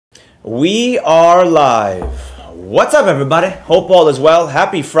We are live. What's up, everybody? Hope all is well.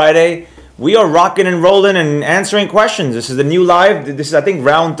 Happy Friday. We are rocking and rolling and answering questions. This is the new live. This is, I think,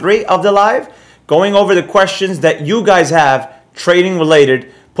 round 3 of the live. Going over the questions that you guys have, trading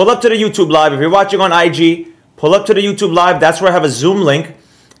related. Pull up to the YouTube live. If you're watching on IG, pull up to the YouTube live. That's where I have a Zoom link.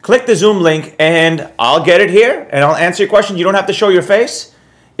 Click the Zoom link and I'll get it here and I'll answer your question. You don't have to show your face.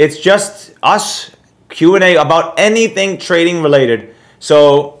 It's just us Q&A about anything trading related.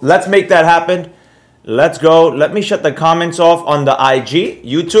 So let's make that happen. Let's go. Let me shut the comments off on the IG.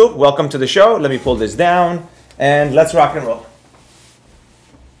 YouTube, welcome to the show. Let me pull this down and let's rock and roll.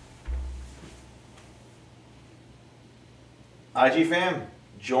 IG fam,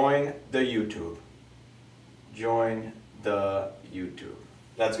 join the YouTube. Join the YouTube.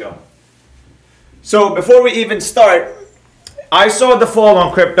 Let's go. So before we even start, I saw the fall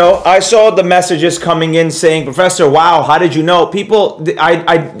on crypto. I saw the messages coming in saying, Professor, wow, how did you know? People,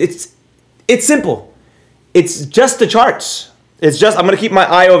 it's simple. It's just the charts. It's just, I'm going to keep my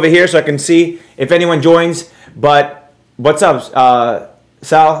eye over here so I can see if anyone joins. But what's up,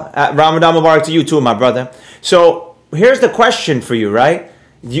 Sal? Ramadan Mubarak to you too, my brother. So here's the question for you, right?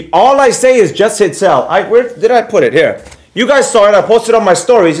 All I say is just hit sell. Where did I put it? Here. You guys saw it. I posted on my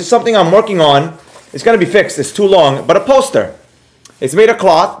stories. It's something I'm working on. It's going to be fixed. It's too long. But a poster. It's made of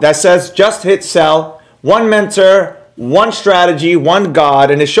cloth that says just hit sell. One mentor, one strategy, one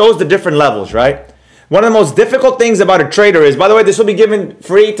God. And it shows the different levels, right? One of the most difficult things about a trader is, by the way, this will be given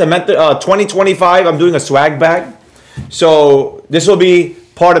free to mentor 2025. I'm doing a swag bag. So this will be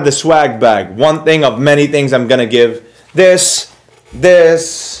part of the swag bag. One thing of many things I'm going to give. This.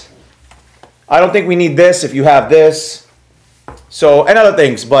 I don't think we need this if you have this. So, and other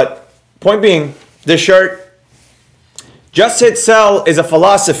things. But point being, this shirt, just hit sell is a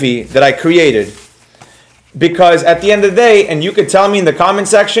philosophy that I created. Because at the end of the day, and you could tell me in the comment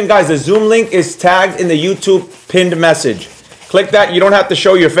section, guys, the Zoom link is tagged in the YouTube pinned message. Click that. You don't have to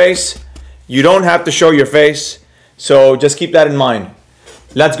show your face. You don't have to show your face. So just keep that in mind.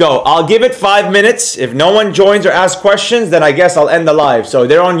 Let's go. I'll give it 5 minutes. If no one joins or asks questions, then I guess I'll end the live. So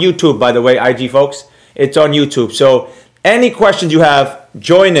they're on YouTube, by the way, IG folks. It's on YouTube. So any questions you have,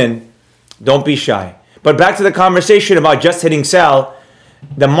 join in. Don't be shy. But back to the conversation about just hitting sell.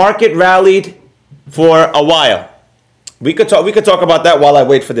 The market rallied for a while. We could talk about that while I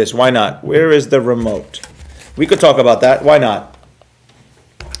wait for this. Why not? Where is the remote? We could talk about that. Why not?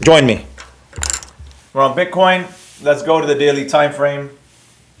 Join me. We're on Bitcoin. Let's go to the daily time frame.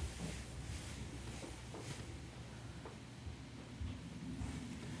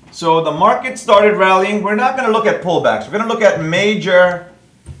 So the market started rallying. We're not going to look at pullbacks. We're going to look at major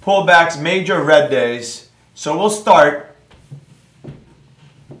pullbacks, major red days. So we'll start.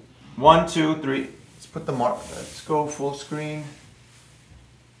 1, 2, 3. Let's put the mark. Let's go full screen.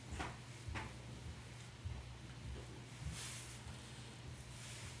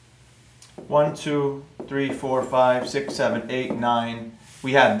 One, 2, 3, 4, 5, 6, 7, 8, 9.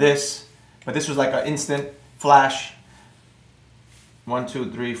 We had this, but this was like an instant flash. 1,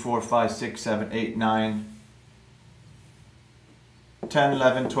 2, 3, 4, 5, 6, 7, 8, 9. 10,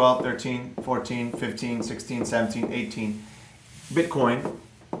 11, 12, 13, 14, 15, 16, 17, 18. Bitcoin.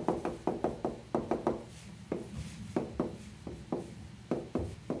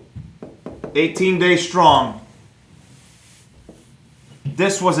 $18 days strong.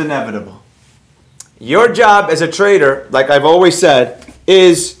 This was inevitable. Your job as a trader, like I've always said,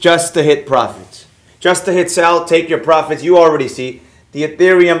 is just to hit profits. Just to hit sell, take your profits. You already see the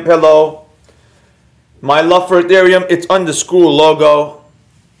Ethereum pillow. My love for Ethereum, it's on the school logo.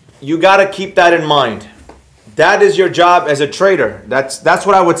 You got to keep that in mind. That is your job as a trader. That's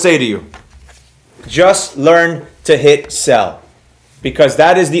what I would say to you. Just learn to hit sell. Because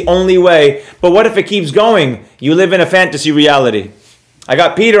that is the only way. But what if it keeps going? You live in a fantasy reality. I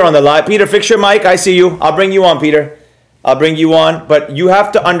got Peter on the line. Peter, fix your mic. I see you. I'll bring you on, Peter. I'll bring you on. But you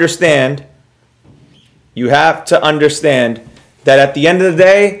have to understand. You have to understand that at the end of the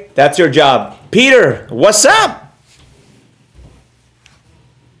day, that's your job. Peter, what's up?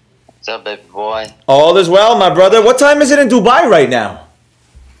 What's up, baby boy? All is well, my brother. What time is it in Dubai right now?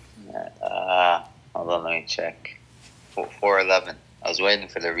 Hold on, let me check. 4:11. I was waiting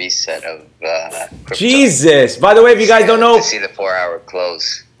for the reset of crypto. Jesus. By the way, if you guys don't know, to see the 4-hour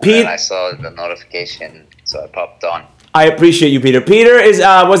close. And I saw the notification, so I popped on. I appreciate you, Peter. Peter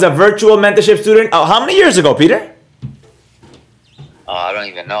was a virtual mentorship student. Oh, how many years ago, Peter? I don't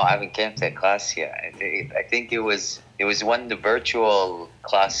even know. I haven't came to a class yet. I think it was when the virtual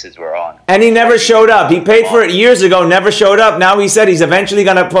classes were on. And he never showed up. He paid for it years ago, never showed up. Now he said he's eventually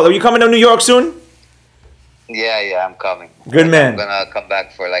going to pull. Are you coming to New York soon? Yeah, I'm coming. Good Like, man. I'm gonna come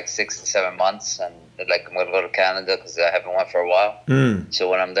back for like 6 to 7 months, and like I'm gonna go to Canada because I haven't went for a while. So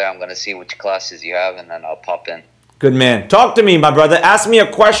when I'm there, I'm gonna see which classes you have, and then I'll pop in. Good man. Talk to me, my brother. Ask me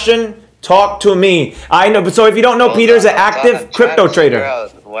a question. Talk to me. I know. But so if you don't know, Hold Peter's on, an I'm active trying crypto to figure trader.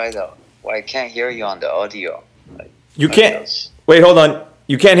 out why I can't hear you on the audio. Like, You like can't. those. Wait, hold on.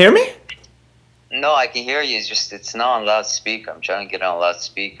 You can't hear me? No, I can hear you. It's just it's not on loudspeaker. I'm trying to get on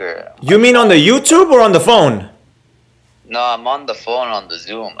loudspeaker. You mean on the YouTube or on the phone? No, I'm on the phone on the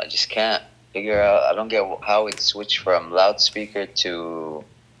Zoom. I just can't figure out. I don't get how it switched from loudspeaker to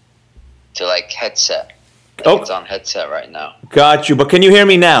like headset. Like Oh. It's on headset right now. Got you. But can you hear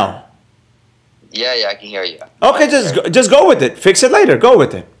me now? Yeah, I can hear you. Okay, just go with it. Fix it later. Go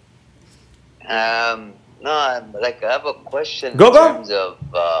with it. No, like I have a question Go. in terms of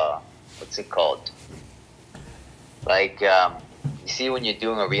what's it called? Like, you see when you're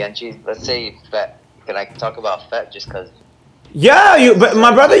doing a re-entry, let's say FET. Can I talk about FET just because? Yeah, but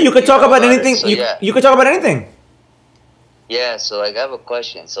my brother, you could talk about anything. So, you could talk about anything. Yeah, so like I have a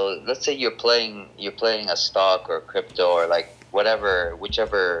question. So let's say you're playing a stock or crypto or like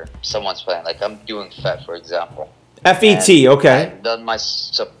whichever someone's playing. Like I'm doing FET, for example. FET, okay. I've done my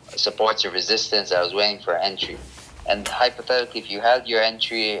supports or resistance. I was waiting for entry. And hypothetically, if you had your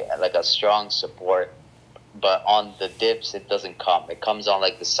entry at like a strong support, but on the dips it doesn't come. It comes on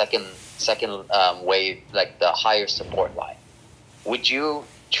like the second wave, like the higher support line. Would you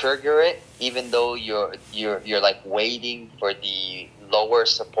trigger it even though you're like waiting for the lower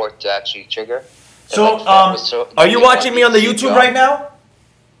support to actually trigger? So, are you watching me on the YouTube right now?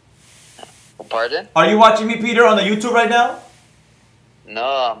 Pardon? Are you watching me, Peter, on the YouTube right now? No,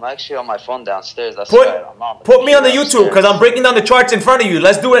 I'm actually on my phone downstairs. That's Put, right. I'm on the put me on the YouTube upstairs. because I'm breaking down the charts in front of you.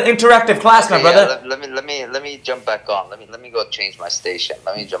 Let's do an interactive class, my brother. Yeah, let me jump back on. Let me go change my station.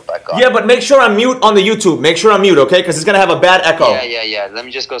 Let me jump back on. Yeah, but make sure I'm mute on the YouTube. Make sure I'm mute, okay? Because it's gonna have a bad echo. Yeah. Let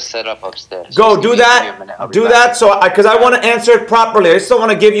me just go set up upstairs. Go Just do give me that. a Do minute. that. So, because I want to answer it properly. I just don't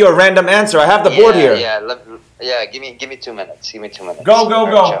want to give you a random answer. I have the board here. Yeah. Give me 2 minutes. Give me 2 minutes. Go.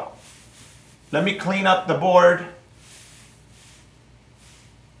 Alright, Joe. Let me clean up the board.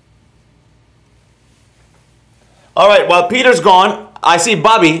 All right, while Peter's gone, I see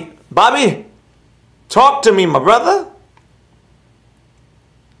Bobby. Bobby, talk to me, my brother.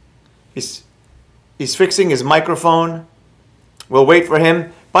 He's fixing his microphone. We'll wait for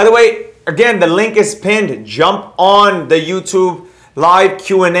him. By the way, again, the link is pinned. Jump on the YouTube live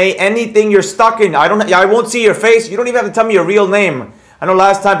Q&A. Anything you're stuck in. I won't see your face. You don't even have to tell me your real name. I know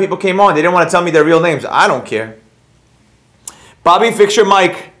last time people came on, they didn't want to tell me their real names. I don't care. Bobby, fix your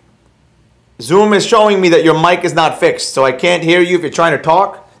mic. Zoom is showing me that your mic is not fixed, so I can't hear you if you're trying to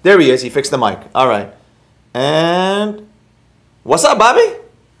talk. There he is. He fixed the mic. All right. And what's up, Bobby?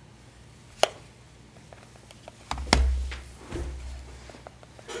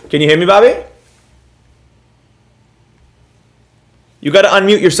 Can you hear me, Bobby? You got to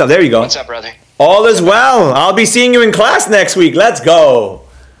unmute yourself. There you go. What's up, brother? All is well. I'll be seeing you in class next week. Let's go.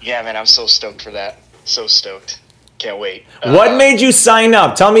 Yeah, man, I'm so stoked for that. So stoked. Can't wait. What made you sign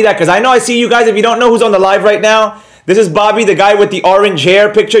up? Tell me that, because I know I see you guys. If you don't know who's on the live right now, this is Bobby, the guy with the orange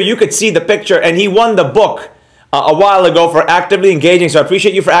hair picture. You could see the picture, and he won the book a while ago for actively engaging. So I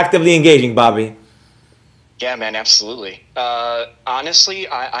appreciate you for actively engaging, Bobby. Yeah, man, absolutely. Honestly,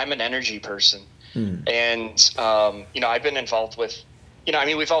 I'm an energy person. And, I've been involved with,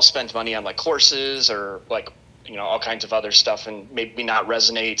 we've all spent money on like courses or like, all kinds of other stuff and maybe not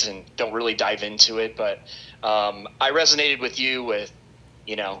resonate and don't really dive into it. But I resonated with you with,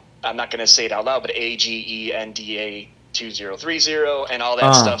 I'm not going to say it out loud, but AGENDA 2030 and all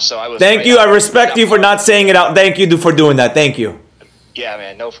that stuff. So I was. Thank you. I respect you for not saying it out. Thank you for doing that. Thank you. Yeah,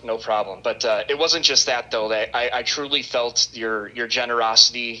 man, no problem. But it wasn't just that though. That I truly felt your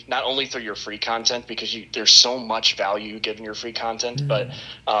generosity, not only through your free content, because there's so much value given your free content, but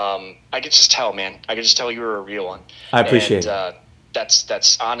I could just tell, man. I could just tell you were a real one. I appreciate it.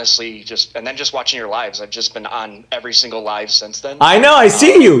 That's honestly and then just watching your lives. I've just been on every single live since then. I know. I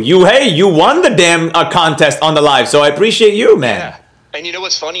see you. You won the damn contest on the live, so I appreciate you, man. Yeah. And you know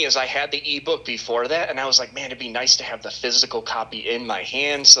what's funny is I had the ebook before that, and I was like, man, it'd be nice to have the physical copy in my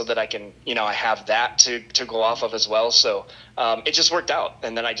hand so that I can, I have that to go off of as well. So it just worked out.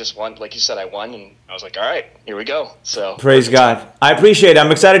 And then I just won, like you said, I won, and I was like, all right, here we go. So praise God. I appreciate it. I'm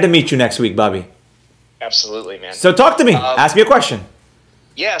excited to meet you next week, Bobby. Absolutely, man. So talk to me. Ask me a question.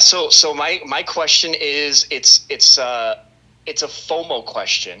 Yeah. So my question is, it's a FOMO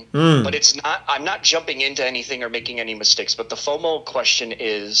question, but it's not. I'm not jumping into anything or making any mistakes. But the FOMO question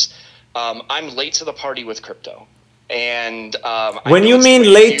is, I'm late to the party with crypto, And when you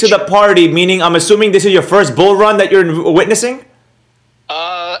mean late to the party, meaning I'm assuming this is your first bull run that you're witnessing?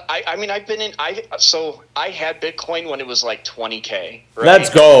 I mean, I've been in. So I had Bitcoin when it was like 20K. Right? Let's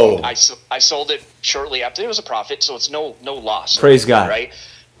go. I sold it shortly after. It was a profit, so it's no loss. Praise God. Right.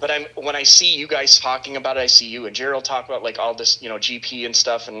 But when I see you guys talking about it, I see you and Gerald talk about like all this, GP and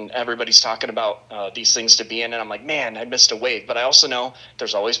stuff, and everybody's talking about these things to be in, and I'm like, man, I missed a wave. But I also know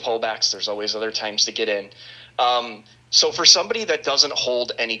there's always pullbacks. There's always other times to get in. So for somebody that doesn't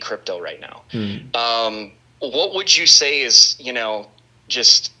hold any crypto right now, what would you say is,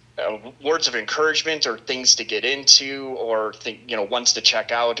 just words of encouragement or things to get into or ones to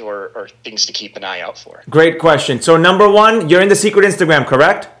check out or things to keep an eye out for? Great question. So number one, you're in the secret Instagram,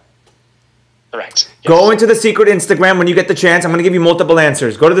 correct? Correct. Yes. Go into the secret Instagram when you get the chance. I'm going to give you multiple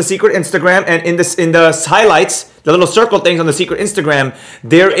answers. Go to the secret Instagram, and in the highlights, the little circle things on the secret Instagram,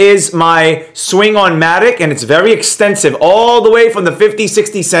 there is my swing on Matic, and it's very extensive, all the way from the 50,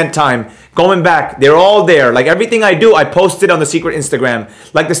 60 cent time. Going back, they're all there. Like everything I do, I post it on the secret Instagram.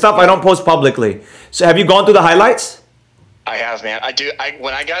 Like the stuff I don't post publicly. So have you gone through the highlights? I have, man. I do.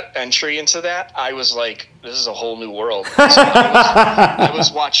 When I got entry into that, I was like, "This is a whole new world." So I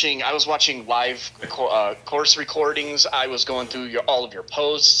was watching live course recordings. I was going through all of your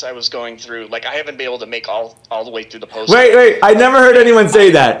posts. I was going through I haven't been able to make all the way through the posts. Wait! I never heard anyone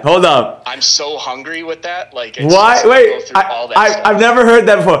say that. Hold up. I'm so hungry with that. Why? Wait! I've never heard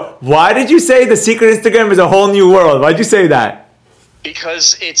that before. Why did you say the secret Instagram is a whole new world? Why'd you say that?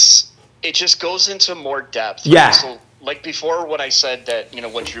 Because it just goes into more depth. Yeah. So, like before, when I said that,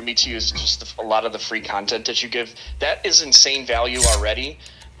 what drew me to you is just a lot of the free content that you give. That is insane value already,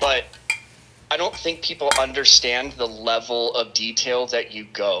 but I don't think people understand the level of detail that you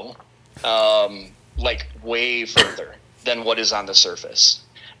go, way further than what is on the surface.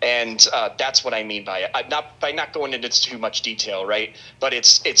 And that's what I mean by it. Not going into too much detail, right? But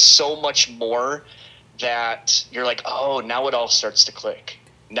it's so much more that you're like, oh, now it all starts to click.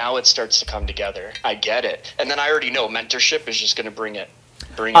 Now it starts to come together. I get it. And then I already know mentorship is just going to bring it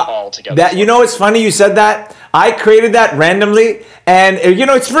all together. It's funny you said that. I created that randomly, and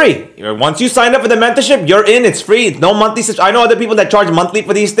it's free. Once you sign up for the mentorship, you're in. It's free. It's no monthly. I know other people that charge monthly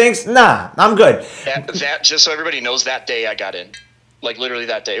for these things. Nah, I'm good. That just so everybody knows, that day I got in. Like literally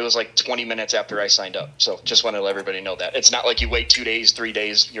that day. It was like 20 minutes after I signed up. So just want to let everybody know that. It's not like you wait 2 days, 3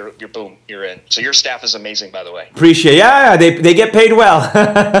 days, you're boom, you're in. So your staff is amazing, by the way. Appreciate it. Yeah, they get paid well.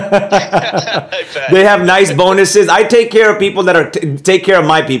 They have nice bonuses. I take care of people that take care of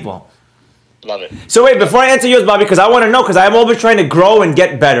my people. Love it. So wait, before I answer yours, Bobby, because I want to know, because I'm always trying to grow and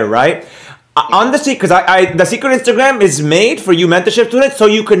get better, right? On the secret, because the secret Instagram is made for you mentorship students, so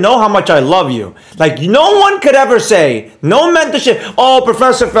you can know how much I love you. Like no one could ever say, no mentorship. Oh,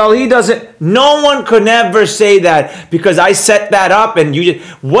 Professor Fell, he doesn't. No one could ever say that because I set that up. And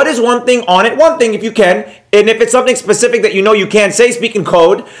what is one thing on it? One thing, if you can, and if it's something specific that you can't say, speak in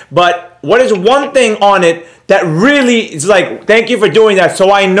code. But what is one thing on it that really is like, thank you for doing that,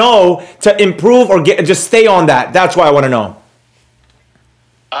 so I know to improve or just stay on that. That's why I want to know.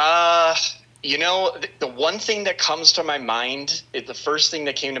 The one thing that comes to my mind, the first thing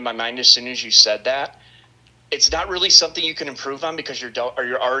that came to my mind as soon as you said that, it's not really something you can improve on because you're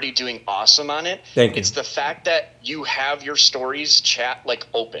already doing awesome on it. Thank you. It's the fact that you have your stories chat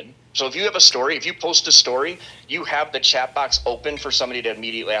open. So if you have a story, if you post a story, you have the chat box open for somebody to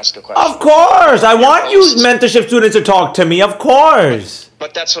immediately ask a question. Of course. I want you mentorship students to talk to me. Of course.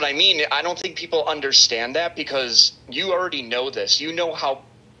 But that's what I mean. I don't think people understand that because you already know this. You know how,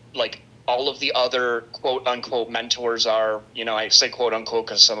 all of the other quote unquote mentors are, I say quote unquote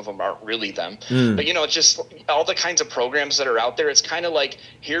because some of them aren't really them, but just all the kinds of programs that are out there. It's kind of like,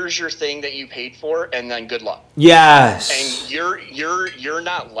 here's your thing that you paid for and then good luck. Yes. And you're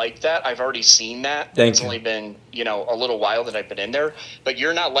not like that. I've already seen that. It's only been, a little while that I've been in there, but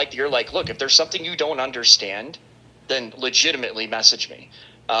you're not like, you're like, look, if there's something you don't understand, then legitimately message me.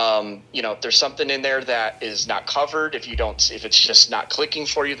 If there's something in there that is not covered, if it's just not clicking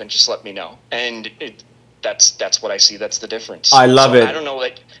for you, then just let me know. And that's what I see. That's the difference. I love it. I don't know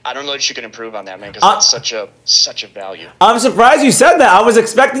that you can improve on that, man, because that's such a value. I'm surprised you said that. I was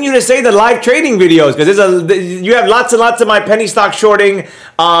expecting you to say the live trading videos because you have lots and lots of my penny stock shorting,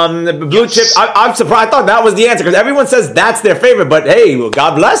 blue chip. I'm surprised. I thought that was the answer because everyone says that's their favorite. But hey, well,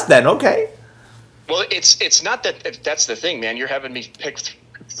 God bless then. Okay. Well, it's not that. That's the thing, man. You're having me pick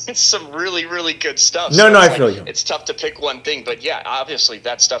it's some really, really good stuff. No, I feel you. It's tough to pick one thing, but yeah, obviously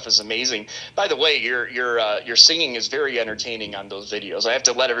that stuff is amazing. By the way, your singing is very entertaining on those videos. I have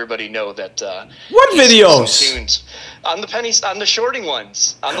to let everybody know that. What videos? Tunes on the shorting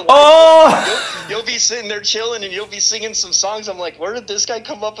ones. On the you'll be sitting there chilling and you'll be singing some songs. I'm like, where did this guy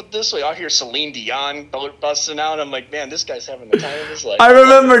come up with this way? I'll hear Celine Dion busting out. I'm like, man, this guy's having the time of his life. I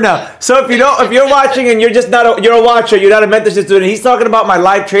remember now. So if you're watching and you're just you're a watcher, you're not a mentorship student. He's talking about my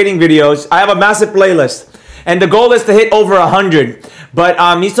live trading videos. I have a massive playlist, and the goal is to hit over 100.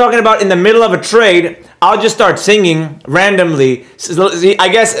 But he's talking about in the middle of a trade, I'll just start singing randomly. I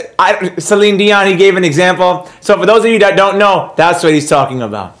guess Celine Dion, he gave an example. So for those of you that don't know, that's what he's talking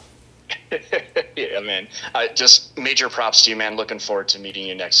about. Yeah, man. Just major props to you, man. Looking forward to meeting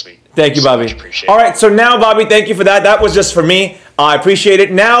you next week. Thank you, Bobby. Appreciate All right, so now, Bobby, thank you for that. That was just for me. I appreciate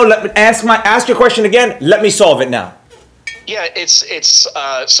it. Now, let me ask your question again. Let me solve it now. Yeah, it's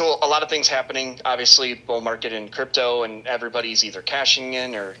so a lot of things happening. Obviously, bull market in crypto, and everybody's either cashing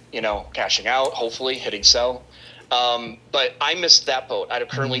in or cashing out. Hopefully, hitting sell. But I missed that boat. I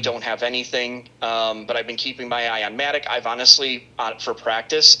currently don't have anything, but I've been keeping my eye on Matic. I've honestly, for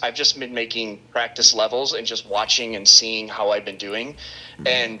practice, I've just been making practice levels and just watching and seeing how I've been doing,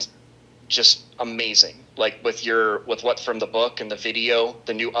 and just amazing. Like with what from the book and the video,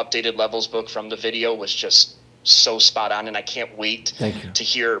 the new updated levels book from the video was just so spot on, and I can't wait to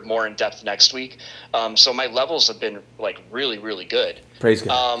hear more in depth next week. So my levels have been like really, really good. Praise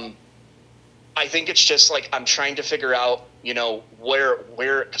God. I think it's just like I'm trying to figure out, where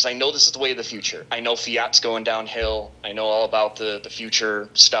because I know this is the way of the future. I know fiat's going downhill. I know all about the future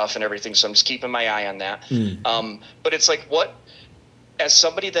stuff and everything. So I'm just keeping my eye on that. But it's like, as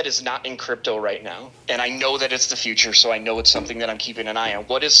somebody that is not in crypto right now, and I know that it's the future, so I know it's something that I'm keeping an eye on.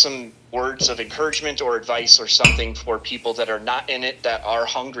 What is some words of encouragement or advice or something for people that are not in it, that are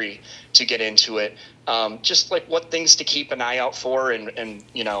hungry to get into it? Just like what things to keep an eye out for, and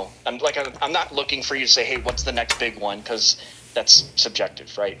I'm not looking for you to say, hey, what's the next big one? Because that's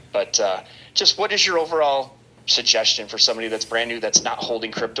subjective, right? But just what is your overall suggestion for somebody that's brand new, that's not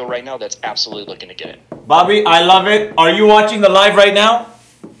holding crypto right now, that's absolutely looking to get in? Bobby, I love it. Are you watching the live right now?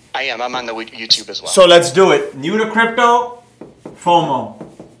 I am. I'm on the YouTube as well. So let's do it. New to crypto, FOMO.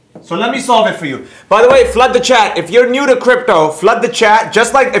 So let me solve it for you. By the way, flood the chat. If you're new to crypto, flood the chat.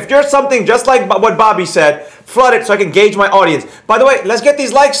 Just like if you're something just like what Bobby said, flood it so I can gauge my audience. By the way, let's get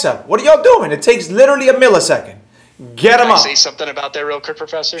these likes up. What are y'all doing? It takes literally a millisecond. Get them up. Can I say something about that real quick,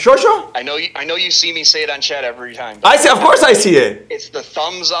 Professor? Sure. I know you see me say it on chat every time. I see. Of course I see it. It's the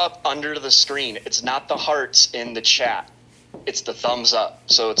thumbs up under the screen. It's not the hearts in the chat. It's the thumbs up.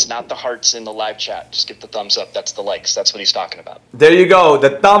 So it's not the hearts in the live chat. Just give the thumbs up. That's the likes. That's what he's talking about. There you go.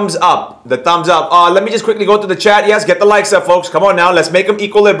 The thumbs up. The thumbs up. Let me just quickly go to the chat. Yes, get the likes up, folks. Come on now. Let's make them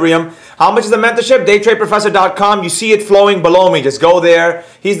equilibrium. How much is the mentorship? DayTradeProfessor.com. You see it flowing below me. Just go there.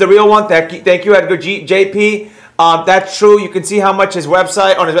 He's the real one. Thank you, Edgar JP. That's true. You can see how much his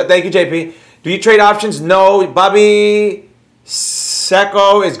website on his. Thank you, JP. Do you trade options? No. Bobby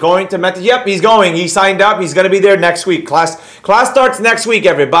Secco is going to mentor. Yep, he's going. He signed up. He's going to be there next week. Class starts next week,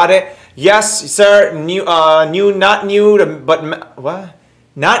 everybody. Yes, sir. Not new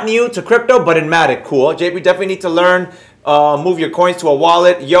to crypto, but in Matic. Cool. JP, definitely need to learn. Move your coins to a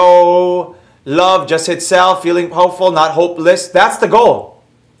wallet. Yo, love. Just hit sell. Feeling hopeful, not hopeless. That's the goal.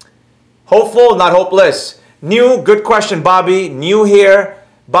 Hopeful, not hopeless. New, good question, Bobby. New here.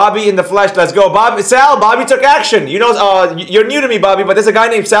 Bobby in the flesh, let's go. Bobby took action. You're new to me, Bobby, but there's a guy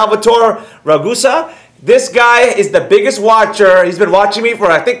named Salvatore Ragusa. This guy is the biggest watcher. He's been watching me for,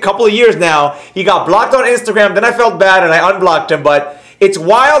 I think, a couple of years now. He got blocked on Instagram. Then I felt bad and I unblocked him. But it's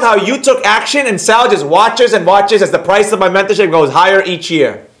wild how you took action and Sal just watches and watches as the price of my mentorship goes higher each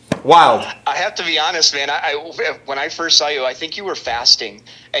year. Wild. I have to be honest, man. When I first saw you, I think you were fasting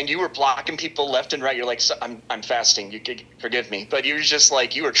and you were blocking people left and right. You're like, I'm fasting. You forgive me, but you were just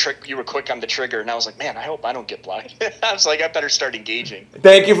like you were quick on the trigger, and I was like, man, I hope I don't get blocked. I was like, I better start engaging.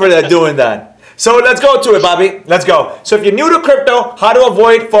 Thank you for doing that. So let's go to it, Bobby. Let's go. So if you're new to crypto, how to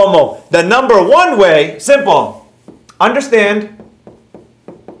avoid FOMO? The number one way, simple. Understand.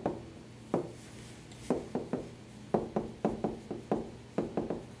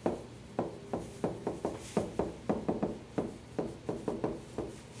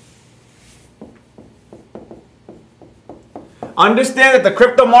 Understand that the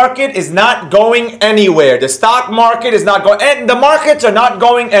crypto market is not going anywhere. The stock market is not going, and the markets are not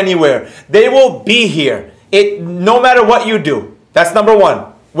going anywhere. They will be here. No matter what you do. That's number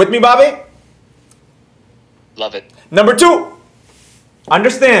one. With me, Bobby? Love it. Number two,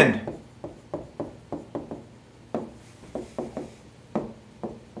 understand.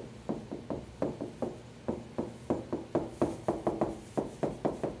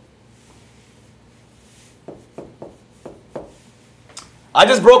 I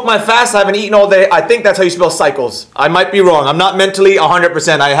just broke my fast. I haven't eaten all day. I think that's how you spell cycles. I might be wrong. I'm not mentally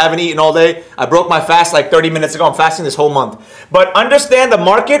 100%. I haven't eaten all day. I broke my fast like 30 minutes ago. I'm fasting this whole month. But understand the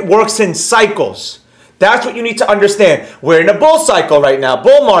market works in cycles. That's what you need to understand. We're in a bull cycle right now,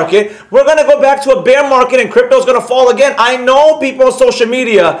 bull market. We're going to go back to a bear market and crypto's going to fall again. I know people on social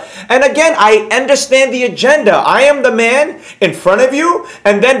media. And again, I understand the agenda. I am the man in front of you.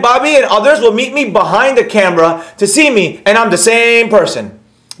 And then Bobby and others will meet me behind the camera to see me. And I'm the same person.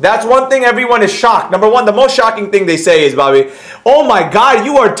 That's one thing everyone is shocked. Number one, the most shocking thing they say is, Bobby, oh my God,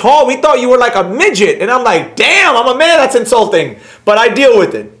 you are tall. We thought you were like a midget. And I'm like, damn, I'm a man. That's insulting. But I deal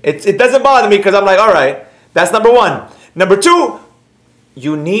with it. It doesn't bother me because I'm like, all right, that's number one. Number two,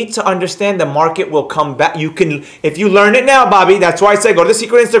 you need to understand the market will come back. You can, if you learn it now, Bobby, that's why I say go to the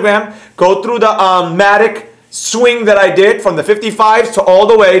secret Instagram, go through the Matic swing that I did from the 55s to all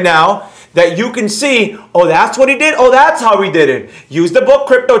the way now. That you can see, oh, that's what he did. Oh, that's how we did it. Use the book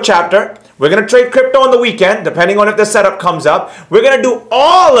Crypto Chapter. We're going to trade crypto on the weekend, depending on if the setup comes up. We're going to do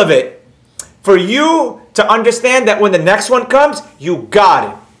all of it for you to understand that when the next one comes, you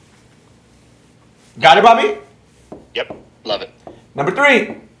got it. Got it, Bobby? Yep. Love it. Number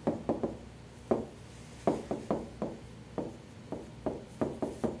three.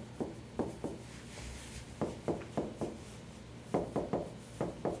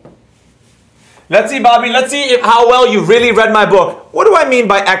 Let's see, Bobby. Let's see how well you really read my book. What do I mean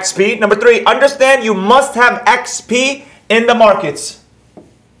by XP? Number three, understand you must have XP in the markets.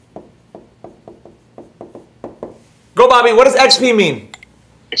 Go, Bobby. What does XP mean?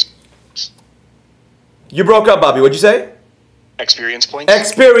 You broke up, Bobby. What'd you say? Experience points.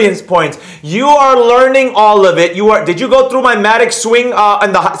 Experience points. You are learning all of it. Did you go through my Matic swing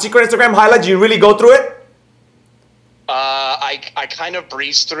and the secret Instagram highlights? Did you really go through it? I kind of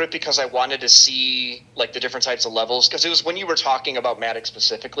breezed through it because I wanted to see like the different types of levels, because it was when you were talking about Matic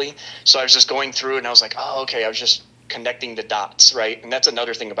specifically. So I was just going through it and I was like, oh, okay. I was just connecting the dots, right? And that's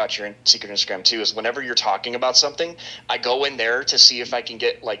another thing about your secret Instagram too, is whenever you're talking about something, I go in there to see if I can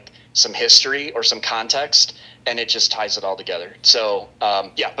get like some history or some context, and it just ties it all together. So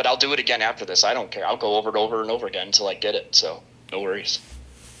yeah, but I'll do it again after this. I don't care. I'll go over it over and over again until I get it. So no worries.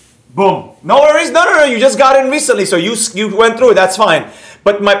 Boom. No worries. No. You just got in recently, so you went through it. That's fine.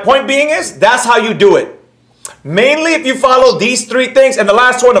 But my point being is, that's how you do it. Mainly if you follow these three things. And the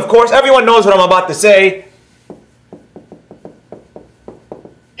last one, of course, everyone knows what I'm about to say.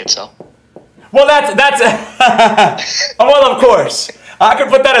 Itself. Well, that's well, of course. I could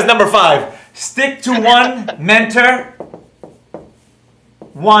put that as number 5. Stick to one mentor,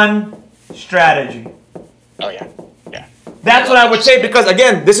 one strategy. Oh, yeah. Yeah. That's what I would say, because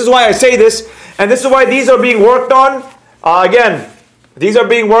again, this is why I say this, and this is why these are being worked on. Again, these are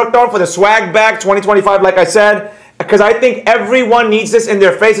being worked on for the swag bag 2025, like I said, because I think everyone needs this in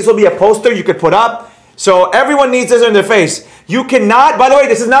their face. This will be a poster you could put up. So everyone needs this in their face. You cannot, by the way,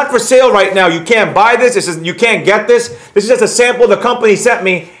 this is not for sale right now. You can't buy this. You can't get this. This is just a sample the company sent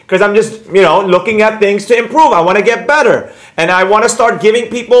me, because I'm just, looking at things to improve. I want to get better. And I want to start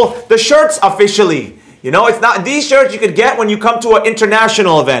giving people the shirts officially. It's not these shirts you could get when you come to an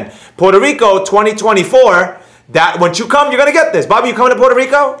international event. Puerto Rico 2024, that once you come, you're going to get this. Bobby, you coming to Puerto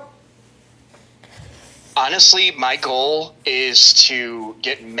Rico? Honestly, my goal is to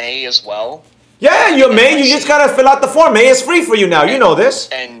get May as well. Yeah, you May. You just got to fill out the form. May is free for you now. You know this.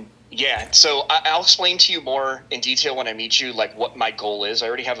 And yeah, so I'll explain to you more in detail when I meet you, like what my goal is. I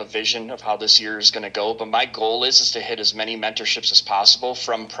already have a vision of how this year is going to go, but my goal is to hit as many mentorships as possible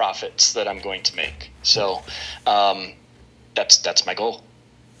from profits that I'm going to make. So that's my goal.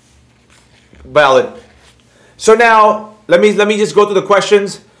 Valid. So now let me just go through the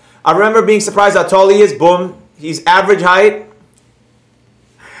questions. I remember being surprised how tall he is. Boom, he's average height.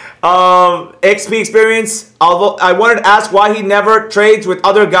 XP experience. Although I wanted to ask why he never trades with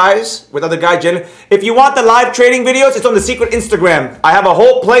other guys. If you want the live trading videos, it's on the secret Instagram. I have a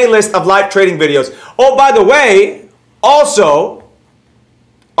whole playlist of live trading videos. Oh, by the way, also,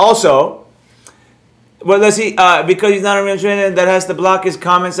 well, let's see. Because he's not a real trader, that has to block his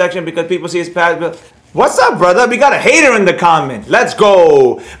comment section because people see his past. What's up, brother? We got a hater in the comment. Let's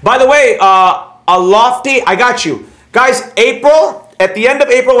go. By the way, a lofty. I got you, guys. April. At the end of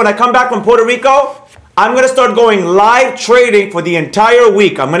April, when I come back from Puerto Rico, I'm going to start going live trading for the entire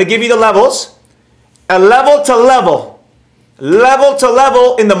week. I'm going to give you the levels. A level to level. Level to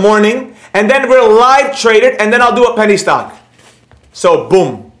level in the morning. And then we'll live trade it. And then I'll do a penny stock. So,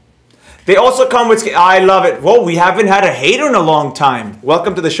 boom. They also come with... I love it. Whoa, we haven't had a hater in a long time.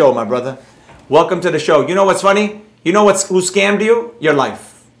 Welcome to the show, my brother. Welcome to the show. You know what's funny? You know who scammed you? Your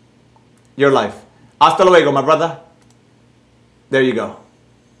life. Your life. Hasta luego, my brother. There you go.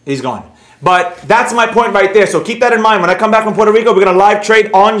 He's gone. But that's my point right there. So keep that in mind. When I come back from Puerto Rico, we're going to live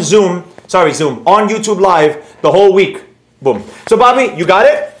trade on Zoom. Sorry, Zoom. On YouTube Live the whole week. Boom. So, Bobby, you got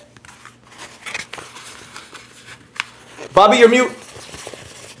it? Bobby, you're mute.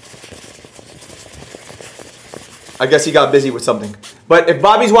 I guess he got busy with something. But if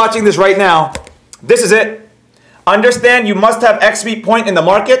Bobby's watching this right now, this is it. Understand you must have XP point in the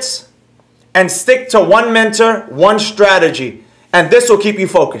markets and stick to one mentor, one strategy. And this will keep you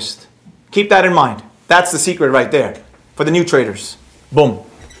focused. Keep that in mind. That's the secret right there for the new traders. Boom.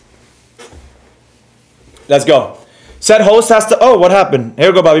 Let's go. Said host has to... Oh, what happened? Here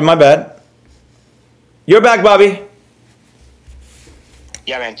we go, Bobby. My bad. You're back, Bobby.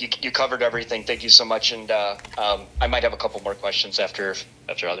 Yeah, man. You covered everything. Thank you so much. And I might have a couple more questions after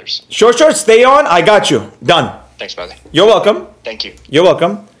others. Sure. Stay on. I got you. Done. Thanks, brother. You're welcome. Thank you. You're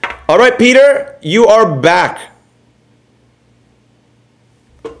welcome. All right, Peter. You are back.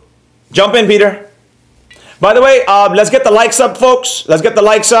 Jump in, Peter. By the way, let's get the likes up, folks. Let's get the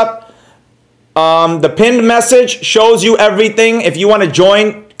likes up. The pinned message shows you everything. If you want to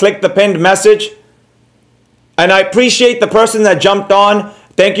join, click the pinned message. And I appreciate the person that jumped on.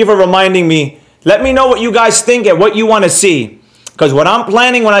 Thank you for reminding me. Let me know what you guys think and what you want to see. Because what I'm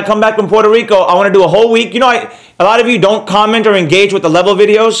planning when I come back from Puerto Rico, I want to do a whole week. You know, a lot of you don't comment or engage with the level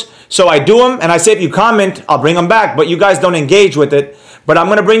videos. So I do them. And I say if you comment, I'll bring them back. But you guys don't engage with it. But I'm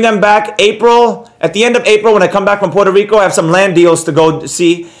going to bring them back at the end of April when I come back from Puerto Rico. I have some land deals to go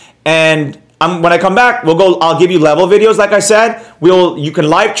see. And when I come back, I'll give you level videos like I said. You can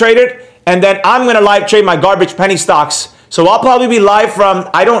live trade it. And then I'm going to live trade my garbage penny stocks. So I'll probably be live from,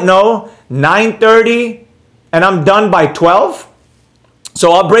 I don't know, 9:30. And I'm done by 12.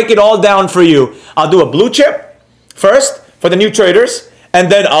 So I'll break it all down for you. I'll do a blue chip first for the new traders.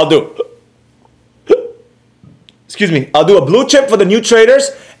 And then I'll do... I'll do a blue chip for the new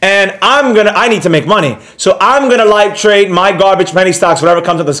traders, and I need to make money. So I'm going to live trade my garbage penny stocks, whatever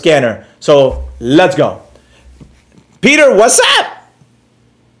comes to the scanner. So let's go. Peter, what's up?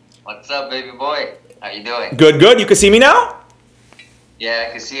 What's up, baby boy? How you doing? Good. You can see me now? Yeah,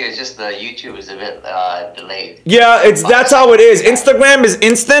 I can see it. It's just the YouTube is a bit delayed. Yeah, that's how it is. Instagram is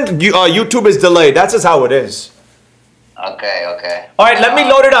instant. YouTube is delayed. That's just how it is. Okay. All right, let me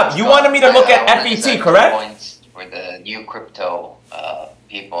load it up. You wanted me to look at FET, correct? For the new crypto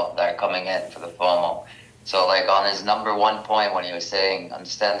people that are coming in for the FOMO. So like on his number one point when he was saying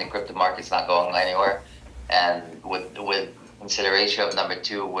understand the crypto market's not going anywhere, and with consideration of number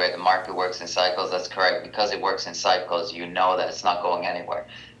two where the market works in cycles, that's correct. Because it works in cycles, you know that it's not going anywhere.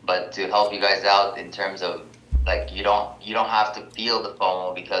 But to help you guys out in terms of like you don't have to feel the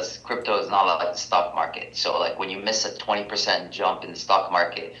FOMO because crypto is not like the stock market. So like when you miss a 20% jump in the stock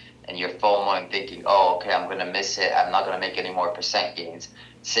market, and you're FOMO and thinking, oh, okay, I'm going to miss it. I'm not going to make any more percent gains.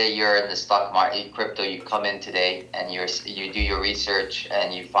 Say you're in the stock market, crypto, you come in today and you do your research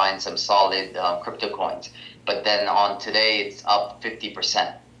and you find some solid crypto coins. But then on today, it's up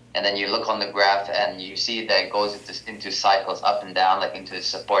 50%. And then you look on the graph and you see that it goes into cycles up and down, like into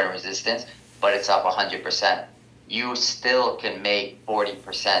support and resistance, but it's up 100%. You still can make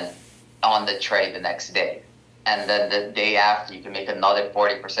 40% on the trade the next day. And then the day after, you can make another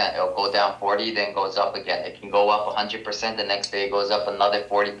 40%. It'll go down 40, then goes up again. It can go up 100%. The next day, it goes up another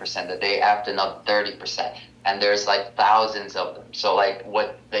 40%. The day after, another 30%. And there's like thousands of them. So like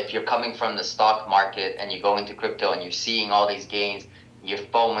if you're coming from the stock market and you go into crypto and you're seeing all these gains, you're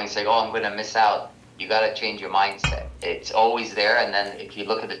FOMOing, saying, oh, I'm going to miss out. You got to change your mindset. It's always there. And then if you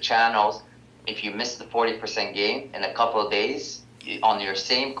look at the channels, if you miss the 40% gain in a couple of days, on your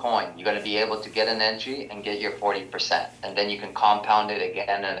same coin, you're going to be able to get an entry and get your 40%. And then you can compound it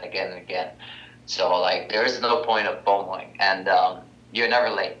again and again and again. So, like, there is no point of FOMOing. And you're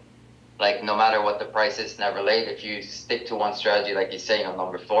never late. Like, no matter what the price is, never late. If you stick to one strategy, like he's saying on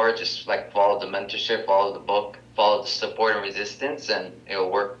number 4, just, like, follow the mentorship, follow the book, follow the support and resistance, and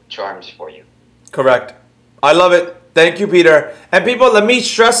it'll work charms for you. Correct. I love it. Thank you, Peter. And people, let me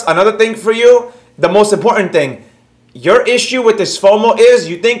stress another thing for you. The most important thing. Your issue with this FOMO is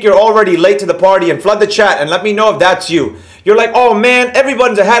you think you're already late to the party, and flood the chat and let me know if that's you. You're like, oh man,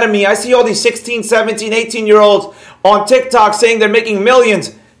 everyone's ahead of me. I see all these 16, 17, 18-year-olds on TikTok saying they're making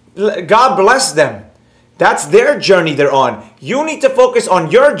millions. God bless them. That's their journey they're on. You need to focus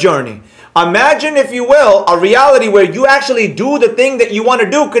on your journey. Imagine, if you will, a reality where you actually do the thing that you want to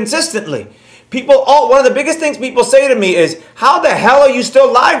do consistently. One of the biggest things people say to me is, how the hell are you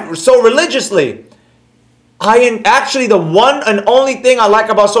still live so religiously? Actually, the one and only thing I like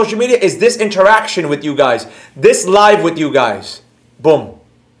about social media is this interaction with you guys. This live with you guys. Boom.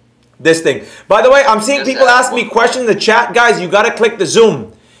 This thing. By the way, I'm seeing people ask me questions in the chat. Guys, you got to click the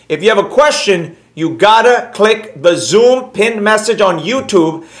Zoom. If you have a question, you gotta click the Zoom pinned message on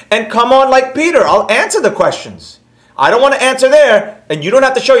YouTube and come on like Peter. I'll answer the questions. I don't want to answer there, and you don't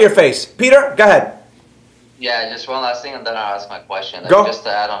have to show your face. Peter, go ahead. Yeah, just one last thing, and then I'll ask my question. Go. Just to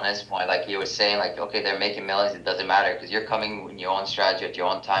add on this point, like you were saying, like, okay, they're making millions, it doesn't matter, because you're coming with your own strategy at your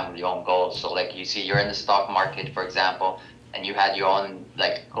own time with your own goals. So, like, you see, you're in the stock market, for example, and you had your own,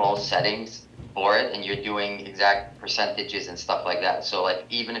 like, goal settings for it, and you're doing exact percentages and stuff like that. So, like,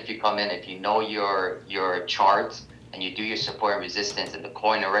 even if you come in, if you know your charts, and you do your support and resistance, and the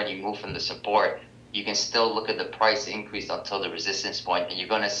coin already moved from the support, you can still look at the price increase until the resistance point, and you're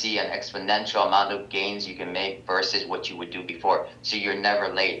going to see an exponential amount of gains you can make versus what you would do before. So you're never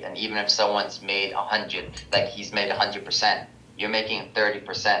late. And even if someone's made 100, like he's made 100%, you're making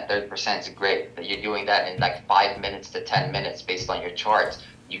 30%. 30% is great, but you're doing that in like 5 minutes to 10 minutes based on your charts.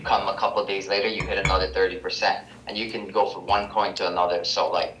 You come a couple of days later, you hit another 30%, and you can go from one coin to another.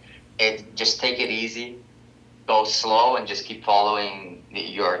 So like, just take it easy. Go slow and just keep following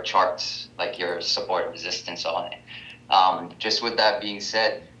your charts, like your support and resistance on it. Just with that being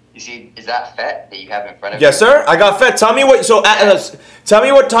said, you see, is that FET that you have in front of you? Yes, sir. I got FET. Tell me what. So, tell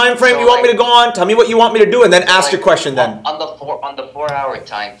me what time frame you want me to go on. Tell me what you want me to do, and then ask your question. Then on the 4 hour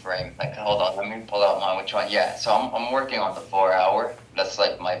time frame. Like, hold on, let me pull out mine. Which one? Yeah. So I'm working on the 4 hour. That's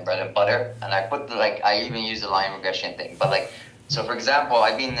like my bread and butter, and I put I even use the line regression thing. But like, so for example,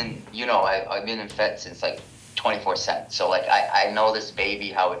 I've been in I've been in FET since like 24 cents. So like I know this baby,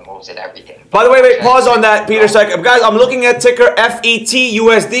 how it moves and everything. By the way, wait, pause on that, Peter, second. Guys, I'm looking at ticker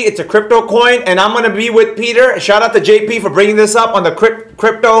FETUSD. It's a crypto coin, and I'm gonna be with Peter. Shout out to JP for bringing this up on the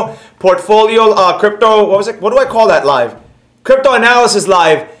crypto portfolio, crypto, what was it? What do I call that live? Crypto analysis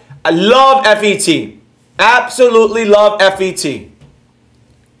live. I love FET. Absolutely love FET.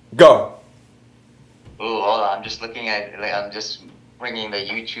 Go. Ooh, hold on. I'm just looking at, like, I'm just bringing the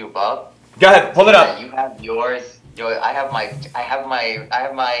YouTube up. Go ahead, pull it up. You have yours. I have my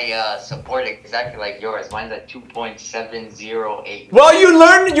support exactly like yours. Mine's at 2.708. Well, you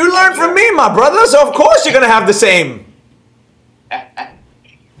learn from me, my brother. So of course you're gonna have the same.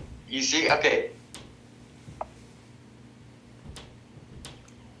 You see, okay.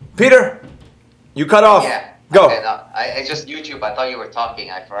 Peter, you cut off. Yeah. Go. Okay, no, I just YouTube. I thought you were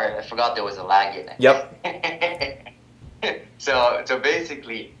talking. I forgot there was a lag in it. Yep. So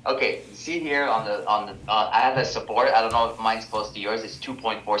basically, okay. You see here on the I have a support. I don't know if mine's close to yours. It's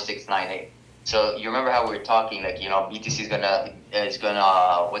 2.4698. So you remember how we were talking, like, BTC is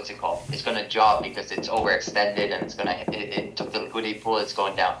gonna what's it called? It's gonna drop because it's overextended and it took the liquidity pool. It's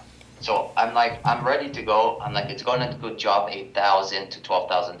going down. So I'm ready to go. I'm like, it's going to go drop $8,000 to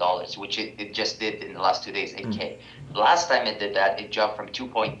 $12,000, which it just did in the last 2 days, 8K. Last time it did that, it dropped from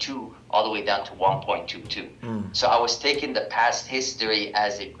 2.2 all the way down to 1.22. So I was taking the past history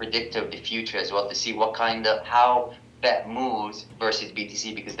as a predictor of the future as well to see how that moves versus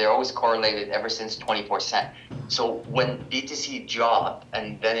BTC, because they're always correlated ever since 24 cent. So when BTC dropped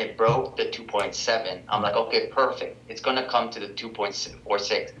and then it broke the 2.7, I'm like, okay, perfect. It's going to come to the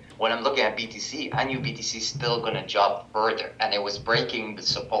 2.46. When I'm looking at BTC, I knew BTC is still going to drop further, and it was breaking the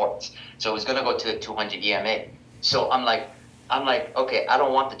supports. So it was going to go to the 200 EMA. So I'm like, okay, I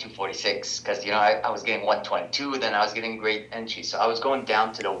don't want the 246 because, I was getting 122, then I was getting great entry. So I was going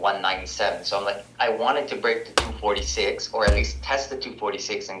down to the 197. So I'm like, I wanted to break the 246 or at least test the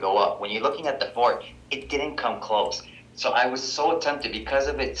 246 and go up. When you're looking at the fork, it didn't come close. So I was so tempted because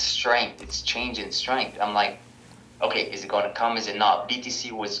of its strength, its change in strength. I'm like, okay, is it going to come? Is it not?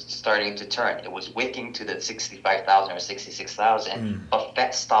 BTC was starting to turn. It was wicking to the 65,000 or 66,000, but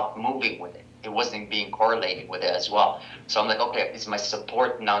FET stopped moving with it. It wasn't being correlated with it as well. So I'm like, okay, is my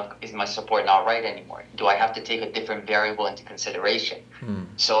support not right anymore? Do I have to take a different variable into consideration?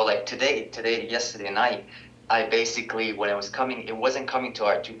 So like yesterday night, I basically, when it was coming, it wasn't coming to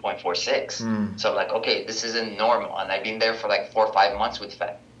our 2.46. So I'm like, okay, this isn't normal. And I've been there for like 4 or 5 months with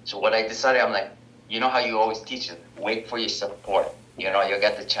FET. So what I decided, I'm like, you know how you always teach them, wait for your support. You'll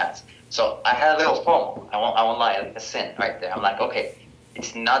get the chance. So I had a little FOMO. I won't lie, like a sin right there. I'm like, okay,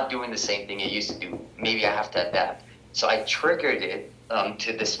 it's not doing the same thing it used to do. Maybe I have to adapt. So I triggered it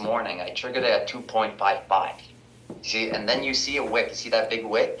to this morning. I triggered it at 2.55. See, and then you see a wick. You see that big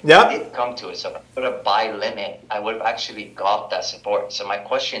wick? Yeah. It did come to it. So if I put a buy limit, I would have actually got that support. So my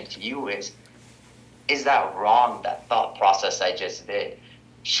question to you is that wrong, that thought process I just did?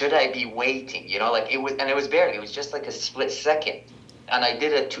 Should I be waiting? It was barely. It was just like a split second, and I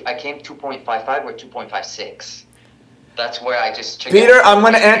did I came 2.55 or 2.56. That's where I just. Peter, I'm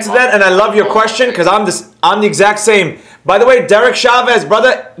going to answer that, and I love your question because I'm the exact same. By the way, Derek Chavez,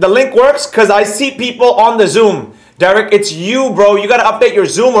 brother, the link works because I see people on the Zoom. Derek, it's you, bro. You got to update your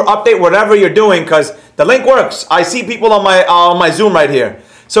Zoom or update whatever you're doing because the link works. I see people on my Zoom right here.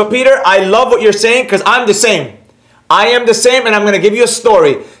 So, Peter, I love what you're saying because I'm the same. I am the same, and I'm going to give you a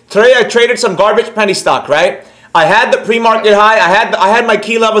story. Today, I traded some garbage penny stock, right? I had the pre-market high. I had my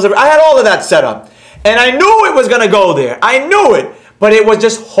key levels. I had all of that set up. And I knew it was going to go there. I knew it. But it was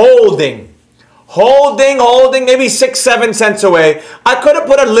just holding. Holding, maybe 6-7 cents away. I could have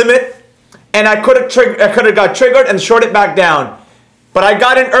put a limit. And I could have got triggered and shorted back down. But I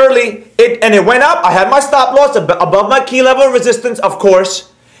got in early, and it went up. I had my stop loss above my key level of resistance, of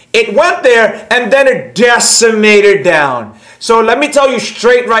course. It went there, and then it decimated down. So let me tell you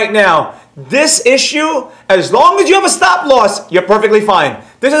straight right now, this issue, as long as you have a stop loss, you're perfectly fine.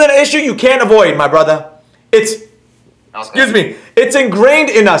 This is an issue you can't avoid, my brother. It's, excuse me, it's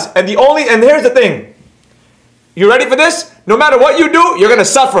ingrained in us. And here's the thing. You ready for this? No matter what you do, you're going to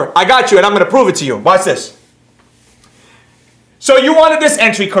suffer. I got you, and I'm going to prove it to you. Watch this. So you wanted this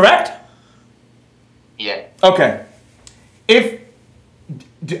entry, correct? Yeah. Okay. I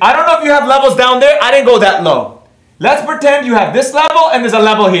don't know if you have levels down there. I didn't go that low. Let's pretend you have this level, and there's a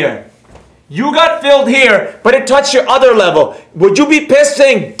level here. You got filled here, but it touched your other level. Would you be pissed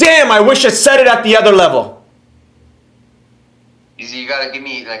saying, damn, I wish I set it at the other level? You gotta give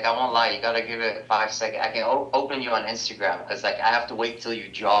me, like, I won't lie, you gotta give it 5 seconds. I can open you on Instagram, because, like, I have to wait till you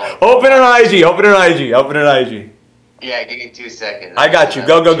draw. Open an IG. Yeah, give me 2 seconds. I got you.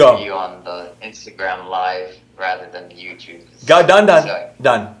 Go. You on the Instagram live rather than the YouTube.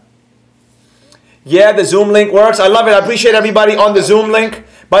 Done. Yeah, the Zoom link works. I love it. I appreciate everybody on the Zoom link.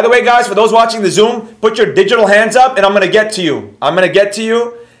 By the way, guys, for those watching the Zoom, put your digital hands up, and I'm going to get to you. I'm going to get to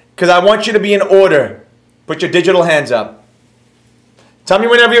you because I want you to be in order. Put your digital hands up. Tell me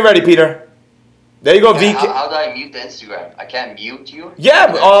whenever you're ready, Peter. There you go, yeah, VK. How do I mute the Instagram? I can't mute you?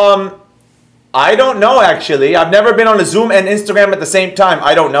 Yeah, I don't know, actually. I've never been on a Zoom and Instagram at the same time.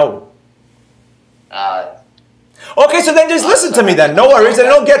 I don't know. Okay, so then just listen to me then. No worries, and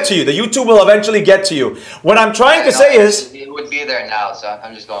it'll get to you. The YouTube will eventually get to you. What I'm trying to say is... It would be there now, so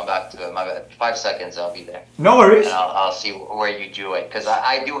I'm just going back to it. My bad. 5 seconds, I'll be there. No worries. And I'll see where you do it. Because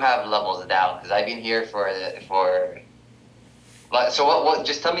I do have levels down. Because I've been here for... So what?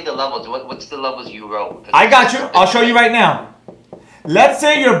 Just tell me the levels. What's the levels you wrote? I got you. I'll show you right now. Let's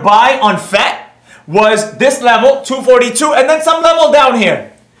say your buy on FET was this level, 242, and then some level down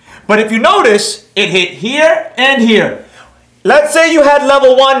here. But if you notice, it hit here and here. Let's say you had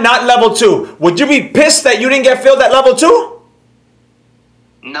level 1, not level 2. Would you be pissed that you didn't get filled at level 2?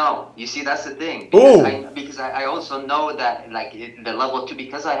 No. You see, that's the thing. Because I also know that, like, the level 2,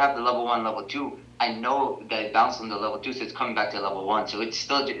 because I have the level 1, level 2, I know that it bounced on the level 2, so it's coming back to level 1. So it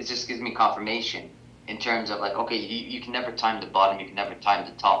just gives me confirmation in terms of, like, okay, you can never time the bottom, you can never time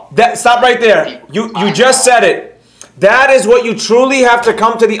the top. Stop right there. You just said it. That is what you truly have to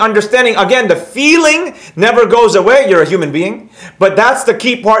come to the understanding. Again, the feeling never goes away. You're a human being. But that's the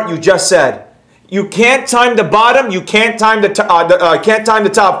key part you just said. You can't time the bottom. You can't time the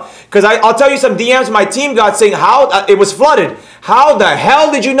top. Because I'll tell you some DMs my team got saying how it was flooded. How the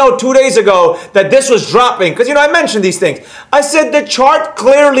hell did you know 2 days ago that this was dropping? Because, you know, I mentioned these things. I said the chart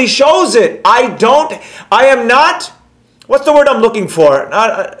clearly shows it. I am not, what's the word I'm looking for?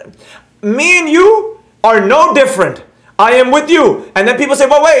 Me and you are no different. I am with you. And then people say,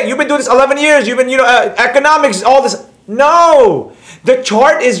 well, wait, you've been doing this 11 years. You've been, economics, all this. No, the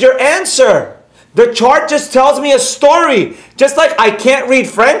chart is your answer. The chart just tells me a story. Just like I can't read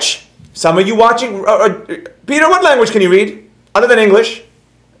French. Some of you watching, Peter, what language can you read other than English?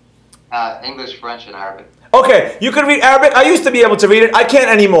 English, French, and Arabic. Okay, you can read Arabic. I used to be able to read it. I can't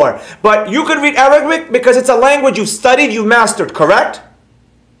anymore. But you can read Arabic because it's a language you've studied, you've mastered, correct?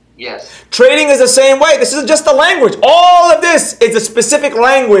 Yes. Trading is the same way. This is just a language. All of this is a specific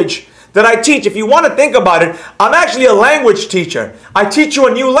language that I teach. If you want to think about it, I'm actually a language teacher. I teach you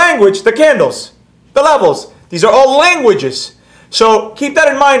a new language, the candles, the levels. These are all languages. So keep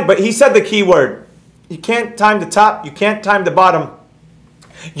that in mind, but he said the key word. You can't time the top, you can't time the bottom.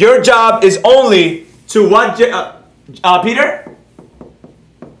 Your job is only to what, Peter?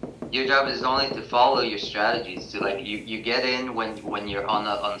 Your job is only to follow your strategies. To, like, you get in when you're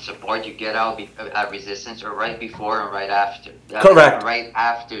on support, you get out at resistance, or right before and right after. Correct. Right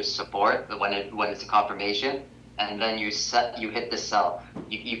after support, when it's a confirmation, and then you hit the sell.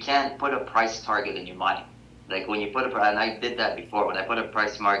 You can't put a price target in your mind. Like when you put and I did that before. When I put a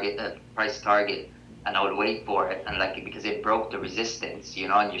price target, and I would wait for it, and like because it broke the resistance,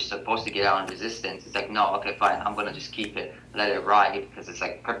 and you're supposed to get out on resistance. It's like, no, okay, fine, I'm gonna just keep it, let it ride, because it's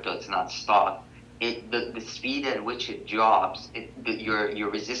like crypto, it's not stock. The speed at which it drops,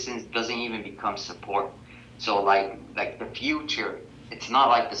 your resistance doesn't even become support. So like the future, it's not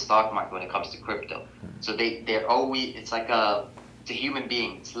like the stock market when it comes to crypto. So they're always, it's a human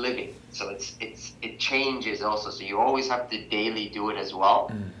being, it's living. So it changes also. So you always have to daily do it as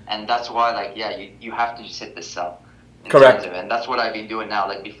well. And that's why you have to just hit the sell. Correct. And that's what I've been doing now.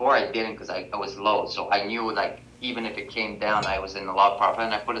 Like before I didn't, because I was low. So I knew even if it came down, I was in a lot of profit,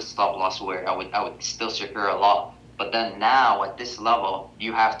 and I put a stop loss where I would still secure a lot. But then now at this level,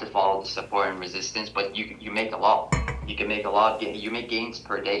 you have to follow the support and resistance. But you make a lot. You can make a lot. You make gains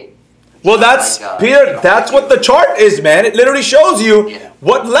per day. Well, that's Peter. That's what the chart is, man. It literally shows you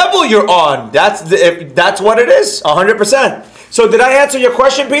what level you're on. That's what it is, 100%. So, did I answer your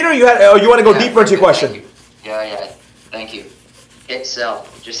question, Peter? You want to go deeper into your question? You. Yeah. Thank you. Hit sell.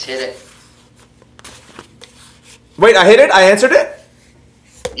 Just hit it. Wait, I hit it. I answered it.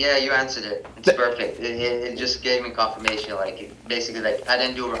 Yeah, you answered it. It's perfect. It just gave me confirmation. Basically, I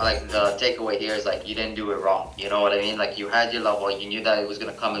didn't do it. The takeaway here is you didn't do it wrong. You know what I mean? You had your level. You knew that it was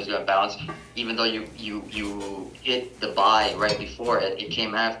gonna come. It was gonna bounce. Even though you hit the buy right before it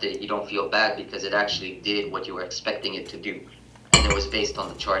came after. You don't feel bad because it actually did what you were expecting it to do, and it was based on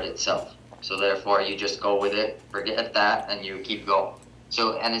the chart itself. So therefore, you just go with it. Forget that, and you keep going.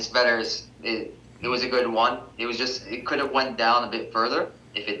 So it's better. It was a good one. It could have went down a bit further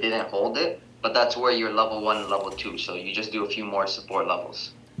if it didn't hold it, but that's where you're level 1 and level 2. So you just do a few more support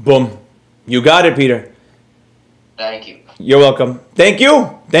levels. Boom. You got it, Peter. Thank you. You're welcome. Thank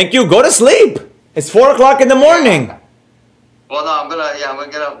you. Go to sleep. It's 4 o'clock in the morning. Well, no, I'm gonna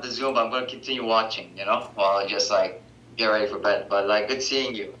get off the Zoom, but I'm gonna continue watching, while I just get ready for bed. But good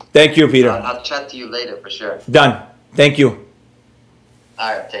seeing you. Thank you, Peter. I'll chat to you later for sure. Done. Thank you.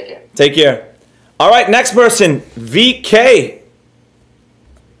 All right, take care. Take care. All right, next person, VK.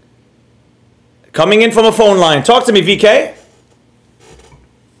 Coming in from a phone line. Talk to me, VK.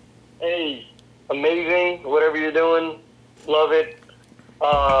 Hey, amazing. Whatever you're doing, love it.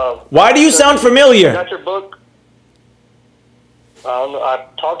 Why do you sound familiar? Got your book?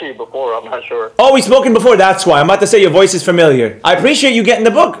 I've talked to you before. I'm not sure. Oh, we've spoken before. That's why. I'm about to say your voice is familiar. I appreciate you getting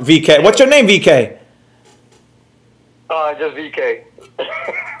the book, VK. What's your name, VK? Just VK.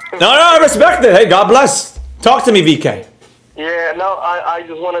 No, I respect it. Hey, God bless. Talk to me, VK. Yeah, no, I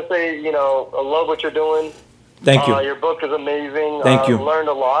just want to say, I love what you're doing. Thank you. Your book is amazing. Thank you. Learned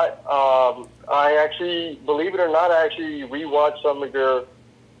a lot. I actually, believe it or not, I actually rewatched some of your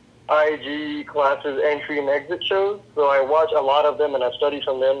IG classes, entry and exit shows. So I watch a lot of them, and I study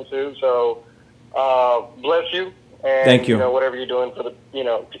from them too. So bless you. And, thank you. Whatever you're doing for the,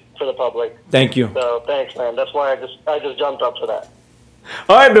 for the public. Thank you. So thanks, man. That's why I just jumped up for that.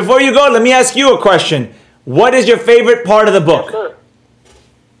 All right, before you go, let me ask you a question. What is your favorite part of the book? Yes, sir.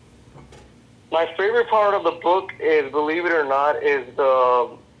 My favorite part of the book is, believe it or not, is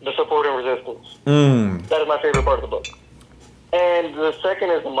the support and resistance. That is my favorite part of the book. And the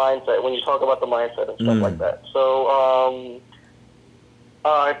second is the mindset, when you talk about the mindset and stuff like that. So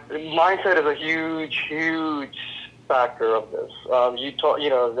mindset is a huge factor of this. I've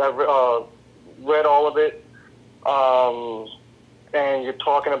read all of it. And you're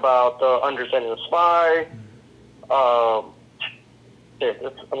talking about understanding the SPY. It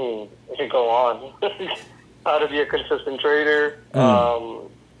could go on. How to be a consistent trader. So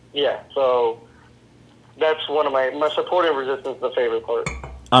that's one of my support and resistance is the favorite part.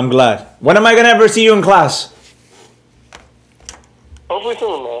 I'm glad. When am I going to ever see you in class? Hopefully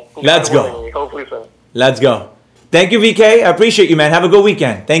soon, man. Let's go. Hopefully soon. Let's go. Thank you, VK. I appreciate you, man. Have a good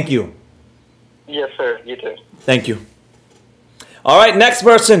weekend. Thank you. Yes, sir. You too. Thank you. All right, next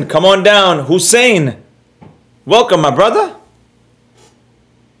person. Come on down. Hussein. Welcome, my brother.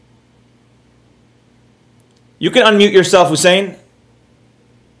 You can unmute yourself, Hussein.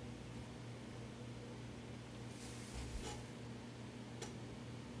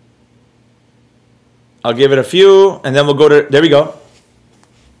 I'll give it a few, and then we'll go to... There we go.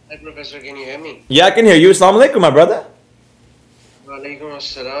 Hi, Professor. Can you hear me? Yeah, I can hear you. Assalamu alaikum, my brother. Walaikum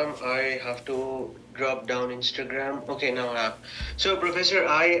assalam. I have to drop down Instagram. Okay, now I have. So, Professor,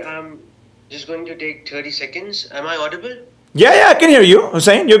 I am just going to take 30 seconds. Am I audible? Yeah, I can hear you,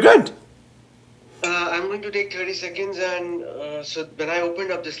 Hussein. You're good. I'm going to take 30 seconds, and so when I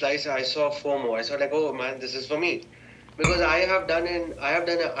opened up the slice, I saw FOMO. I saw oh man, this is for me, because I have done an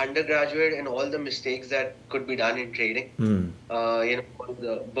undergraduate and all the mistakes that could be done in trading. Burned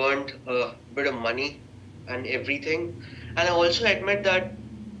a bit of money and everything, and I also admit that,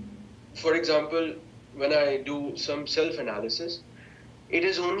 for example, when I do some self-analysis, it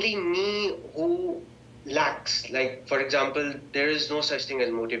is only me who lacks. Like, for example, there is no such thing as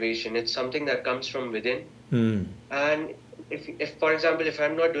motivation. It's something that comes from within. And if for example, if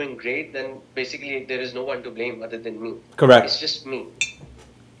I'm not doing great, then basically there is no one to blame other than me. Correct. It's just me.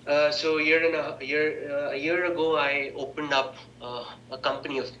 So a year ago, I opened up a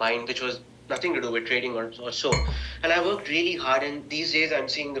company of mine, which was nothing to do with trading or so, and I worked really hard. And these days, I'm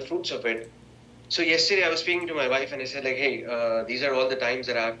seeing the fruits of it. So yesterday, I was speaking to my wife, and I said like, "Hey, these are all the times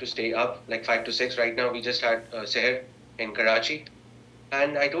that I have to stay up, like 5 to 6. Right now, we just had Seher in Karachi."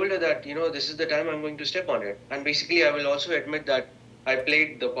 And I told her that, this is the time I'm going to step on it. And basically, I will also admit that I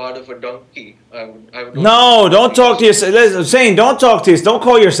played the part of a donkey. I would No, don't talk to yourself. Listen, saying, don't talk to yourself. Don't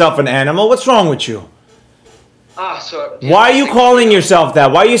call yourself an animal. What's wrong with you? So Why are you calling yourself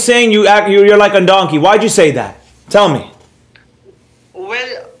that? Why are you saying you're like a donkey? Why'd you say that? Tell me.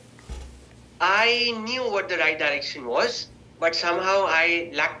 Well, I knew what the right direction was, but somehow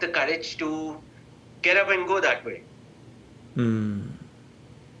I lacked the courage to get up and go that way.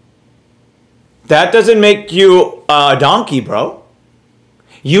 That doesn't make you a donkey, bro.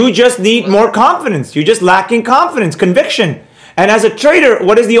 You just need more confidence. You're just lacking confidence, conviction. And as a trader,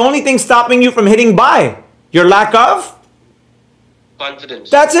 what is the only thing stopping you from hitting buy? Your lack of? Confidence.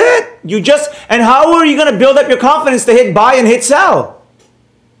 That's it. And how are you going to build up your confidence to hit buy and hit sell?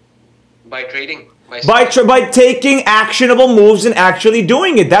 By trading. By taking actionable moves and actually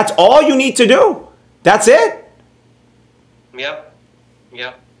doing it. That's all you need to do. That's it. Yeah.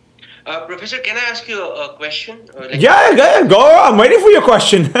 Professor, can I ask you a question? Yeah, go. I'm waiting for your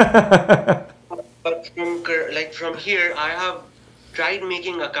question. But from here, I have tried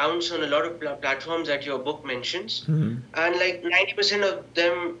making accounts on a lot of platforms that your book mentions, and like 90% of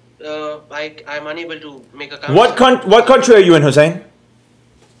them, I'm unable to make accounts. What country are you in, Hussein?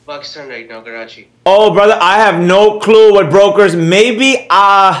 Pakistan right now, Karachi. Oh, brother, I have no clue what brokers. Maybe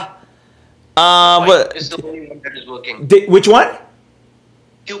What is the only one that is working? Which one?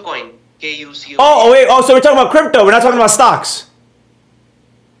 Qcoin. KUCO. Wait. So we're talking about crypto. We're not talking about stocks.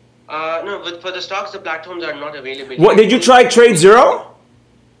 No, but for the stocks, the platforms are not available. What did you try? Trade Zero?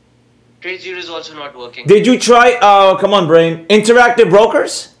 Trade Zero is also not working. Did you try? Come on, brain. Interactive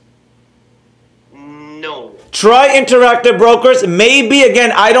Brokers? No. Try Interactive Brokers. Maybe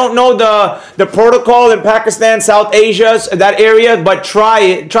again, I don't know the protocol in Pakistan, South Asia, that area, but try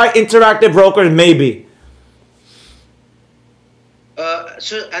it. Try Interactive Brokers, maybe.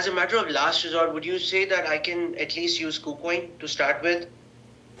 So, as a matter of last resort, would you say that I can at least use KuCoin to start with?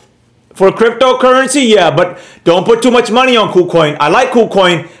 For cryptocurrency, yeah, but don't put too much money on KuCoin. I like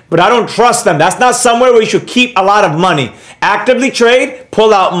KuCoin, but I don't trust them. That's not somewhere where you should keep a lot of money. Actively trade,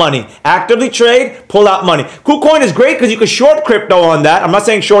 pull out money. Actively trade, pull out money. KuCoin is great because you can short crypto on that. I'm not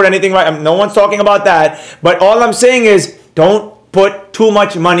saying short anything, right? No one's talking about that. But all I'm saying is don't put too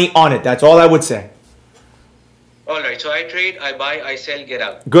much money on it. That's all I would say. All right, so I trade, I buy, I sell, get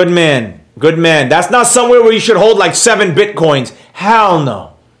out. Good man. Good man. That's not somewhere where you should hold like 7 Bitcoins. Hell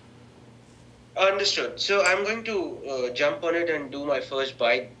no. Understood. So I'm going to jump on it and do my first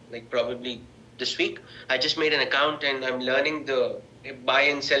buy, like probably this week. I just made an account and I'm learning the buy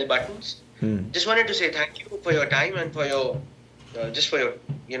and sell buttons. Just wanted to say thank you for your time and for your, just for your,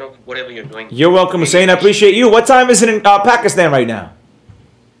 whatever you're doing. You're welcome, Hussein. I appreciate you. What time is it in Pakistan right now?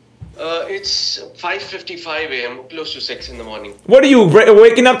 It's 5:55 a.m., close to 6 in the morning. What are you,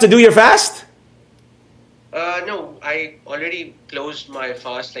 waking up to do your fast? No, I already closed my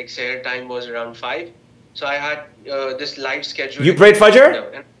fast, like Seher time was around 5. So I had this live schedule. You prayed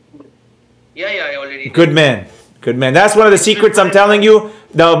Fajr? Yeah, I already did. Good man. Good man. That's one of the secrets I'm telling you.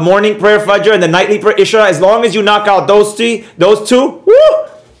 The morning prayer Fajr and the nightly prayer Isha, as long as you knock out those two, woo!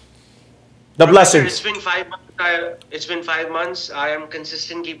 The blessings. It's been 5 months. It's been 5 months. I am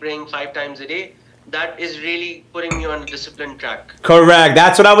consistently praying 5 times a day. That is really putting me on a disciplined track. Correct.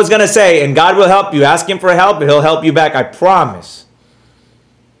 That's what I was going to say. And God will help you. Ask Him for help, and He'll help you back. I promise.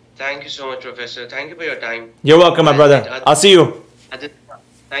 Thank you so much, Professor. Thank you for your time. You're welcome, my brother. I'll see you.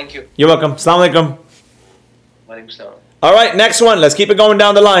 Thank you. You're welcome. Assalamu alaikum. Walaikum salam. All right, next one. Let's keep it going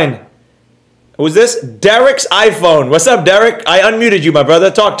down the line. Who's this? Derek's iPhone. What's up, Derek? I unmuted you, my brother.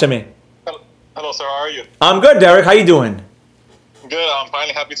 Talk to me. Hello, sir. How are you? I'm good, Derek. How you doing? Good. I'm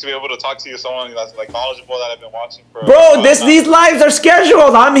finally happy to be able to talk to you, someone that's like knowledgeable that I've been watching for. Bro, these lives are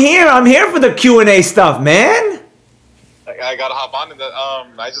scheduled. I'm here for the Q&A stuff, man. I gotta hop on that.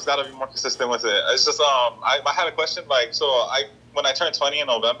 I just gotta be more consistent with it. It's just I had a question. When I turned 20 in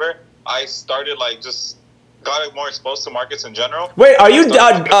November, I started just got more exposed to markets in general. Wait, are you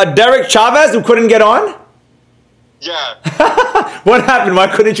Derek Chavez who couldn't get on? Yeah. What happened? Why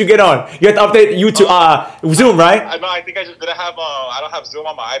couldn't you get on? You had to update YouTube, Zoom, right? I think I just didn't have. I don't have Zoom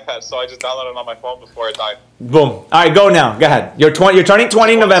on my iPad, so I just downloaded it on my phone before it died. Boom. All right, go now. Go ahead. You're turning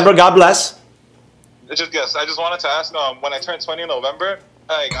 20 in November. God bless. just yes. I just wanted to ask. When I turned 20 in November,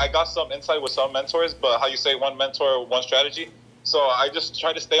 I got some insight with some mentors, but how you say one mentor, one strategy. So I just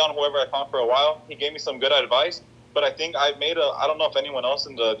tried to stay on whoever I found for a while. He gave me some good advice, but I think I made I don't know if anyone else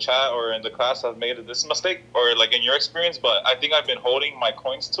in the chat or in the class have made this mistake, or like in your experience, but I think I've been holding my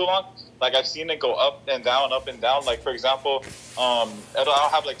coins too long. Like I've seen it go up and down, up and down. Like for example, I'll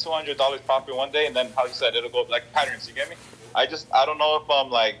have like $200 profit one day, and then how you said it'll go like patterns. You get me? I don't know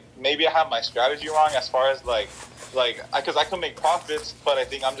if like maybe I have my strategy wrong as far as because I can make profits, but I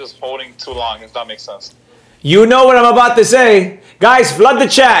think I'm just holding too long. If that makes sense. You know what I'm about to say. Guys, flood the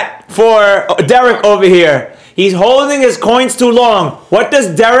chat for Derek over here. He's holding his coins too long. What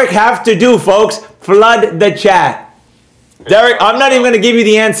does Derek have to do, folks? Flood the chat. Derek, I'm not even going to give you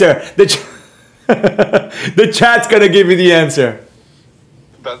the answer. The chat's going to give you the answer.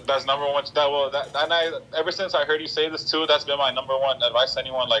 That's number one. Ever since I heard you say this too, that's been my number one advice to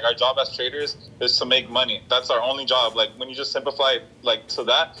anyone. Like our job as traders is to make money. That's our only job. Like when you just simplify like to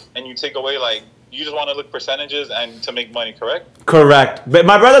that, and you take away like you just want to look percentages and to make money, correct? Correct. But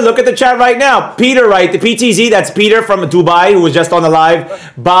my brother, look at the chat right now. Peter, right? The PTZ, that's Peter from Dubai who was just on the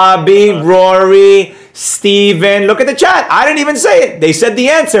live. Bobby, Rory, Steven. Look at the chat. I didn't even say it. They said the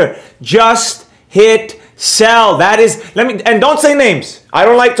answer. Just hit sell. That is, and don't say names. I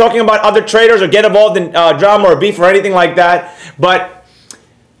don't like talking about other traders or get involved in drama or beef or anything like that. But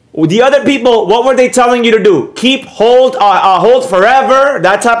the other people, what were they telling you to do? Keep hold forever,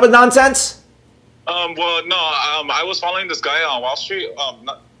 that type of nonsense? Well, no, I was following this guy on Wall Street.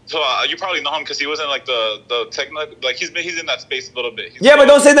 You probably know him because he was in like the technical, like he's in that space a little bit. But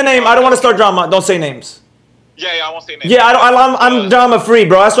don't say the name. I don't want to start drama. Don't say names. Yeah, I won't say names. Yeah, I'm drama free,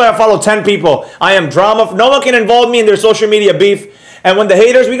 bro. That's why I follow 10 people. I am drama. No one can involve me in their social media beef. And when the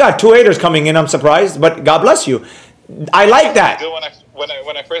haters, we got 2 haters coming in. I'm surprised, but God bless you. I like that.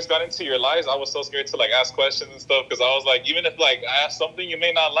 When I first got into your lives, I was so scared to like ask questions and stuff because I was like, even if like I ask something you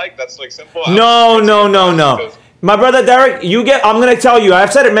may not like, that's like simple. No. My brother Derek, I'm going to tell you,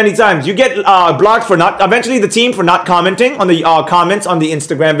 I've said it many times, you get blocked for eventually the team for not commenting on the comments on the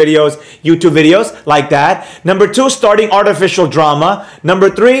Instagram videos, YouTube videos, like that. Number 2, starting artificial drama. Number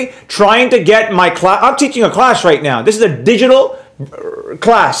 3, trying to get my class. I'm teaching a class right now. This is a digital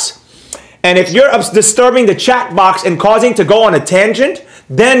class. And if you're disturbing the chat box and causing to go on a tangent,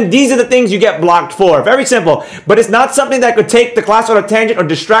 then these are the things you get blocked for. Very simple. But it's not something that could take the class on a tangent or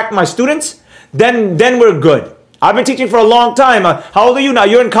distract my students. Then we're good. I've been teaching for a long time. How old are you now?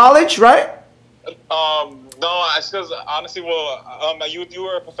 You're in college, right? No, it's because honestly, you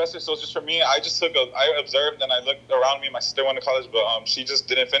were a professor, so just for me, I observed and I looked around me. My sister went to college, but she just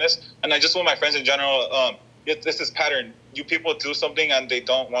didn't finish. And I just want my friends in general, this is pattern. You people do something and they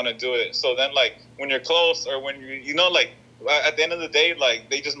don't want to do it. So then, like, when you're close or when like, at the end of the day, like,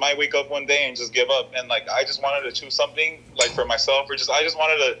 they just might wake up one day and just give up. And, like, I just wanted to choose something, like, for myself, or I just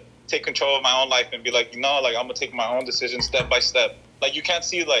wanted to take control of my own life and be like, like, I'm gonna take my own decisions step by step. Like, you can't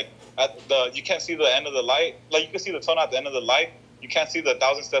see like you can't see the end of the light. Like, you can see the tunnel at the end of the light. You can't see the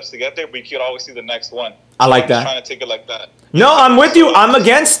 1,000 steps to get there, but you can always see the next one. I like that. I'm trying to take it like that. No, I'm with you. I'm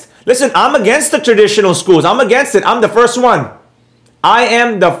against the traditional schools. I'm against it. I'm the first one. I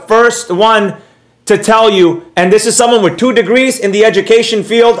am the first one to tell you, and this is someone with 2 degrees in the education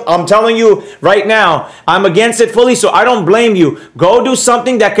field. I'm telling you right now, I'm against it fully, so I don't blame you. Go do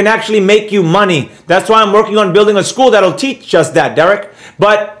something that can actually make you money. That's why I'm working on building a school that'll teach just that, Derek.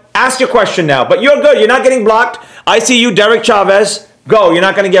 But ask your question now. But you're good. You're not getting blocked. I see you, Derek Chavez. Go. You're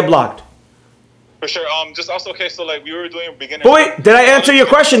not going to get blocked. For sure. Just also, okay, so like we were doing beginner. But wait, did I answer your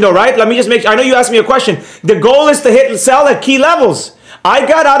question though, right? Let me just make sure. I know you asked me a question. The goal is to hit and sell at key levels. I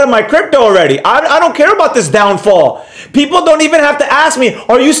got out of my crypto already. I don't care about this downfall. People don't even have to ask me,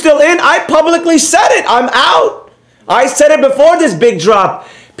 are you still in? I publicly said it. I'm out. I said it before this big drop.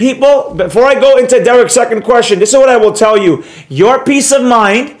 People, before I go into Derek's second question, this is what I will tell you. Your peace of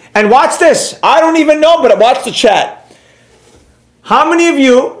mind, and watch this. I don't even know, but watch the chat. How many of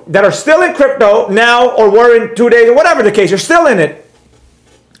you that are still in crypto now, or were in 2 days, or whatever the case, you're still in it,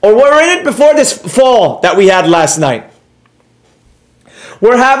 or were in it before this fall that we had last night?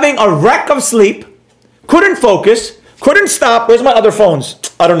 We're having a wreck of sleep, couldn't focus, couldn't stop. Where's my other phones?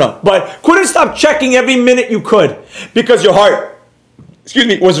 I don't know. But couldn't stop checking every minute you could because your heart,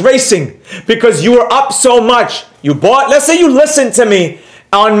 was racing because you were up so much. You bought, let's say you listened to me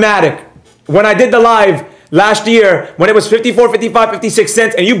on Matic when I did the live last year when it was 54, 55, 56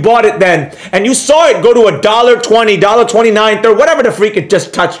 cents and you bought it then and you saw it go to $1.20, $1.29, whatever the freak it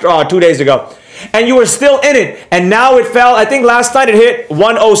just touched 2 days ago. And you were still in it. And now it fell. I think last night it hit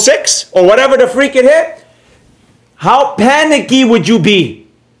 106 or whatever the freak it hit. How panicky would you be?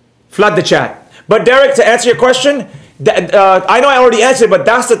 Flood the chat. But Derek, to answer your question, I know I already answered, but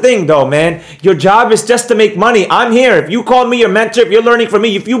that's the thing though, man. Your job is just to make money. I'm here. If you call me your mentor, if you're learning from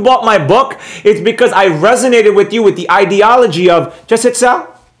me, if you bought my book, it's because I resonated with you with the ideology of just hit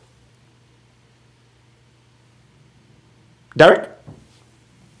sell. Derek?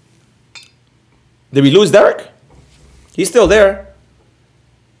 Did we lose Derek? He's still there.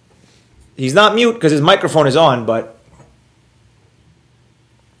 He's not mute because his microphone is on, but...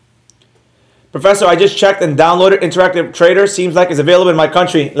 Professor, I just checked and downloaded Interactive Trader. Seems like it's available in my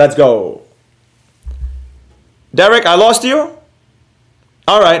country. Let's go. Derek, I lost you?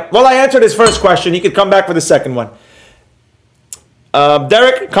 All right. Well, I answered his first question. He could come back for the second one.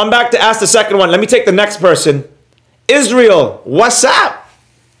 Derek, come back to ask the second one. Let me take the next person. Israel, what's up?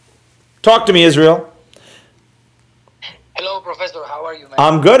 Talk to me, Israel. Hello, Professor. How are you, man?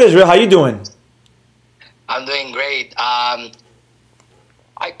 I'm good, Israel. How you doing? I'm doing great.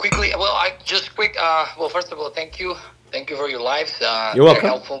 Well, first of all, thank you for your lives. You're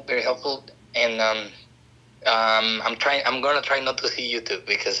welcome. Very helpful. And I'm gonna try not to see YouTube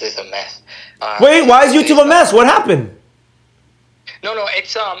because it's a mess. Wait, why is YouTube a mess? What happened? No, I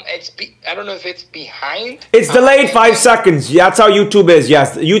don't know if it's behind. It's delayed 5 seconds. Yeah, that's how YouTube is.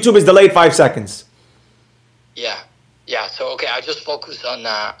 Yes, YouTube is delayed 5 seconds. Yeah. So okay, I just focus on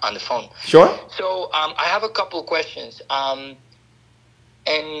the phone. Sure. So I have a couple of questions.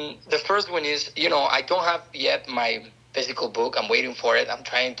 And the first one is, I don't have yet my physical book. I'm waiting for it. I'm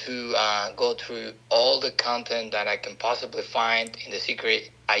trying to go through all the content that I can possibly find in the secret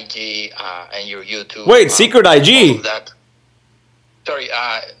IG and your YouTube. Wait, secret IG? All of that. Sorry.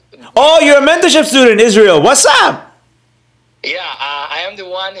 Oh, you're a mentorship student, Israel. What's up? Yeah, I am the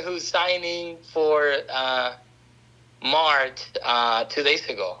one who's signing for March 2 days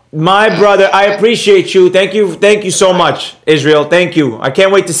ago. My brother, I appreciate you. Thank you so much, Israel. Thank you. I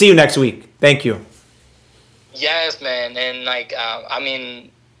can't wait to see you next week. Thank you. Yes, man. And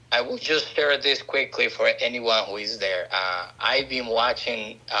I will just share this quickly for anyone who is there. I've been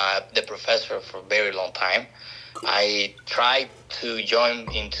watching the professor for a very long time. I tried to join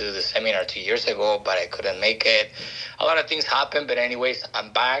into the seminar 2 years ago, but I couldn't make it. A lot of things happened, but anyways,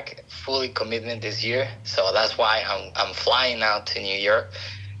 I'm back, fully commitment this year. So that's why I'm flying out to New York,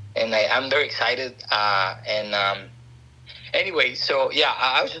 and I'm very excited. Anyway, so yeah,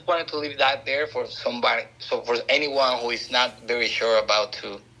 I just wanted to leave that there for somebody. So for anyone who is not very sure about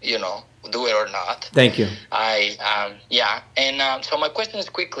to, do it or not. Thank you. So my question is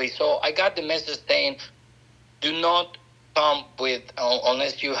quickly. So I got the message saying, do not come with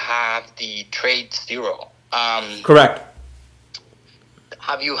unless you have the trade zero. Correct.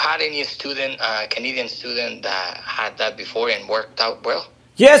 Have you had any Canadian student that had that before and worked out well?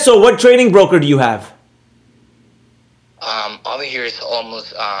 Yeah. So what trading broker do you have? Over here is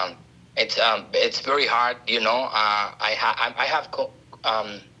almost it's very hard. I have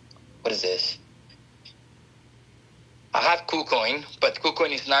what is this? I have KuCoin, but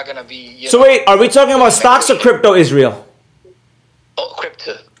KuCoin is not gonna be. So wait, are we talking about stocks or crypto, Israel? Oh,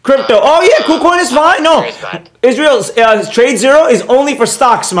 crypto. Crypto. Oh yeah, KuCoin is fine. No, Israel's Trade Zero is only for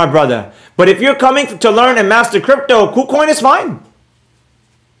stocks, my brother. But if you're coming to learn and master crypto, KuCoin is fine.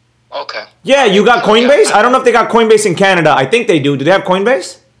 Okay. Yeah, you got Coinbase? I don't know if they got Coinbase in Canada. I think they do. Do they have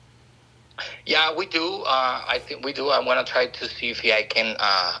Coinbase? Yeah, we do. I think we do. I want to try to see if I can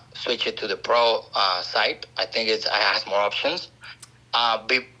switch it to the Pro site. I think it has more options.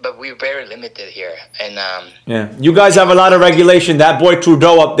 But we're very limited here. And yeah, you guys have a lot of regulation. That boy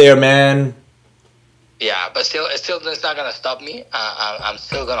Trudeau up there, man. Yeah, but still, it's not gonna stop me. I'm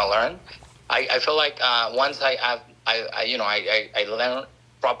still gonna learn. I feel like once I learn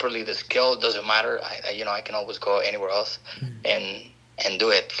properly the skill, it doesn't matter. I can always go anywhere else and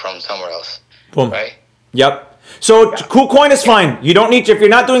do it from somewhere else. Boom. Right? Yep. So KuCoin is fine. You don't need to, if you're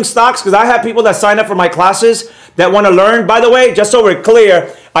not doing stocks, because I have people that sign up for my classes that want to learn. By the way, just so we're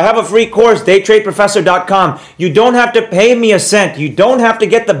clear, I have a free course, daytradeprofessor.com. You don't have to pay me a cent. You don't have to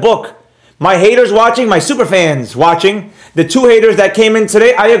get the book. My haters watching, my super fans watching, the 2 haters that came in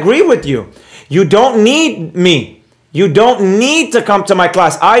today, I agree with you. You don't need me. You don't need to come to my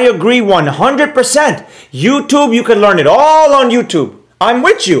class. I agree 100%. YouTube, you can learn it all on YouTube. I'm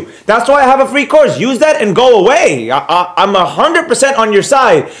with you. That's why I have a free course. Use that and go away. I'm 100% on your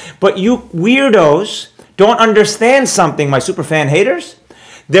side. But you weirdos don't understand something, my superfan haters.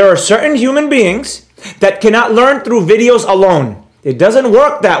 There are certain human beings that cannot learn through videos alone. It doesn't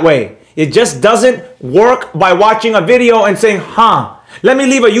work that way. It just doesn't work by watching a video and saying, let me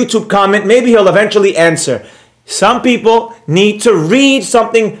leave a YouTube comment. Maybe he'll eventually answer. Some people need to read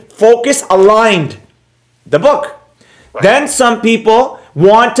something focus aligned, the book. Right. Then some people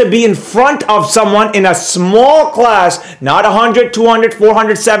want to be in front of someone in a small class, not 100, 200,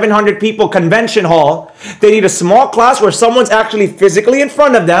 400, 700 people convention hall. They need a small class where someone's actually physically in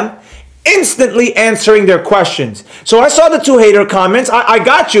front of them, instantly answering their questions. So I saw the 2 hater comments. I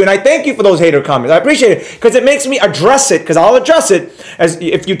got you, and I thank you for those hater comments. I appreciate it because it makes me address it, because I'll address it. As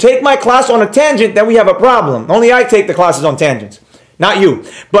if you take my class on a tangent, then we have a problem. Only I take the classes on tangents, not you.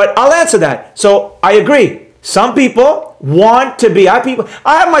 But I'll answer that. So I agree. Some people want to be. I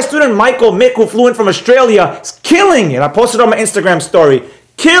have my student Michael Mick, who flew in from Australia, is killing it. I posted on my Instagram story.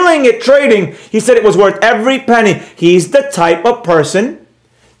 Killing it trading. He said it was worth every penny. He's the type of person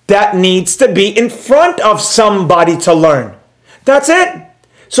that needs to be in front of somebody to learn. That's it.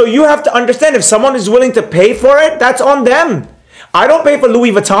 So you have to understand, if someone is willing to pay for it, that's on them. I don't pay for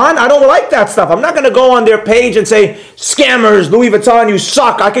Louis Vuitton. I don't like that stuff. I'm not going to go on their page and say, scammers, Louis Vuitton, you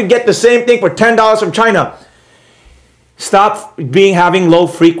suck. I could get the same thing for $10 from China. Stop having low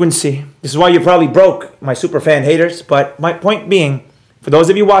frequency. This is why you're probably broke, my super fan haters. But my point being, for those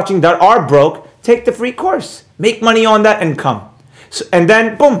of you watching that are broke, take the free course. Make money on that income. So, and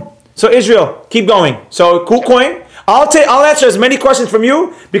then, boom. So Israel, keep going. So KuCoin, I'll answer as many questions from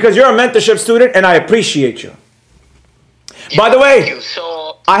you because you're a mentorship student and I appreciate you. Yeah, by the way,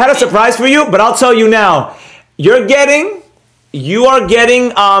 I had a surprise for you, but I'll tell you now. You are getting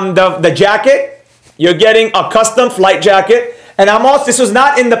the jacket. You're getting a custom flight jacket. And this was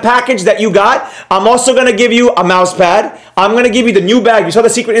not in the package that you got. I'm also going to give you a mouse pad. I'm going to give you the new bag. You saw the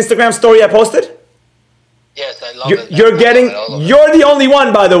secret Instagram story I posted? Yes, I love it. You're the only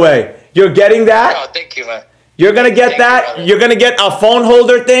one, by the way. You're getting that. Oh, thank you, man. You're going to get that. You're going to get a phone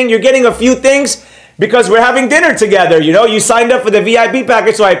holder thing. You're getting a few things because we're having dinner together. You know, you signed up for the VIP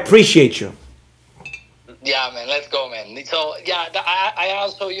package, so I appreciate you. Yeah, man. Let's go, man. So, yeah, I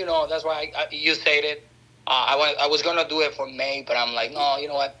also, you know, that's why you said it. I was going to do it for May, but I'm like, no, you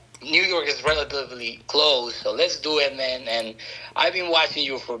know what? New York is relatively close, so let's do it, man. And I've been watching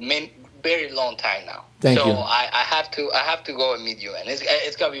you for very long time now. Thank you. So I have to go and meet you, and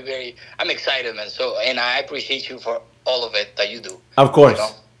it's gonna be very. I'm excited, man. So and I appreciate you for all of it that you do. Of course. You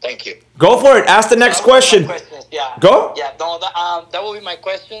know? Thank you. Go for it. Ask the next question. Yeah. Go. Yeah. No, that will be my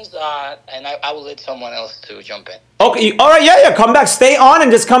questions, and I will let someone else to jump in. Okay. All right. Yeah. Come back. Stay on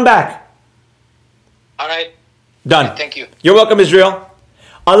and just come back. All right. Done. Okay, thank you. You're welcome, Israel.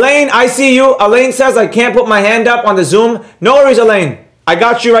 Elaine, I see you. Elaine says I can't put my hand up on the Zoom. No worries, Elaine. I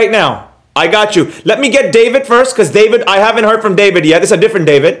got you right now. I got you. Let me get David first, because David, I haven't heard from David yet. This is a different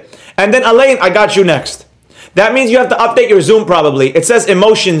David. And then Elaine, I got you next. That means you have to update your Zoom probably. It says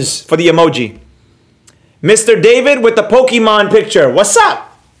emotions for the emoji. Mr. David with the Pokemon picture. What's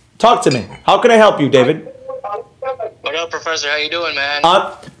up? Talk to me. How can I help you, David? What up, Professor? How you doing, man?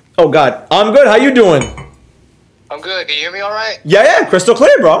 Oh, God. I'm good. How you doing? I'm good. Can you hear me all right? Yeah. Crystal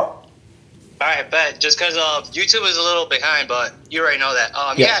clear, bro. All right, bet. Just because YouTube is a little behind, but you already know that.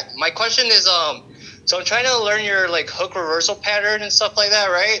 Yeah. My question is, so I'm trying to learn your like hook reversal pattern and stuff like that,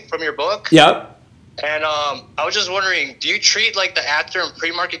 right, from your book. Yep. And I was just wondering, do you treat like the after and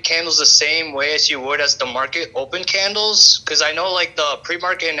pre-market candles the same way as you would as the market open candles? Because I know like the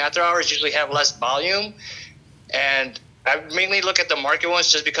pre-market and after hours usually have less volume, and I mainly look at the market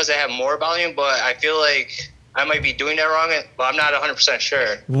ones just because they have more volume. But I feel like I might be doing that wrong, but I'm not 100%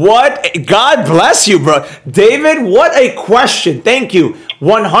 sure. What? God bless you, bro. David, what a question. Thank you.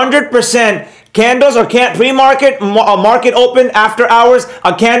 100% candles or can't pre-market, a market open after hours.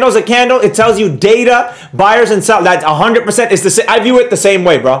 A candle's a candle. It tells you data, buyers and sellers. That's 100% is the same. I view it the same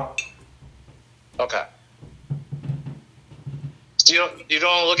way, bro. Okay. So you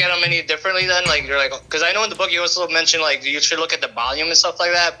don't look at them any differently then? Like you're like, because I know in the book you also mentioned like you should look at the volume and stuff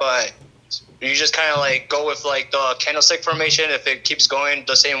like that, but you just kind of like go with like the candlestick formation. If it keeps going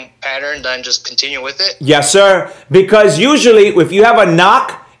the same pattern, then just continue with it. Yes, sir. Because usually if you have a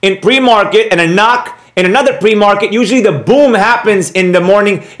knock in pre-market and a knock in another pre-market, usually the boom happens in the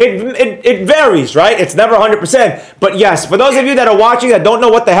morning. It varies, right? It's never 100%. But yes, for those of you that are watching that don't know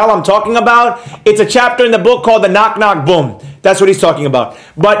what the hell I'm talking about, it's a chapter in the book called the knock knock boom. That's what he's talking about.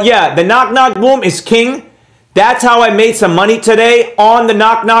 But yeah, the knock knock boom is king. That's how I made some money today on the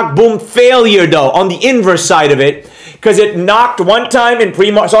knock knock boom failure though, on the inverse side of it, because it knocked one time in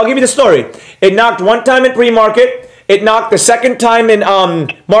pre-market. So I'll give you the story. It knocked one time in pre-market. It knocked the second time in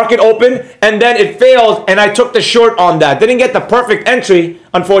market open, and then it failed, and I took the short on that. Didn't get the perfect entry,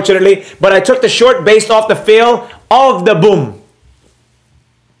 unfortunately, but I took the short based off the fail of the boom.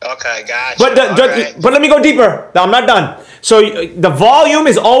 Okay, gotcha. But let me go deeper. No, I'm not done. So the volume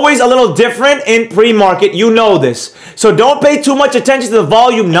is always a little different in pre-market. You know this. So don't pay too much attention to the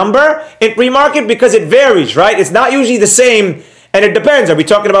volume number in pre-market because it varies, right? It's not usually the same And it depends. Are we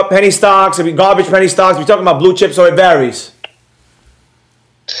talking about penny stocks? Are we garbage penny stocks? Are we talking about blue chips? So it varies.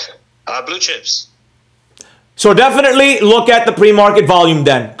 Blue chips. So definitely look at the pre-market volume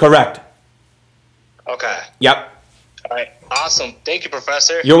then. Correct. Okay. Yep. All right. Awesome. Thank you,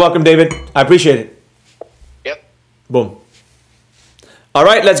 Professor. You're welcome, David. I appreciate it. Yep. Boom. All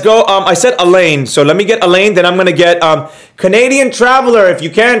right, let's go. I said Elaine, so let me get Elaine. Then I'm going to get Canadian Traveler. If you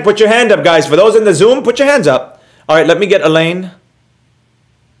can, put your hand up, guys. For those in the Zoom, put your hands up. All right, let me get Elaine.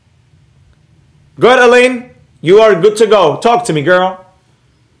 Go ahead, Elaine. You are good to go. Talk to me, girl.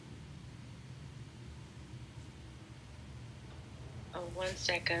 Oh, 1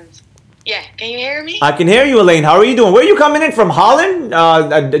 second. Yeah, can you hear me? I can hear you, Elaine. How are you doing? Where are you coming in from? Holland?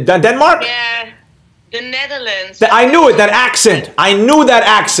 Denmark? Yeah, the Netherlands. I knew it, that accent. I knew that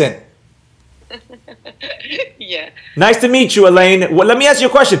accent. Yeah. Nice to meet you, Elaine. Well, let me ask you a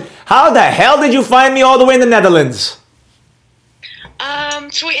question. How the hell did you find me all the way in the Netherlands?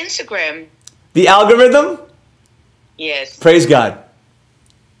 Through Instagram. The algorithm? Yes. Praise God.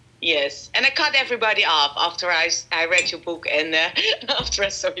 Yes, and I cut everybody off after I read your book and after I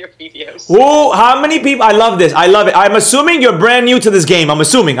saw your videos. Ooh, how many people? I love this. I love it. I'm assuming you're brand new to this game. I'm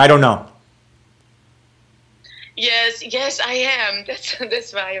assuming. I don't know. Yes, I am.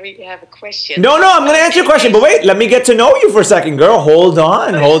 That's why I really have a question. No, I'm going to answer your question. But wait, let me get to know you for a second, girl. Hold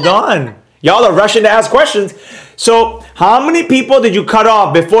on. Y'all are rushing to ask questions. So, how many people did you cut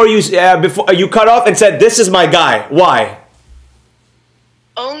off before you cut off and said, "This is my guy"? Why?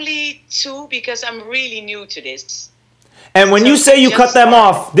 Only 2 because I'm really new to this. And when you say you cut them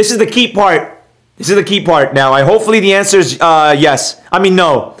off, this is the key part. This is the key part. Now, hopefully the answer is yes. I mean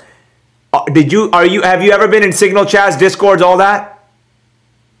no. Have you ever been in Signal chats, Discords, all that?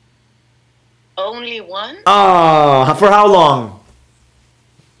 Only 1? For how long?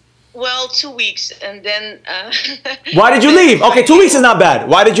 Well, 2 weeks, and then. Why did you leave? Okay, 2 weeks is not bad.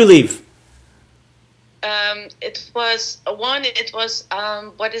 Why did you leave? It was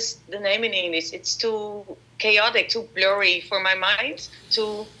what is the name in English? It's too chaotic, too blurry for my mind,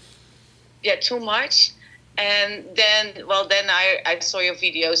 too much. And then I saw your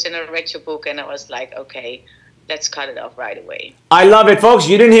videos and I read your book and I was like, okay, let's cut it off right away. I love it, folks.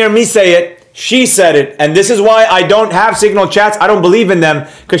 You didn't hear me say it. She said it. And this is why I don't have Signal chats. I don't believe in them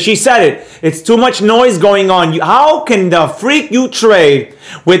because she said it. It's too much noise going on. How can the freak you trade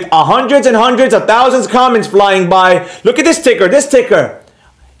with hundreds and hundreds of thousands of comments flying by? Look at this ticker,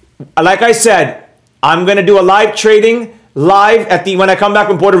 Like I said, I'm going to do a live trading live when I come back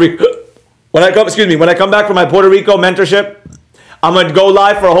from Puerto Rico. When I come back from my Puerto Rico mentorship, I'm going to go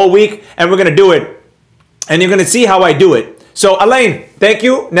live for a whole week and we're going to do it. And you're going to see how I do it. So, Elaine, thank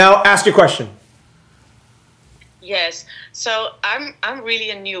you. Now, ask your question. Yes. So, I'm really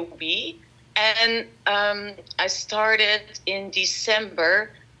a newbie. And I started in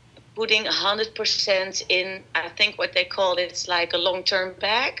December putting 100% in, I think what they call it's like a long-term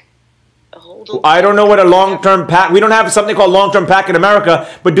pack. I don't know what a long-term pack. We don't have something called long-term pack in America.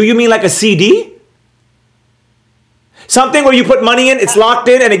 But do you mean like a CD? Something where you put money in, it's locked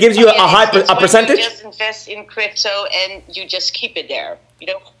in, and it gives you a percentage? You just invest in crypto and you just keep it there. You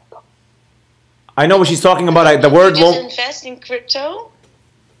know. I know what she's talking about. The word you just won't. Invest in crypto.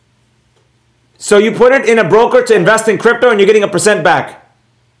 So you put it in a broker to invest in crypto, and you're getting a percent back.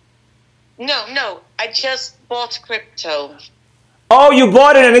 No. I just bought crypto. Oh, you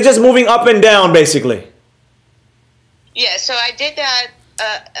bought it, and it's just moving up and down, basically. Yeah. So I did that.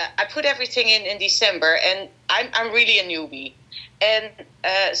 I put everything in December, and I'm really a newbie, and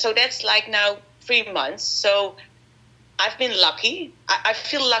so that's like now 3 months. So I've been lucky. I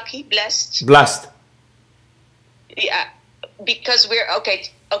feel lucky, blessed. Blessed. Yeah, because we're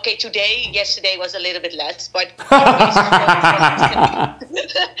okay. Yesterday was a little bit less, but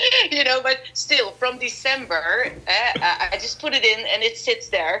but still from December, I just put it in and it sits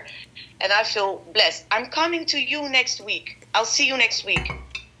there, and I feel blessed. I'm coming to you next week. I'll see you next week.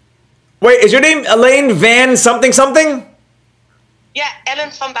 Wait, is your name Elaine Van something? Yeah,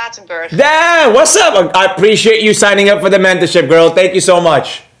 Ellen van Batenburg. Yeah, what's up? I appreciate you signing up for the mentorship, girl. Thank you so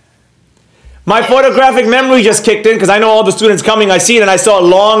much. My photographic memory just kicked in because I know all the students coming. I see it and I saw a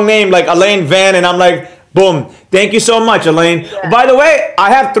long name like Elaine Van and I'm like, boom. Thank you so much, Elaine. Yeah. By the way,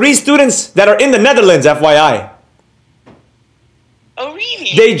 I have 3 students that are in the Netherlands, FYI. Oh,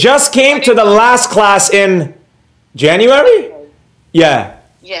 really? They just came to the last class in January? Yeah.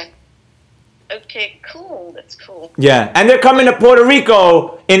 Yeah. Okay, cool. That's cool. Yeah, and they're coming to Puerto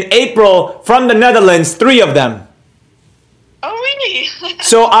Rico in April from the Netherlands, 3 of them. Oh, really?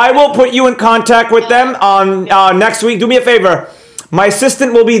 So I will put you in contact with them on next week. Do me a favor. My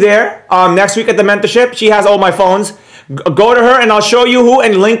assistant will be there next week at the mentorship. She has all my phones. Go to her and I'll show you who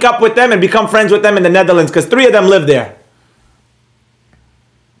and link up with them and become friends with them in the Netherlands because 3 of them live there.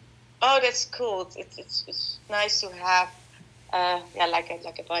 Oh, that's cool. It's nice to have, yeah, like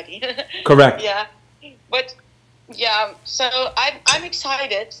a buddy. Correct. Yeah, but yeah, so I'm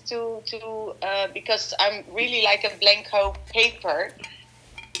excited to because I'm really like a blanco paper.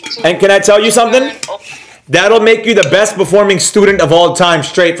 And can I tell you something? That'll make you the best performing student of all time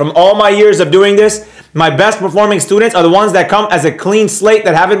straight. From all my years of doing this, my best performing students are the ones that come as a clean slate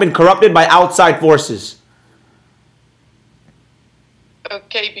that haven't been corrupted by outside forces.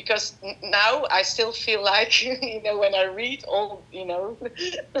 Okay, because now I still feel like, you know, when I read all, you know,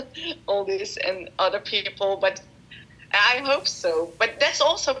 all this and other people, but I hope so. But that's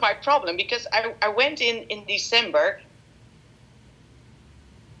also my problem because I went in December.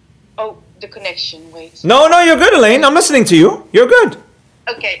 Oh, the connection, wait. No, you're good, Elaine. I'm listening to you. You're good.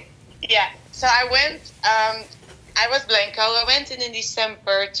 Okay, yeah. So I went, I was blanco. I went in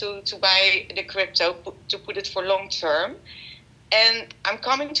December to buy the crypto, to put it for long term. And I'm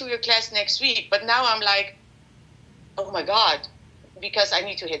coming to your class next week, but now I'm like, oh my God, because I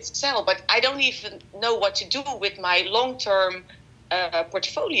need to hit sell, but I don't even know what to do with my long-term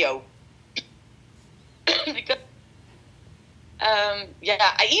portfolio. Because, yeah,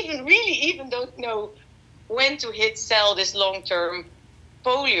 I even don't know when to hit sell this long-term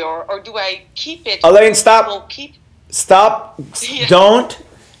portfolio, or do I keep it? Elaine, stop. Stop. Yeah.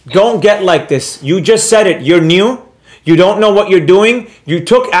 Don't get like this. You just said it. You're new. You don't know what you're doing. You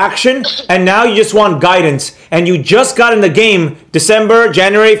took action and now you just want guidance. And you just got in the game December,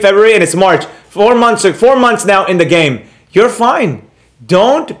 January, February, and it's March. 4 months now in the game. You're fine.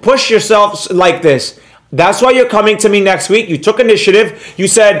 Don't push yourself like this. That's why you're coming to me next week. You took initiative. You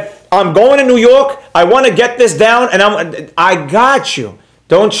said, I'm going to New York. I want to get this down and I got you.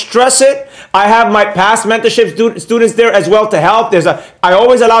 Don't stress it. I have my past mentorship students there as well to help. I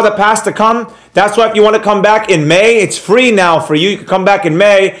always allow the past to come. That's why if you want to come back in May, it's free now for you. You can come back in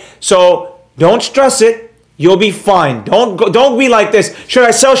May. So don't stress it. You'll be fine. Don't be like this. Should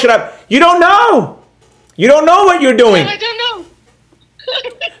I sell? Should I? You don't know. You don't know what you're doing. I don't know.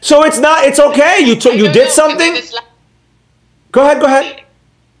 So it's okay. You did something. Go ahead.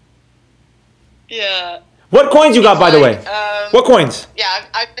 Yeah. What coins you got, by the way? What coins? Yeah,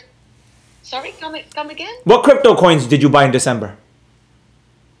 sorry, come again? What crypto coins did you buy in December?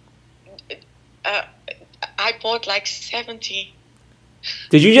 I bought like 70.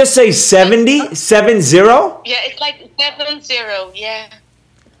 Did you just say 70? 70? Yeah, it's like 70, yeah.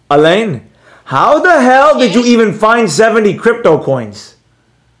 Elaine, how the hell did you even find 70 crypto coins?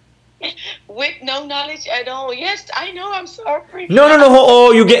 With no knowledge at all. Yes, I know, I'm sorry. No.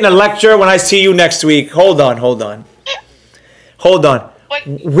 Oh, you're getting a lecture when I see you next week. Hold on. What?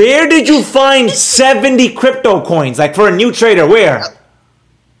 Where did you find 70 crypto coins? Like for a new trader, where?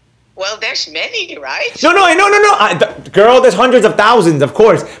 Well, there's many, right? No. Girl, there's hundreds of thousands, of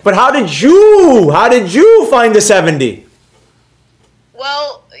course. But how did you find the 70?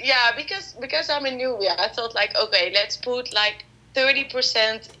 Well, yeah, because I'm a newbie, I thought like, okay, let's put like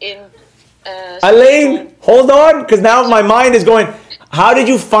 30% in. Elaine, hold on, because now my mind is going. How did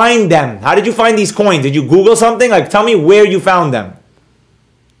you find them? How did you find these coins? Did you Google something? Like, tell me where you found them.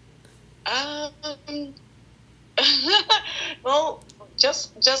 Well,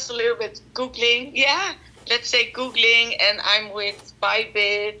 just a little bit Googling. Yeah, let's say Googling, and I'm with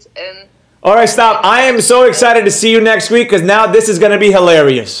Bybit and. All right, stop. I am so excited to see you next week because now this is going to be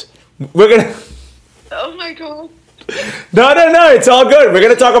hilarious. We're gonna. Oh my God. No. It's all good. We're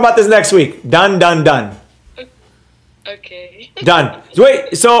going to talk about this next week. Done. Okay. Done.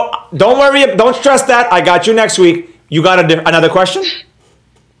 Wait, so don't worry. Don't stress that. I got you next week. You got another question?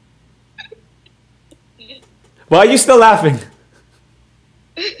 Why are you still laughing?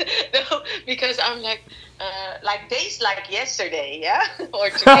 No, because I'm like days like yesterday, yeah? Or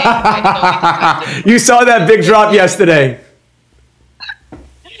today. You saw that big drop yesterday.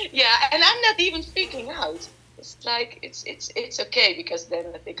 Yeah, and I'm not even freaking out. It's like it's okay because then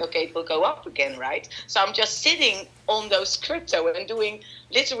I think okay it will go up again, right? So I'm just sitting on those crypto and doing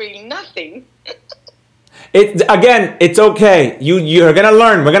literally nothing. It's okay. You're gonna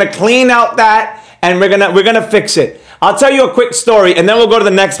learn. We're gonna clean out that and we're gonna fix it. I'll tell you a quick story and then we'll go to the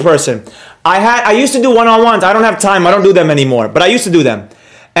next person. I used to do one-on-ones. I don't have time. I don't do them anymore, but I used to do them.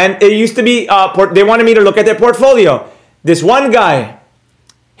 And it used to be they wanted me to look at their portfolio. This one guy,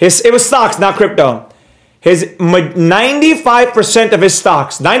 it was stocks, not crypto. His 95% of his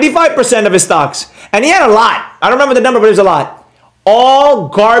stocks, 95% of his stocks, and he had a lot. I don't remember the number, but it was a lot. All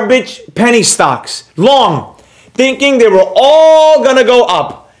garbage penny stocks, long, thinking they were all gonna go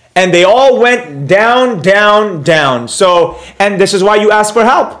up. and they all went down, down, down. So, and this is why you ask for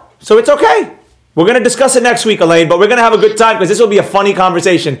help. So it's okay. We're going to discuss it next week, Elaine, but we're going to have a good time because this will be a funny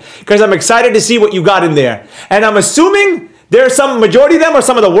conversation because I'm excited to see what you got in there. And I'm assuming there are some, majority of them are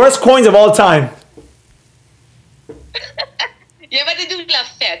some of the worst coins of all time. Yeah, but I do love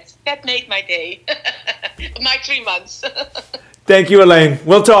FET. FET made my day. My 3 months. Thank you, Elaine.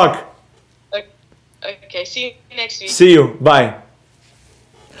 We'll talk. Okay, see you next week. See you. Bye.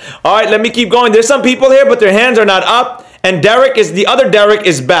 All right, let me keep going. There's some people here, but their hands are not up. And the other Derek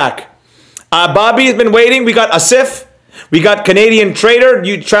is back. Bobby has been waiting. We got Asif. We got Canadian Trader,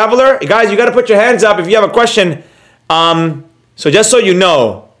 you traveler. Guys, you got to put your hands up if you have a question. So just so you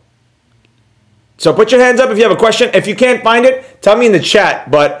know. So put your hands up if you have a question. If you can't find it, tell me in the chat.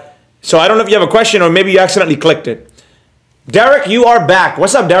 But so I don't know if you have a question or maybe you accidentally clicked it. Derek, you are back.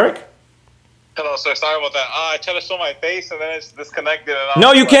 What's up, Derek? Hello, sir. Sorry about that. I tried to show my face and then it's disconnected.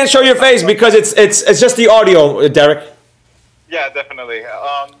 No, you can't show your face because it's just the audio, Derek. Yeah, definitely.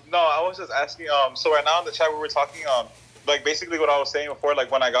 No, I was just asking. So right now in the chat we were talking. Like basically what I was saying before. Like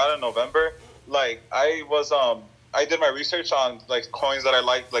when I got in November, like I did my research on like coins that I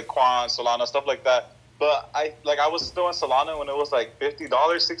like Quant, Solana, stuff like that. But I was still in Solana when it was like $50,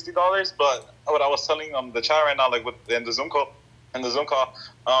 $60. But what I was telling the chat right now, like in the Zoom call,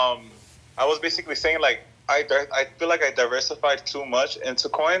 I was basically saying like I feel like I diversified too much into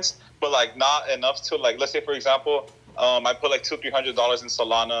coins, but like not enough to like, let's say for example, I put like $200-300 in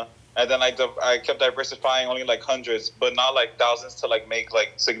Solana, and then I kept diversifying only like hundreds, but not like thousands to like make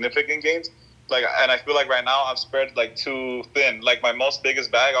like significant gains. Like, and I feel like right now I'm spread like too thin. Like my most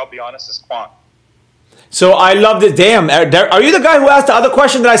biggest bag, I'll be honest, is Quant. So I love this. Damn, are you the guy who asked the other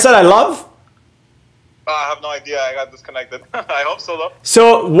question that I said I love? I have no idea. I got disconnected. I hope so, though.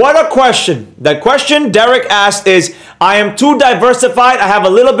 So what a question. The question Derek asked is, I am too diversified. I have a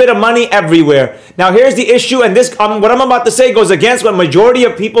little bit of money everywhere. Now, here's the issue. And this, what I'm about to say goes against what majority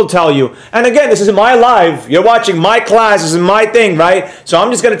of people tell you. And again, this is my live. You're watching my class. This is my thing, right? So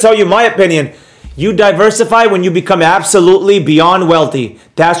I'm just going to tell you my opinion. You diversify when you become absolutely beyond wealthy.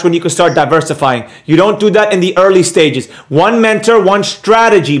 That's when you can start diversifying. You don't do that in the early stages. One mentor, one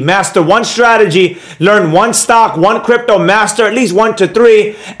strategy. Master one strategy. Learn one stock, one crypto. Master at least 1 to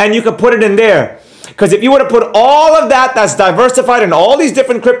 3. And you can put it in there. Because if you were to put all of that's diversified in all these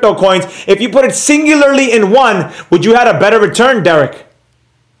different crypto coins, if you put it singularly in one, would you have a better return, Derek?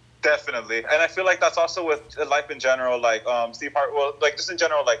 Definitely. And I feel like that's also with life in general. Like Steve Hart, well, like just in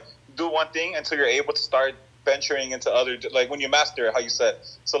general, like do one thing until you're able to start venturing into other, like when you master it, how you said.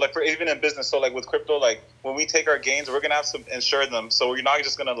 So like for even in business, so like with crypto, like when we take our gains, we're gonna have to insure them. So you're not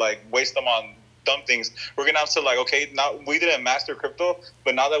just gonna like waste them on dumb things. We're gonna have to like, okay, now we didn't master crypto,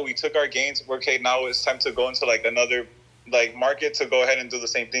 but now that we took our gains, okay, now it's time to go into like another like market to go ahead and do the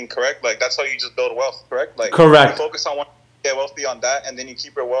same thing. Correct? Like that's how you just build wealth. Correct? Like correct. You focus on one, get wealthy on that, and then you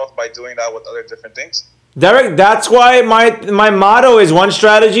keep your wealth by doing that with other different things. Derek, that's why my motto is one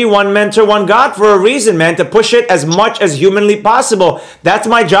strategy, one mentor, one God, for a reason, man, to push it as much as humanly possible. That's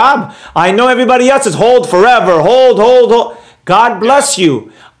my job. I know everybody else is hold forever, hold. God bless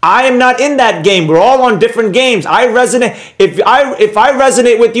you. I am not in that game. We're all on different games. I resonate. If I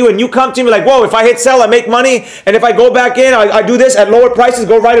resonate with you and you come to me like, whoa, if I hit sell, I make money. And if I go back in, I do this at lower prices,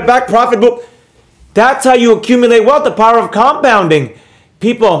 go right it back, profit book. That's how you accumulate wealth, the power of compounding.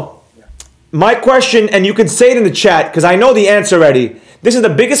 People, my question, and you can say it in the chat because I know the answer already. This is the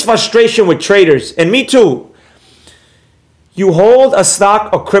biggest frustration with traders, and me too. You hold a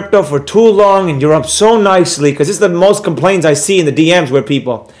stock or crypto for too long and you're up so nicely, because this is the most complaints I see in the DMs where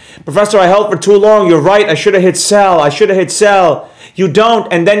people, Professor, I held for too long. You're right. I should have hit sell. I should have hit sell. You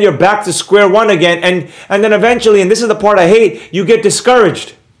don't, and then you're back to square one again. And then eventually, and this is the part I hate, you get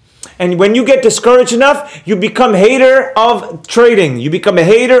discouraged. And when you get discouraged enough, you become hater of trading. You become a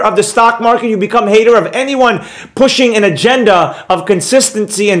hater of the stock market. You become hater of anyone pushing an agenda of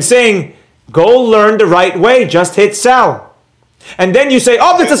consistency and saying, go learn the right way. Just hit sell. And then you say,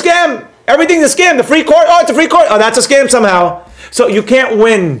 oh, that's a scam. Everything's a scam. The free course, oh, it's a free course. Oh, that's a scam somehow. So you can't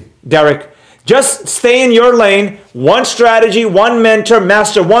win, Derek. Just stay in your lane, one strategy, one mentor,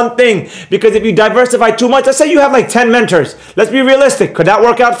 master one thing. Because if you diversify too much, let's say you have like 10 mentors. Let's be realistic. Could that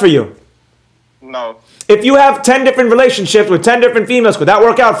work out for you? No. If you have 10 different relationships with 10 different females, could that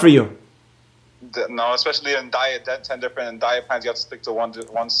work out for you? No, especially in diet, 10 different diet plans. You have to stick to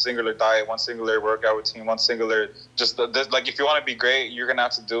one singular diet, one singular workout routine, one singular, just like if you want to be great, you're going to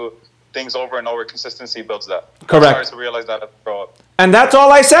have to do things over and over. Consistency builds that. Correct. I'm starting to realize that as I grow up. And that's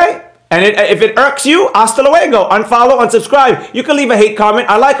all I say. And if it irks you, hasta luego. Unfollow, unsubscribe. You can leave a hate comment.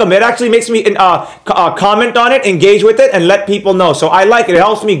 I like them. It actually makes me comment on it, engage with it, and let people know. So I like it. It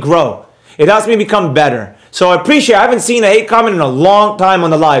helps me grow. It helps me become better. So I appreciate it. I haven't seen a hate comment in a long time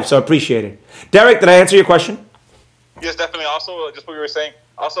on the live, so I appreciate it. Derek, did I answer your question? Yes, definitely. Also, just what you were saying.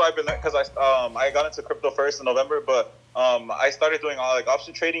 Also, I've been, because I got into crypto first in November, but I started doing like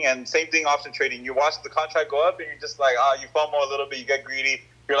option trading, and same thing, option trading. You watch the contract go up, and you're just like, you FOMO a little bit, you get greedy.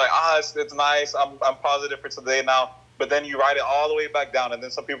 You're like, it's nice. I'm positive for today now. But then you ride it all the way back down, and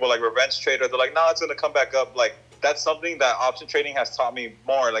then some people like revenge trader. They're like, no, it's gonna come back up. Like that's something that option trading has taught me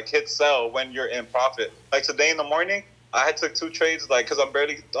more. Like hit sell when you're in profit. Like today in the morning, I had took 2 trades, like because I'm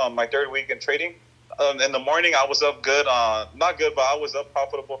barely my 3rd week in trading. In the morning, I was up good, not good, but I was up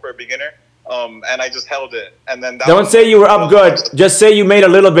profitable for a beginner. And I just held it. And then don't say you were up good. Just say you made a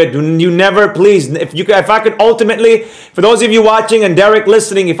little bit. You never, please. If I could ultimately, for those of you watching and Derek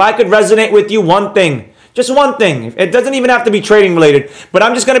listening, if I could resonate with you one thing, just one thing. It doesn't even have to be trading related, but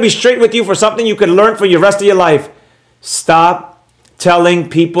I'm just going to be straight with you for something you could learn for your rest of your life. Stop telling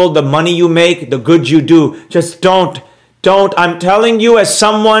people the money you make, the good you do. Just don't. I'm telling you as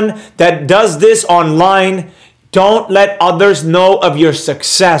someone that does this online, don't let others know of your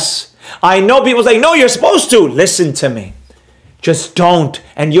success. I know people say, no, you're supposed to. Listen to me. Just don't.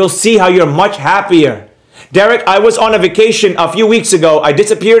 And you'll see how you're much happier. Derek, I was on a vacation a few weeks ago. I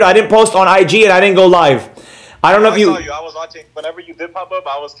disappeared. I didn't post on IG and I didn't go live. I don't know if you... I saw you. I was watching. Whenever you did pop up,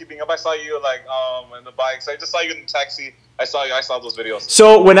 I was keeping up. I saw you like in the bikes. I just saw you in the taxi. I saw you. I saw those videos.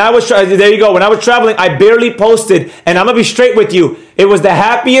 So when I was... there you go. When I was traveling, I barely posted. And I'm going to be straight with you. It was the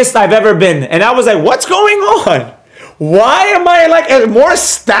happiest I've ever been. And I was like, what's going on? Why am I like more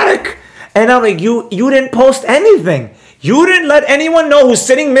ecstatic? And I'm like, you didn't post anything. You didn't let anyone know who's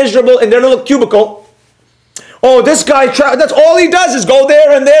sitting miserable in their little cubicle. Oh, this guy, that's all he does is go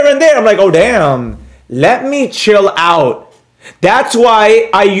there and there and there. I'm like, oh, damn. Let me chill out. That's why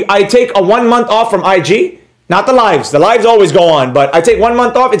I take a 1 month off from IG. Not the lives. The lives always go on. But I take 1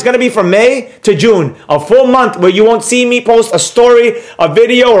 month off. It's going to be from May to June. A full month where you won't see me post a story, a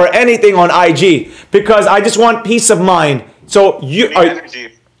video, or anything on IG. Because I just want peace of mind. So you need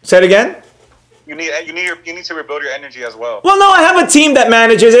energy. Say it again? You need to rebuild your energy as well. Well, no, I have a team that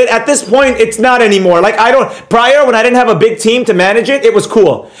manages it. At this point, it's not anymore. Like prior when I didn't have a big team to manage it, it was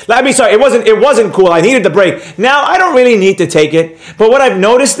cool. Let me sorry, it wasn't cool. I needed the break. Now I don't really need to take it. But what I've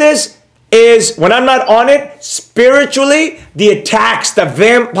noticed is when I'm not on it, spiritually, the attacks, the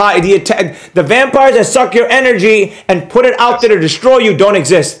vampires that suck your energy and put it out there to destroy you don't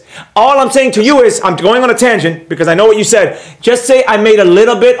exist. All I'm saying to you is, I'm going on a tangent because I know what you said. Just say I made a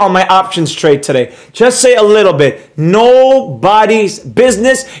little bit on my options trade today. Just say a little bit. Nobody's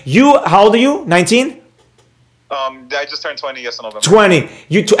business. How old are you? 19? I just turned 20 yesterday November. 20.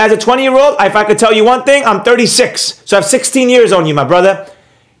 As a 20-year-old, if I could tell you one thing, I'm 36. So I have 16 years on you, my brother.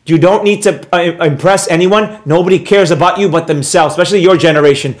 You don't need to impress anyone. Nobody cares about you but themselves, especially your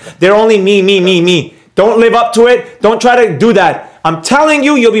generation. They're only me. Don't live up to it. Don't try to do that. I'm telling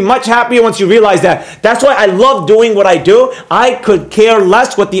you, you'll be much happier once you realize that. That's why I love doing what I do. I could care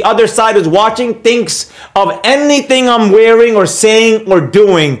less what the other side is watching thinks of anything I'm wearing or saying or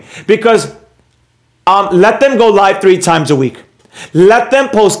doing. Because let them go live 3 times a week. Let them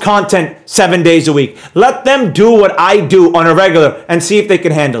post content 7 days a week. Let them do what I do on a regular and see if they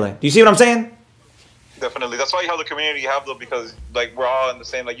can handle it. Do you see what I'm saying? Definitely. That's why you have the community you have, though, because like we're all in the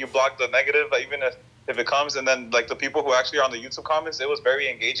same. Like you block the negative, like, even if it comes, and then like the people who actually are on the YouTube comments, it was very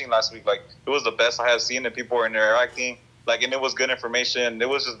engaging last week. Like it was the best I have seen, and people were interacting. Like, and it was good information. It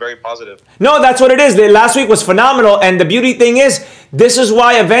was just very positive. No, that's what it is. Last week was phenomenal. And the beauty thing is, this is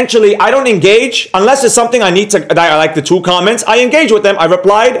why eventually I don't engage unless it's something I need to, I like the 2 comments. I engage with them. I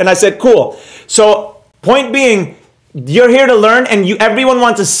replied and I said, cool. So point being, you're here to learn, and everyone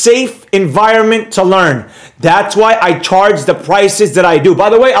wants a safe environment to learn. That's why I charge the prices that I do.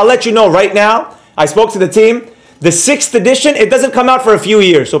 By the way, I'll let you know right now, I spoke to the team. The 6th edition, it doesn't come out for a few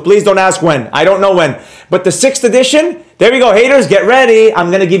years, so please don't ask when. I don't know when. But the 6th edition, there we go, haters, get ready.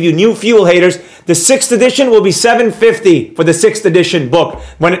 I'm going to give you new fuel, haters. The 6th edition will be $750 for the 6th edition book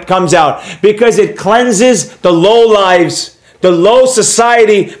when it comes out, because it cleanses the low lives, the low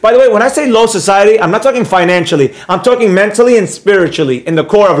society. By the way, when I say low society, I'm not talking financially. I'm talking mentally and spiritually in the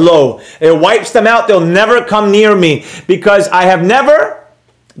core of low. It wipes them out. They'll never come near me, because I have never,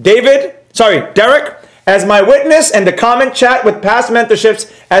 Derek, as my witness, and the comment chat with past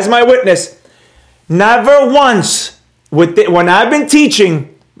mentorships as my witness, never once, when I've been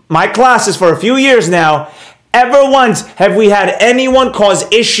teaching my classes for a few years now, ever once have we had anyone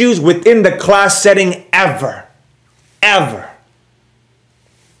cause issues within the class setting ever. Ever.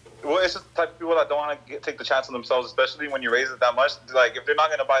 Well, it's just the type of people that don't want to take the chance on themselves, especially when you raise it that much. Like, if they're not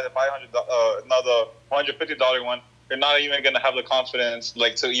going to buy the the $150 one, they're not even going to have the confidence,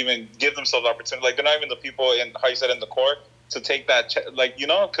 like, to even give themselves opportunity. Like, they're not even the people in, how you said, in the core to take that, like, you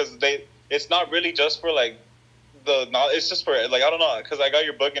know, because it's not really just for, like, it's just for, like, I don't know, because I got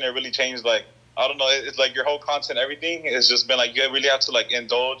your book and it really changed, like, I don't know, it's like your whole content, everything has just been, like, you really have to, like,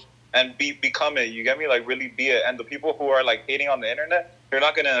 indulge and become it, you get me? Like, really be it. And the people who are, like, hating on the internet, they're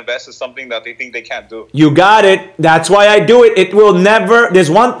not going to invest in something that they think they can't do. You got it. That's why I do it. It will never, there's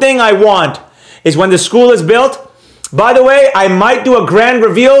one thing I want, is when the school is built. By the way, I might do a grand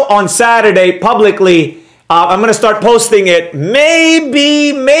reveal on Saturday publicly. I'm going to start posting it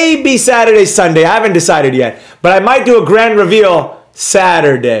maybe Saturday, Sunday. I haven't decided yet. But I might do a grand reveal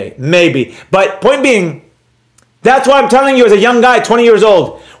Saturday, maybe. But point being, that's why I'm telling you as a young guy, 20 years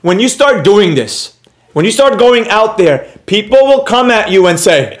old, when you start doing this, when you start going out there, people will come at you and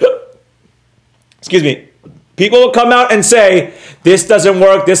say, excuse me, people will come out and say, this doesn't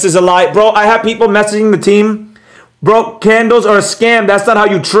work, this is a lie. Bro, I have people messaging the team, bro, candles are a scam, that's not how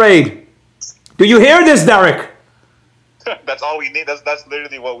you trade. Do you hear this, Derek? That's all we need. That's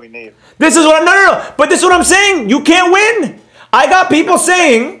literally what we need. This is what, no. But this is what I'm saying. You can't win. I got people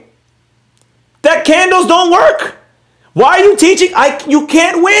saying that candles don't work. Why are you teaching? You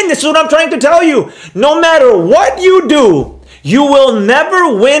can't win. This is what I'm trying to tell you. No matter what you do, you will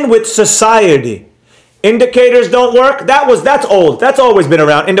never win with society. Indicators don't work. That's old. That's always been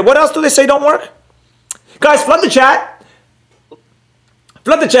around. And what else do they say don't work? Guys, flood the chat.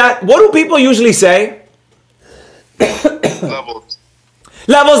 Flood the chat. What do people usually say? Levels.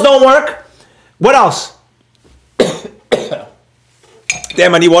 Levels don't work. What else?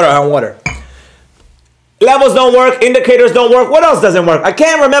 Damn, I need water. I want water. Levels don't work. Indicators don't work. What else doesn't work? I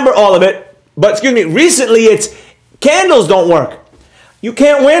can't remember all of it. But excuse me, recently it's candles don't work. You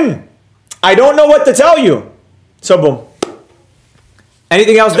can't win. I don't know what to tell you. So boom.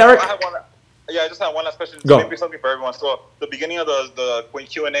 Anything else, Derek? I just have one last question. Go. Maybe something for everyone. So the beginning of the when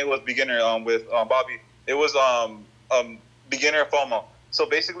Q&A was beginner with Bobby, it was beginner FOMO. So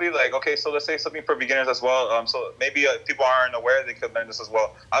basically, like, okay, so let's say something for beginners as well. So maybe people aren't aware, they could learn this as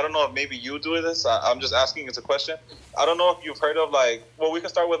well. I don't know if maybe you do this. I'm just asking, it's a question. I don't know if you've heard of, like, well, we can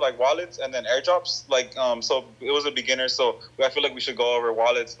start with, like, wallets and then airdrops. Like, so it was a beginner, so I feel like we should go over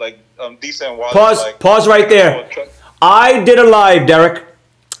wallets, like, decent wallets. Pause right there. I did a live, Derek.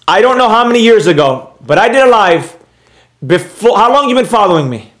 I don't know how many years ago, but I did a live before. How long you been following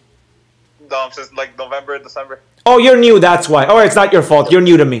me? Since, like, November, December. Oh, you're new, that's why. Oh, it's not your fault. You're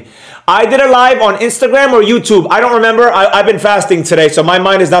new to me. I did a live on Instagram or YouTube. I don't remember. I've been fasting today, so my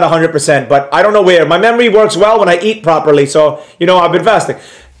mind is not 100%, but I don't know where. My memory works well when I eat properly, so, you know, I've been fasting.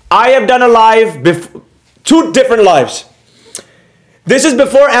 I have done a live, 2 different lives. This is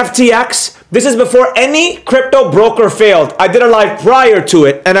before FTX. This is before any crypto broker failed. I did a live prior to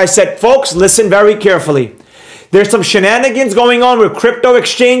it, and I said, folks, listen very carefully. There's some shenanigans going on with crypto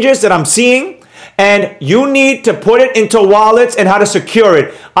exchanges that I'm seeing. And you need to put it into wallets and how to secure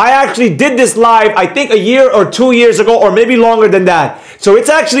it. I actually did this live, I think a year or 2 years ago, or maybe longer than that. So it's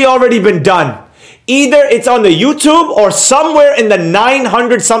actually already been done. Either it's on the YouTube or somewhere in the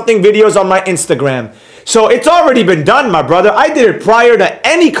 900 something videos on my Instagram. So it's already been done, my brother. I did it prior to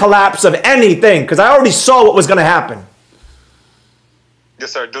any collapse of anything because I already saw what was going to happen.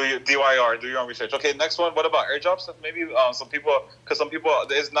 Yes, sir. Do your own research. Okay, next one. What about airdrops? Maybe some people, because some people,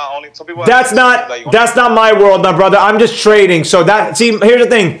 it's not only some people. That's not my world, my brother. I'm just trading. So here's the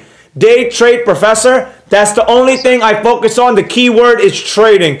thing. Day trade professor. That's the only thing I focus on. The key word is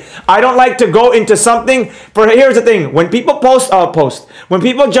trading. I don't like to go into something. Here's the thing. When people when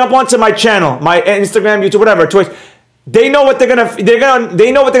people jump onto my channel, my Instagram, YouTube, whatever, Twitch, they know what they're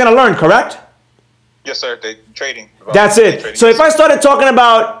gonna learn. Correct? Yes, sir. Trading. That's it. So if I started talking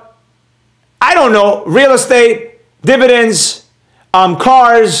about, I don't know, real estate, dividends,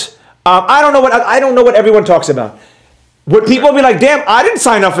 cars, I don't know what everyone talks about. Would people be like, damn, I didn't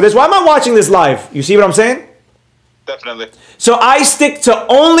sign up for this. Why am I watching this live? You see what I'm saying? Definitely. So I stick to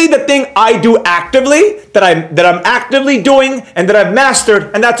only the thing I do actively, that I'm actively doing and that I've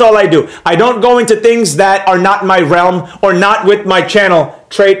mastered, and that's all I do. I don't go into things that are not my realm or not with my channel,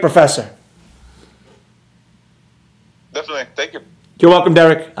 Trade Professor. Definitely. Thank you. You're welcome,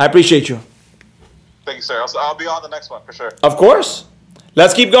 Derek. I appreciate you. Thank you, sir. I'll be on the next one for sure. Of course.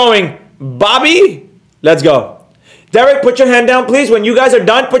 Let's keep going. Bobby, let's go. Derek, put your hand down, please. When you guys are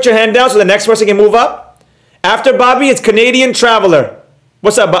done, put your hand down so the next person can move up. After Bobby, it's Canadian Traveler.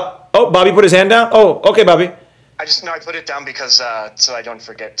 What's up, Oh, Bobby put his hand down? Oh, okay, Bobby. I put it down because so I don't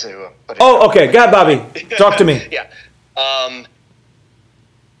forget to put it down. Oh, okay. Go ahead, Bobby. Talk to me. Yeah.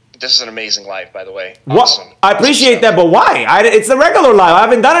 this is an amazing live, by the way. What? Awesome. I appreciate that, but why? It's the regular live. I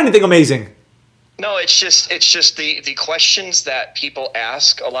haven't done anything amazing. No, it's just the questions that people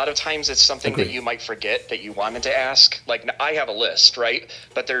ask. A lot of times it's something that you might forget that you wanted to ask. Like, I have a list, right?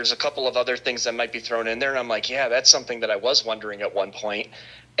 But there's a couple of other things that might be thrown in there, and I'm like, yeah, that's something that I was wondering at one point.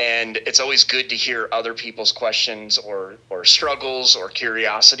 And it's always good to hear other people's questions or struggles or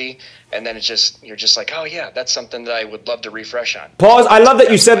curiosity, and then you're just like, oh yeah, that's something that I would love to refresh on. Pause. I love that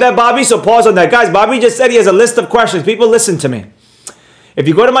you said that, Bobby. So pause on that, guys. Bobby just said he has a list of questions. People, listen to me. If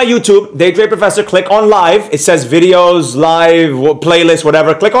you go to my YouTube, Day Trade Professor, click on live. It says videos, live, playlist,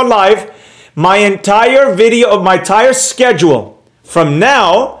 whatever. Click on live. My entire video, my entire schedule from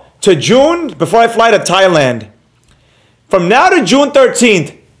now to June, before I fly to Thailand, from now to June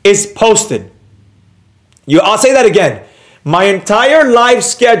 13th is posted. I'll say that again. My entire live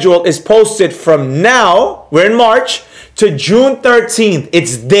schedule is posted from now, we're in March, to June 13th.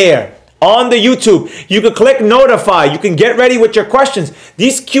 It's there. On the YouTube, you can click notify. You can get ready with your questions.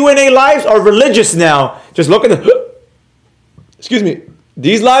 These Q&A lives are religious now. Just look at the, excuse me.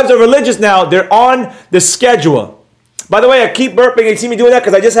 These lives are religious now. They're on the schedule. By the way, I keep burping. You see me doing that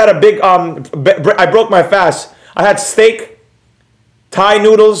because I just had a big, I broke my fast. I had steak, Thai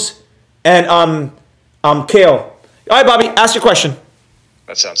noodles, and kale. All right, Bobby, ask your question.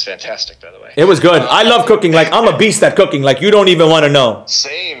 That sounds fantastic, by the way. It was good. I love cooking. Like, I'm a beast at cooking. Like, you don't even want to know.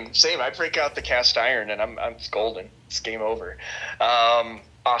 Same. I break out the cast iron, and I'm golden. It's game over.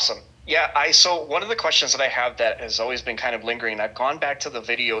 Awesome. Yeah, so one of the questions that I have that has always been kind of lingering, I've gone back to the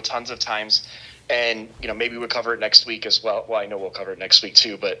video tons of times, and maybe we'll cover it next week as well. Well, I know we'll cover it next week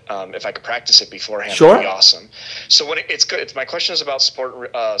too, but if I could practice it beforehand, sure, that'd be awesome. So it's good. My question is about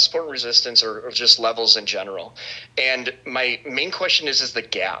support and resistance, or just levels in general. And my main question is the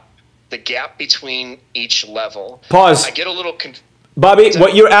gap between each level. Pause. I get a little Bobby,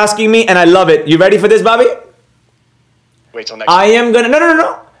 what you're asking me, and I love it. You ready for this, Bobby? Wait till next week. I am gonna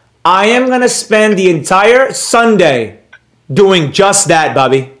no. I am gonna spend the entire Sunday doing just that,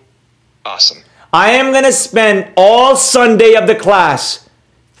 Bobby. Awesome. I am going to spend all Sunday of the class,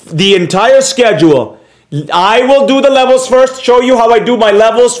 the entire schedule. I will do the levels first, show you how I do my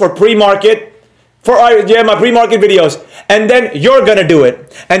levels for pre-market, my pre-market videos, and then you're going to do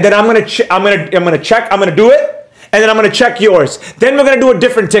it. And then I'm going to check, I'm going to do it, and then I'm going to check yours. Then we're going to do a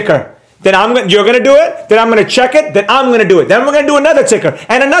different ticker. Then you're going to do it, then I'm going to check it, then I'm going to do it. Then we're going to do another ticker,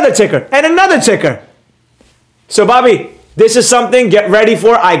 and another ticker, and another ticker. So, Bobby, this is something, get ready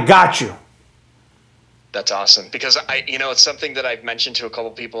for. I got you. That's awesome, because it's something that I've mentioned to a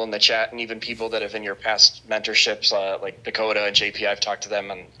couple people in the chat, and even people that have in your past mentorships, like Dakota and JP. I've talked to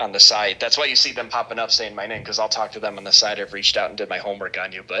them on the side. That's why you see them popping up saying my name, because I'll talk to them on the side. I've reached out and did my homework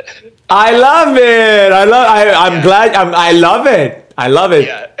on you, but I love it. I'm glad. I love it. I love it.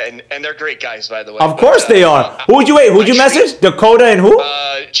 Yeah, and they're great guys, by the way. Of course they are. Who'd you message? Dakota and who?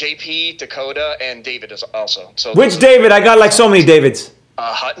 JP, Dakota, and David is also. So which David? I got like so many Davids.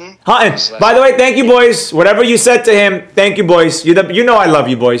 Hutton. By the way, thank you, boys. Whatever you said to him, thank you, boys. You know I love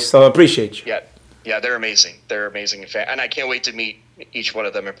you, boys, so I appreciate you. Yeah, they're amazing. They're amazing, and I can't wait to meet each one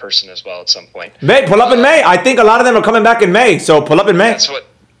of them in person as well at some point. May, pull up in May. I think a lot of them are coming back in May, so pull up in May.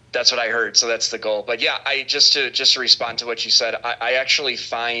 That's what I heard. So that's the goal. But yeah, just to respond to what you said, I actually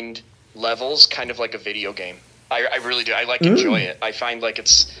find levels kind of like a video game. I really do. I enjoy it. I find like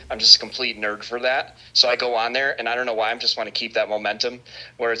I'm just a complete nerd for that. So I go on there, and I don't know why, I just want to keep that momentum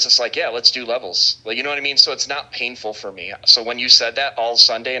where it's just like, yeah, let's do levels. Like, you know what I mean? So it's not painful for me. So when you said that all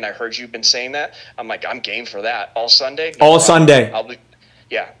Sunday, and I heard you've been saying that, I'm like, I'm game for that all Sunday. No problem. Sunday.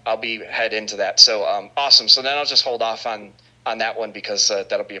 I'll be head into that. So awesome. So then I'll just hold off on that one, because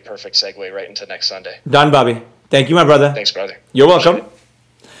that'll be a perfect segue right into next Sunday. Done, Bobby. Thank you, my brother. Thanks, brother. You're welcome.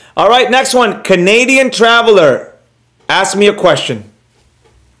 All right, next one. Canadian Traveler. Ask me a question.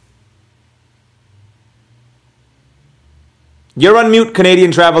 You're on mute,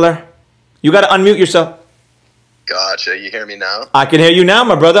 Canadian Traveler. You got to unmute yourself. Gotcha. You hear me now? I can hear you now,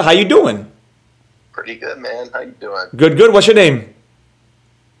 my brother. How you doing? Pretty good, man. How you doing? Good, good. What's your name?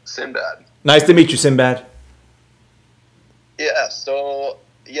 Sinbad. Nice to meet you, Sinbad. Yeah, so...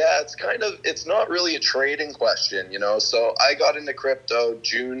 yeah, it's not really a trading question, So I got into crypto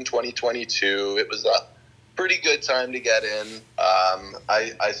June 2022. It was a pretty good time to get in.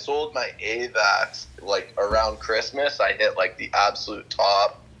 I sold my AVAX like around Christmas. I hit like the absolute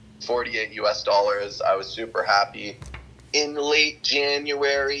top, $48 US. I was super happy. In late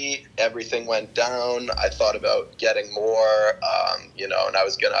January, everything went down. I thought about getting more, and I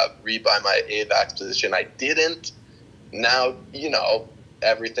was going to rebuy my AVAX position. I didn't. Now,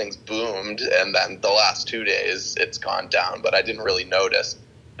 everything's boomed, and then the last 2 days it's gone down, but I didn't really notice.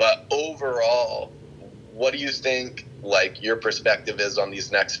 But overall, what do you think, like, your perspective is on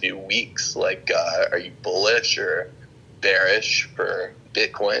these next few weeks? Like, are you bullish or bearish for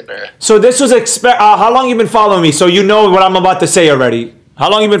Bitcoin? Or So this was how long you been following me? So you know what I'm about to say already. How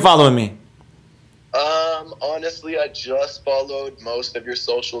long you been following me? Honestly, I just followed most of your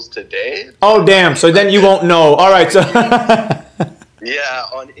socials today. Oh, damn. So then you won't know. All right. So yeah,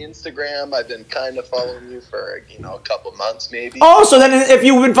 on Instagram, I've been kind of following you for, a couple months maybe. oh, so then if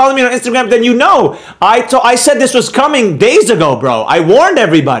you've been following me on Instagram, then you know. I said this was coming days ago, bro. I warned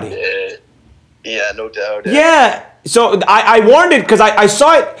everybody. Yeah, no doubt. Yeah. So I warned it because I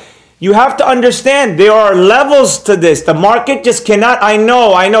saw it. You have to understand there are levels to this. The market just cannot. I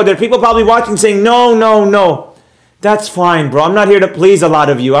know. There are people probably watching saying, no. That's fine, bro. I'm not here to please a lot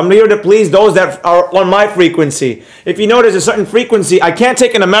of you. I'm here to please those that are on my frequency. If you know there's a certain frequency, I can't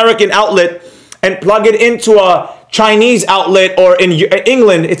take an American outlet and plug it into a Chinese outlet, or in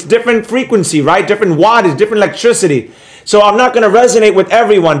England, it's different frequency, right? Different wattage, different electricity. So I'm not going to resonate with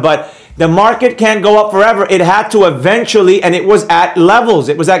everyone, but the market can't go up forever. It had to eventually, and it was at levels.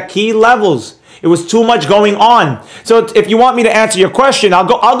 It was at key levels. It was too much going on. So if you want me to answer your question, I'll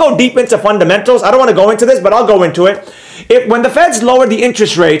go deep into fundamentals. I don't want to go into this, but I'll go into it. When the Feds lower the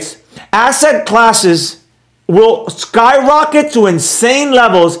interest rates, asset classes will skyrocket to insane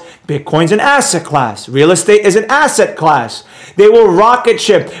levels. Bitcoin's an asset class. Real estate is an asset class. They will rocket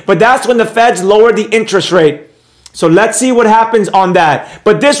ship. But that's when the Feds lower the interest rate. So let's see what happens on that.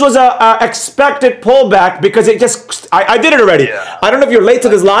 But this was a expected pullback because it just, I did it already. Yeah. I don't know if you're late to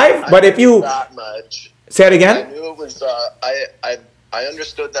this live, but if you... That much. Say it again? I knew it was, I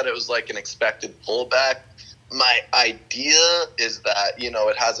understood that it was like an expected pullback. My idea is that,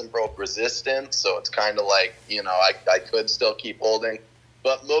 it hasn't broke resistance, so it's kind of like, I could still keep holding.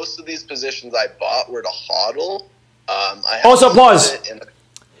 But most of these positions I bought were to hodl. Also, pause.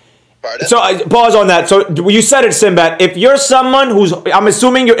 Pardon? So pause on that. So you said it, Sinbad. If you're someone who's, I'm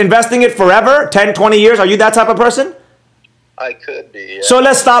assuming you're investing it forever, 10, 20 years, are you that type of person? I could be, yeah. So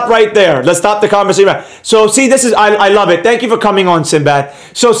let's stop right there. Let's stop the conversation. So see, this is, I love it. Thank you for coming on, Sinbad.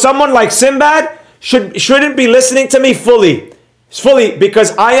 So someone like Sinbad shouldn't be listening to me fully,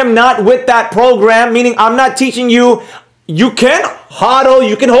 because I am not with that program, meaning I'm not teaching you, you can hodl,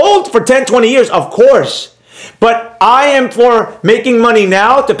 you can hold for 10, 20 years, of course. But I am for making money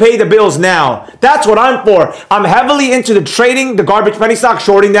now to pay the bills now. That's what I'm for. I'm heavily into the trading, the garbage penny stock,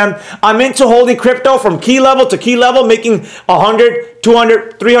 shorting them. I'm into holding crypto from key level to key level, making 100,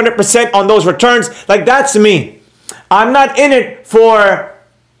 200, 300% on those returns. Like, that's me. I'm not in it for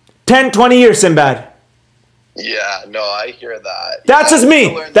 10, 20 years, Sinbad. Yeah, no, I hear that. That's just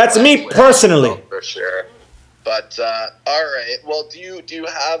me. That's me personally. For sure. But all right. Well, do you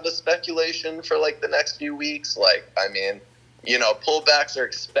have a speculation for like the next few weeks? Like, I mean, pullbacks are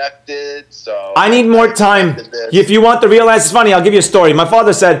expected. So I need more time. If you want the real answer, it's funny. I'll give you a story. My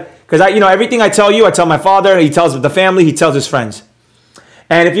father said, because everything I tell you, I tell my father. He tells the family. He tells his friends.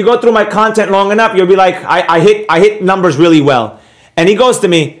 And if you go through my content long enough, you'll be like, I hit numbers really well. And he goes to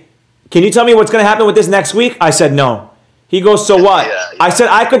me, can you tell me what's going to happen with this next week? I said no. He goes, so what? Yeah. I said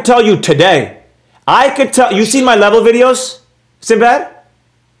I could tell you today. I could tell. You seen my level videos, Sinbad?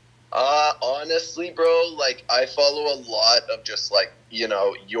 Honestly, bro, like, I follow a lot of just like,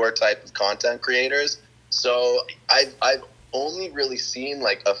 your type of content creators. So I've only really seen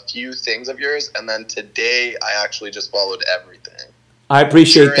like a few things of yours, and then today I actually just followed everything. I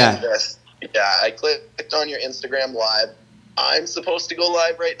appreciate that. Yeah, I clicked on your Instagram live. I'm supposed to go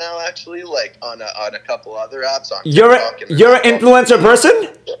live right now, actually, like on a couple other apps. You're an influencer person?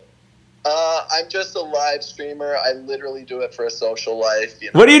 I'm just a live streamer. I literally do it for a social life.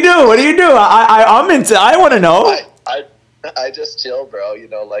 What do you do? What do you do? I want to know. I just chill, bro.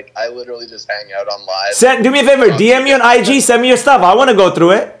 Like, I literally just hang out on live. Do me a favor. DM me on IG. Send me your stuff. I want to go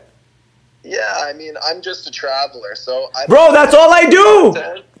through it. Yeah, I mean, I'm just a traveler, so... Bro, that's all I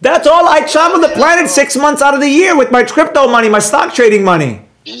do! That's all. I travel the planet 6 months out of the year with my crypto money, my stock trading money.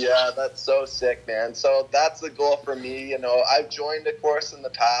 Yeah, that's so sick, man. So that's the goal for me. I've joined a course in the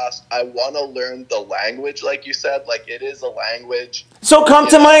past. I want to learn the language, like you said. Like, it is a language. So come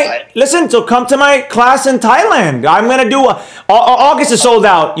to my class in Thailand. I'm going to do... August is sold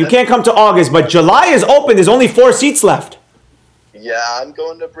out. You can't come to August, but July is open. There's only 4 seats left. Yeah, I'm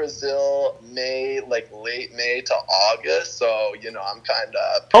going to Brazil late May to August. So, I'm kind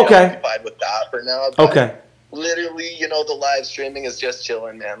of preoccupied with that for now. Okay. Literally, the live streaming is just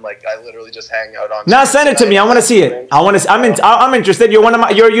chilling, man. Like, I literally just hang out on. Now send it to me. I want to see it. I'm interested. You're one of my.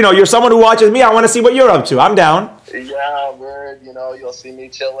 You're someone who watches me. I want to see what you're up to. I'm down. Yeah, word. You'll see me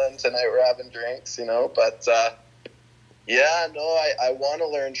chilling tonight. We're having drinks. But Yeah, no, I want to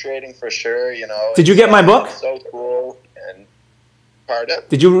learn trading for sure. You know. Did you get my book? So cool. And pardon?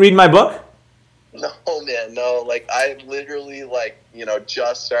 Did you read my book? No, man, no. Like, I literally, like, you know,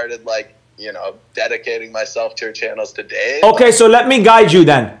 just started, like, you know, dedicating myself to your channels today. Okay, so let me guide you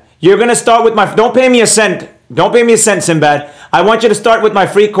then. You're going to start with my... Don't pay me a cent. Don't pay me a cent, Sinbad. I want you to start with my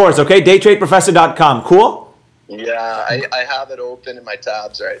free course, okay? Daytradeprofessor.com. Cool? Yeah, I have it open in my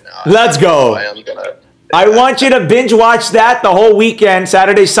tabs right now. Let's go. I want you to binge watch that the whole weekend,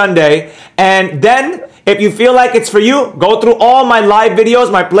 Saturday, Sunday. And then, if you feel like it's for you, go through all my live videos,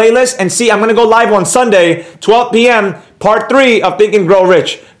 my playlist, and see, I'm going to go live on Sunday, 12 p.m., part 3 of Think and Grow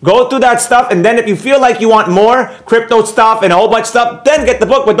Rich. Go through that stuff, and then if you feel like you want more crypto stuff and a whole bunch of stuff, then get the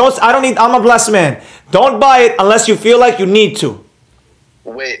book. But those, I'm a blessed man. Don't buy it unless you feel like you need to.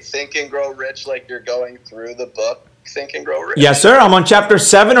 Wait, Think and Grow Rich, like you're going through the book, Think and Grow Rich? Yes, sir. I'm on chapter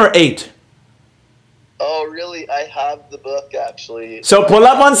 7 or 8. Oh, really? I have the book, actually. So pull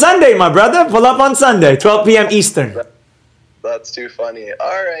up on Sunday, my brother. Pull up on Sunday, 12 p.m. Eastern. That's too funny.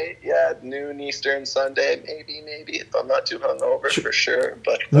 All right, yeah, noon Eastern Sunday, maybe if I'm not too hungover, for sure.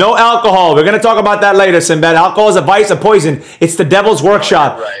 But no alcohol. We're going to talk about that later, Sinbad. Alcohol is a vice, a poison. It's the devil's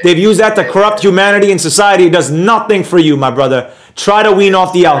workshop. Right. They've used that to corrupt humanity and society. It does nothing for you, my brother. Try to wean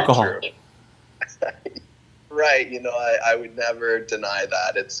off the alcohol. Right, you know, I would never deny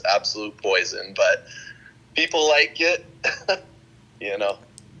that. It's absolute poison, but people like it, you know.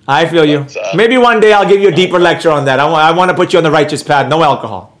 I feel you. Maybe one day I'll give you a deeper lecture on that. I want to put you on the righteous path. No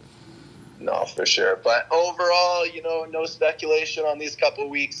alcohol. No, for sure. But overall, you know, no speculation on these couple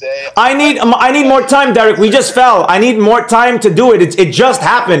weeks, eh? I need more time, Derek. We just fell. I need more time to do it. It just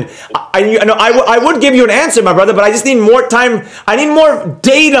happened. I would give you an answer, my brother, but I just need more time. I need more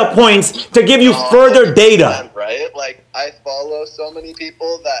data points to give you further data. Right? Like, I follow so many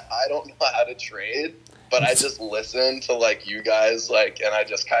people that I don't know how to trade. But I just listen to, like, you guys, like, and I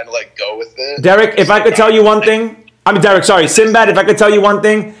just kind of, like, go with it. Derek, if I could tell you one thing. Derek, sorry. Sinbad, if I could tell you one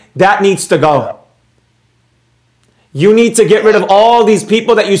thing, that needs to go. You need to get rid of all these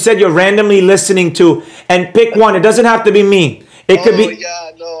people that you said you're randomly listening to and pick one. It doesn't have to be me. It could be...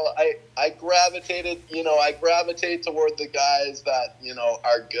 yeah, no, I gravitated, you know, I gravitate toward the guys that, you know,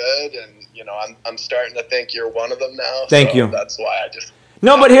 are good. And, you know, I'm starting to think you're one of them now. Thank you. That's why I just...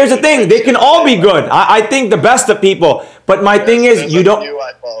 No, but here's the thing. They can all be good. I think the best of people. But my thing is, you don't...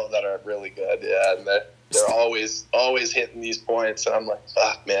 I follow that are really good, yeah. And they're always hitting these points. And I'm like,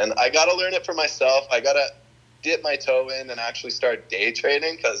 fuck, man. I got to learn it for myself. I got to dip my toe in and actually start day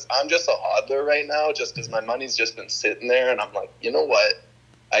trading. Because I'm just a hodler right now. Just because my money's just been sitting there. And I'm like, you know what?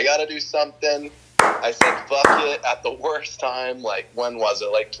 I got to do something. I said, fuck it. At the worst time, like, when was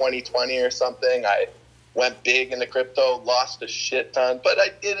it? Like 2020 or something? I went big into crypto, lost a shit ton, but I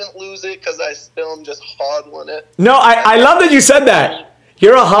didn't lose it because I still am just hodling it. No, I love that you said that.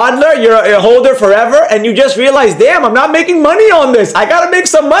 You're a hodler, you're a holder forever, and you just realize, damn, I'm not making money on this. I got to make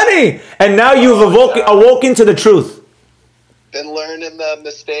some money. And now you've awoken to the truth. Been learning the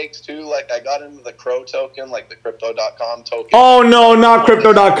mistakes too. Like, I got into the Crow token, like the crypto.com token. Oh, no, not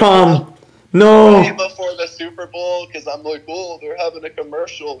crypto.com. No. Way before the Super Bowl, because I'm like, oh, they're having a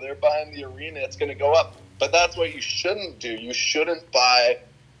commercial. They're buying the arena. It's going to go up. But that's what you shouldn't do. You shouldn't buy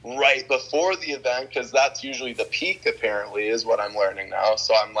right before the event, because that's usually the peak, apparently, is what I'm learning now.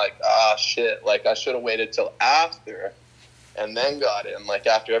 So I'm like, shit. Like, I should have waited till after and then got in, like,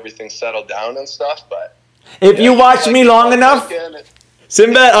 after everything settled down and stuff. But if you watch me long enough...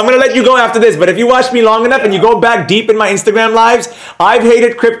 Sinbad, I'm going to let you go after this, but if you watch me long enough and you go back deep in my Instagram lives, I've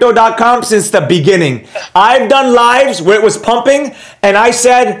hated crypto.com since the beginning. I've done lives where it was pumping, and I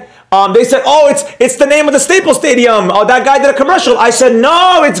said, they said, oh, it's the name of the Staples Stadium. Oh, that guy did a commercial. I said,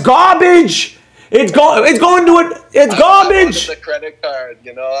 no, it's garbage. It's going to it. It's garbage. I wanted the credit card,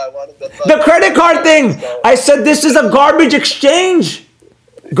 you know. I wanted the credit card thing. I said, this is a garbage exchange.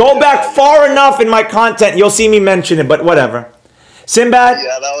 Go back far enough in my content. You'll see me mention it, but whatever. Sinbad?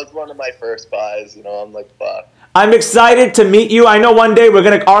 Yeah, that was one of my first buys. You know, I'm like, fuck. I'm excited to meet you. I know one day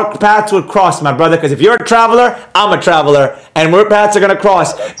our paths will cross, my brother, because if you're a traveler, I'm a traveler, and our paths are going to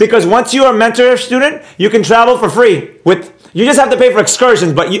cross. Because once you're a mentor student, you can travel for free. You just have to pay for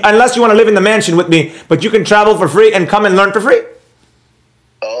excursions, but unless you want to live in the mansion with me, but you can travel for free and come and learn for free.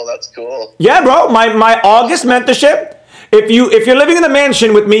 Oh, that's cool. Yeah, bro. My August mentorship. If you're living in the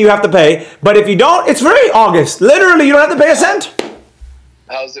mansion with me, you have to pay. But if you don't, it's free, August. Literally, you don't have to pay a cent.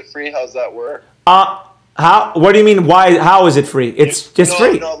 How's it free? How's that work? How How? What do you mean? Why? How is it free? It's just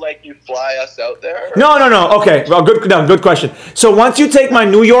free. No, like you fly us out there? Or? No. Okay. Well, good. No, good question. So once you take my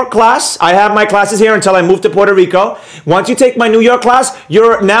New York class, I have my classes here until I move to Puerto Rico. Once you take my New York class,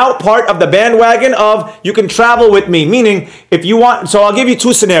 you're now part of the bandwagon of you can travel with me. Meaning, if you want, so I'll give you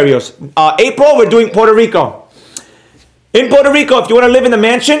two scenarios. April, we're doing Puerto Rico. In Puerto Rico, if you want to live in the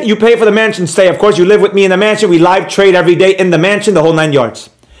mansion, you pay for the mansion stay. Of course, you live with me in the mansion. We live trade every day in the mansion, the whole 9 yards.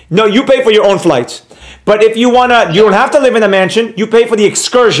 No, you pay for your own flights. But if you you don't have to live in the mansion. You pay for the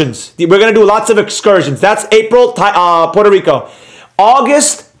excursions. We're going to do lots of excursions. That's April, Puerto Rico.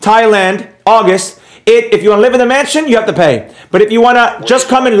 August, Thailand. August. If you want to live in the mansion, you have to pay. But if you want to just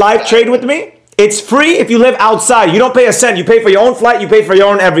come and live trade with me, it's free if you live outside. You don't pay a cent. You pay for your own flight. You pay for your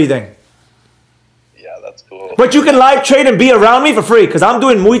own everything. Yeah, that's cool. But you can live trade and be around me for free because I'm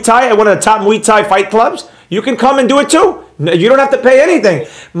doing Muay Thai at one of the top Muay Thai fight clubs. You can come and do it too. You don't have to pay anything.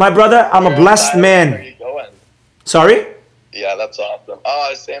 My brother, I'm a blessed man. Where are you going? Sorry? Yeah, that's awesome. Oh, I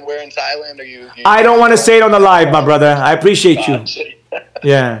was saying, where in Thailand are you? I don't want to say it on the live, my brother. I appreciate you.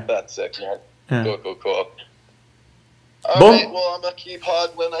 Yeah. That's sick, man. Yeah. Cool. All Boom. right, well, I'm going to keep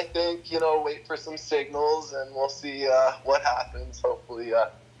huddling, I think. Wait for some signals, and we'll see what happens.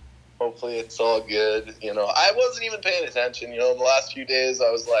 Hopefully it's all good. I wasn't even paying attention. The last few days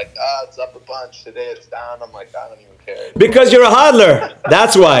I was like, it's up a bunch. Today it's down. I'm like, I don't even care. Because you're a hodler.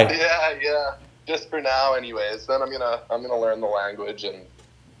 That's why. Yeah. Just for now, anyways. Then I'm gonna learn the language and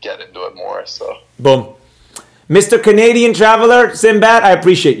get into it more. So. Boom. Mr. Canadian Traveler, Sinbad, I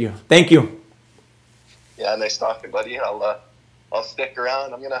appreciate you. Thank you. Yeah, nice talking, buddy. I'll stick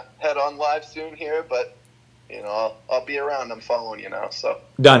around. I'm gonna head on live soon here, but I'll be around. I'm following you now. So.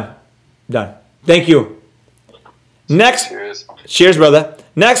 Done. Thank you. Next. Cheers, brother.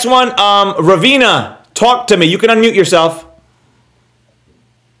 Next one, Ravina, talk to me. You can unmute yourself.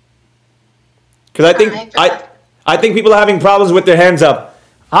 Because I think people are having problems with their hands up.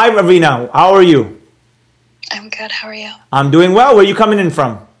 Hi, Ravina. How are you? I'm good. How are you? I'm doing well. Where are you coming in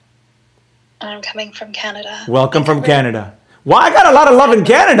from? I'm coming from Canada. Welcome from Canada. Well, I got a lot of love in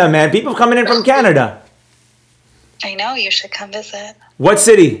Canada, man. People coming in from Canada. I know. You should come visit. What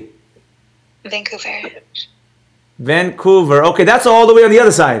city? Vancouver. Okay, that's all the way on the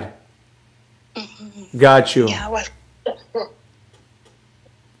other side. Mm-hmm. Got you. Yeah. Well,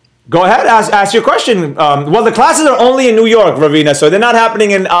 go ahead. Ask your question. Well, the classes are only in New York, Ravina, so they're not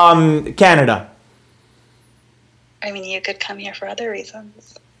happening in Canada. I mean, you could come here for other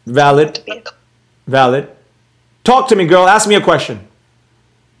reasons. Valid. Talk to me, girl. Ask me a question.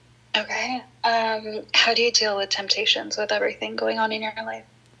 Okay. How do you deal with temptations with everything going on in your life?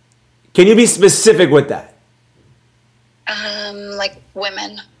 Can you be specific with that? Like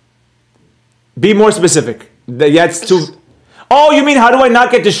women. Be more specific. Yeah, it's too... Oh, you mean how do I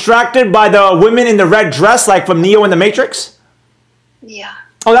not get distracted by the women in the red dress like from Neo in the Matrix? Yeah.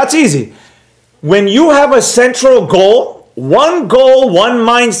 Oh, that's easy. When you have a central goal, one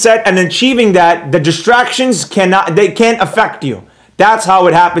mindset, and achieving that, the distractions can't affect you. That's how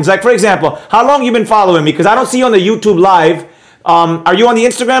it happens. Like, for example, how long you been following me? Because I don't see you on the YouTube live. Are you on the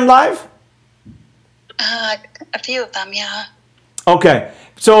Instagram live? A few of them, yeah. Okay.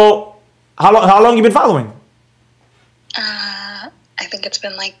 So, how long you been following? I think it's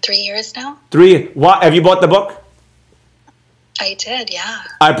been like 3 years now. 3? What? Have you bought the book? I did, yeah.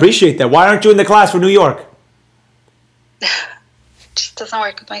 I appreciate that. Why aren't you in the class for New York? Just doesn't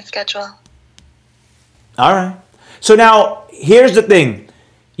work with my schedule. All right. So now, here's the thing.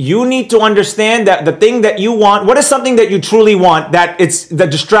 You need to understand that the thing that you want, what is something that you truly want, that it's the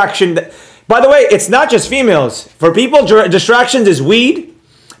distraction. By the way, it's not just females. For people, distractions is weed.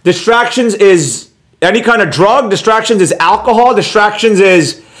 Distractions is any kind of drug. Distractions is alcohol. Distractions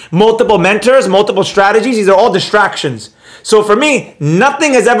is multiple mentors, multiple strategies. These are all distractions. So for me,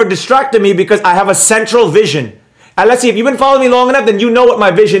 nothing has ever distracted me because I have a central vision. And let's see, if you've been following me long enough, then you know what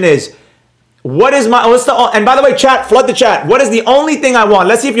my vision is. And by the way, chat, flood the chat. What is the only thing I want?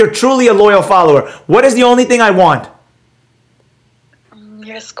 Let's see if you're truly a loyal follower. What is the only thing I want?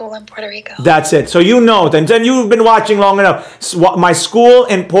 Your school in Puerto Rico. That's it. So you know, then you've been watching long enough. My school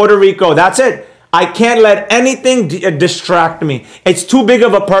in Puerto Rico, that's it. I can't let anything distract me. It's too big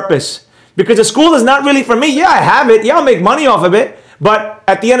of a purpose. Because the school is not really for me. Yeah, I have it. Yeah, I'll make money off of it. But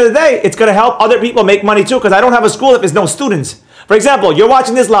at the end of the day, it's going to help other people make money too. Because I don't have a school if there's no students. For example, you're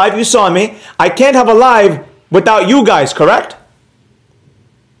watching this live. You saw me. I can't have a live without you guys, correct?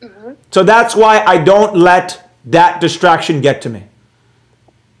 Mm-hmm. So that's why I don't let that distraction get to me.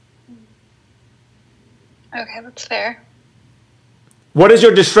 Okay, that's fair. What is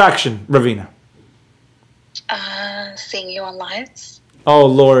your distraction, Ravina? Seeing you on lives. Oh,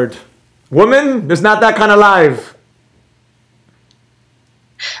 Lord. Women, it's not that kind of live.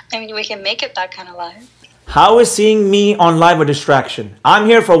 I mean, we can make it that kind of live. How is seeing me on live a distraction? I'm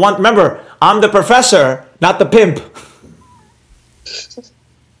here for one. Remember, I'm the professor, not the pimp.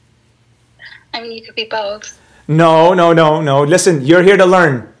 I mean, you could be both. No. Listen, you're here to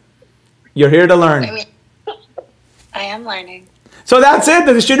learn. You're here to learn. I mean, I am learning. So that's it.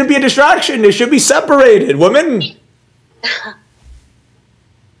 There shouldn't be a distraction. They should be separated. Women.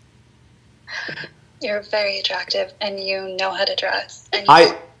 You're very attractive, and you know how to dress. And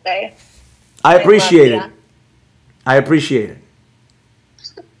I appreciate it. I appreciate it.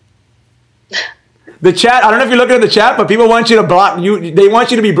 The chat, I don't know if you're looking at the chat, but people want you to block you. They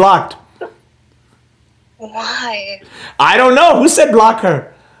want you to be blocked. Why? I don't know. Who said block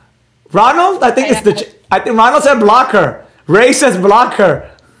her? Ronald? I think I think Ronald said block her. Ray says block her.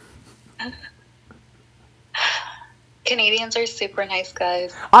 Canadians are super nice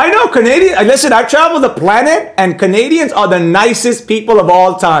guys. I know Canadian. Listen, I've traveled the planet, and Canadians are the nicest people of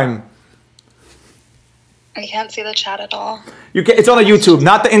all time. I can't see the chat at all. You can, it's on the YouTube,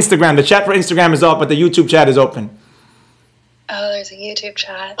 not the Instagram. The chat for Instagram is off, but the YouTube chat is open. Oh, there's a YouTube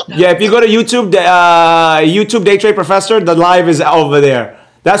chat. Yeah, if you go to YouTube, YouTube Day Trade Professor, the live is over there.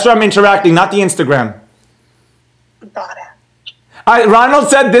 That's where I'm interacting, not the Instagram. Got it. Ronald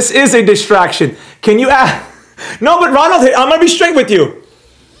said this is a distraction. Can you ask? No, but Ronald, I'm going to be straight with you.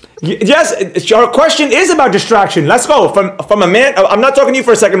 Yes, your question is about distraction. Let's go. From a man, I'm not talking to you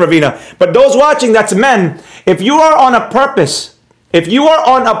for a second, Ravina, but those watching, that's men. If you are on a purpose,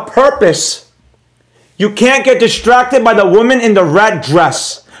 you can't get distracted by the woman in the red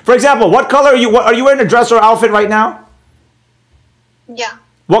dress. For example, what color are you? Are you wearing a dress or outfit right now? Yeah.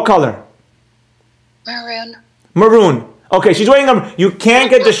 What color? Maroon. Maroon. Okay, she's wearing a... You can't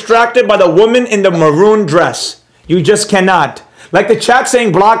get distracted by the woman in the maroon dress. You just cannot. Like the chat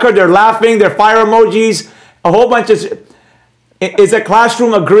saying block her, they're laughing, they're fire emojis, a whole bunch of... Is a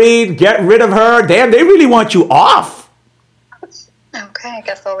classroom agreed? Get rid of her. Damn, they really want you off. Okay, I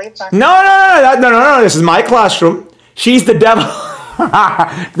guess I'll leave that. No. This is my classroom. She's the devil.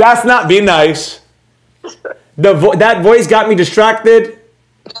 That's not be nice. That voice got me distracted.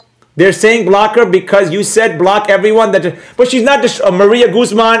 They're saying block her because you said block everyone. But she's not Maria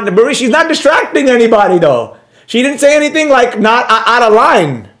Guzman. She's not distracting anybody though. She didn't say anything like not out of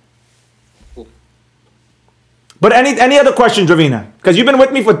line. But any other questions, Ravina? Because you've been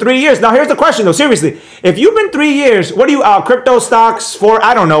with me for 3 years. Now here's the question though, seriously. If you've been 3 years, what do you, crypto stocks for,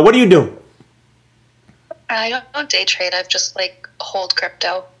 I don't know, what do you do? I don't day trade. I've just like hold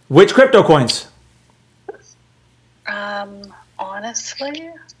crypto. Which crypto coins? Honestly,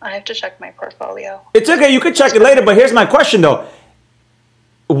 I have to check my portfolio. It's okay, you could check it later, but here's my question though.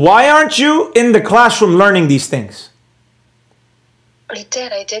 Why aren't you in the classroom learning these things? I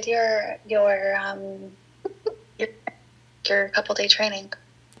did your couple day training.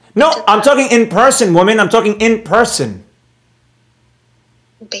 No, I'm talking in person, woman. I'm talking in person.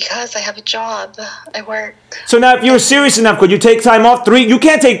 Because I have a job. I work. So now if you were serious enough, could you take time off? You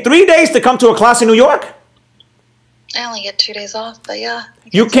can't take 3 days to come to a class in New York? I only get 2 days off, but yeah.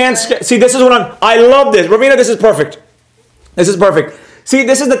 You can't, see, this is what I love this. Ravina, this is perfect. This is perfect. See,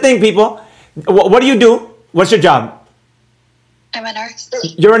 this is the thing, people. What do you do? What's your job? I'm a nurse.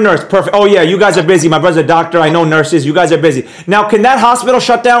 You're a nurse, perfect. Oh yeah, you guys are busy. My brother's a doctor. I know nurses. You guys are busy. Now, can that hospital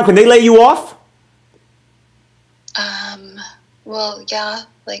shut down? Can they lay you off? Well, yeah,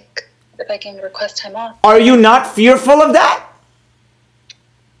 like if I can request time off. Are you not fearful of that?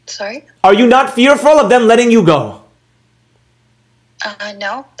 Sorry? Are you not fearful of them letting you go?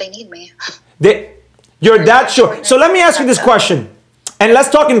 No, they need me. You're that sure. So let me ask you this question. And let's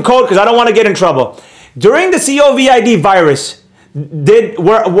talk in code because I don't want to get in trouble. During the COVID virus,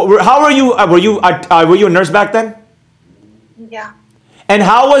 how were you? Were you a nurse back then? Yeah. And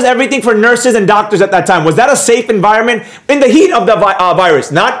how was everything for nurses and doctors at that time? Was that a safe environment in the heat of the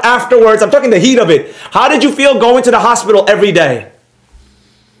virus? Not afterwards. I'm talking the heat of it. How did you feel going to the hospital every day?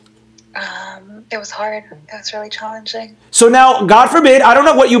 It was hard. It was really challenging. So now, God forbid, I don't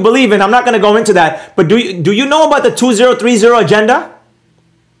know what you believe in. I'm not going to go into that. But do you know about the 2030 agenda?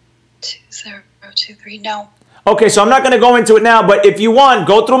 2023, no. Okay, so I'm not going to go into it now, but if you want,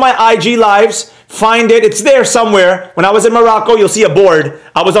 go through my IG lives, find it. It's there somewhere. When I was in Morocco, you'll see a board.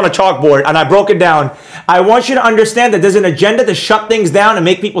 I was on a chalkboard, and I broke it down. I want you to understand that there's an agenda to shut things down and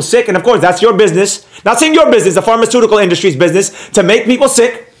make people sick. And of course, that's your business. Not saying your business, the pharmaceutical industry's business, to make people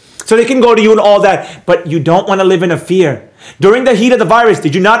sick so they can go to you and all that. But you don't want to live in a fear. During the heat of the virus,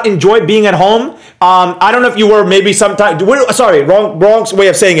 did you not enjoy being at home? I don't know if you were maybe sometime. Sorry, wrong way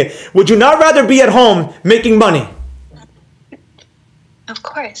of saying it. Would you not rather be at home making money? Of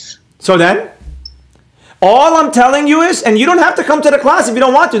course. So then, all I'm telling you is, and you don't have to come to the class if you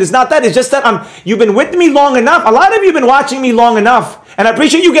don't want to. It's not that. It's just that you've been with me long enough. A lot of you have been watching me long enough. And I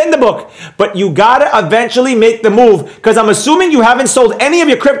appreciate you getting the book. But you got to eventually make the move. Because I'm assuming you haven't sold any of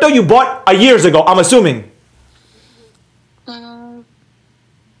your crypto you bought years ago. I'm assuming.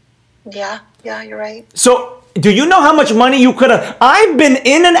 Yeah, you're right. So, do you know how much money you could have? I've been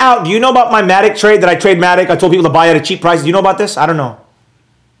in and out. Do you know about my Matic trade that I trade Matic? I told people to buy at a cheap price. Do you know about this? I don't know.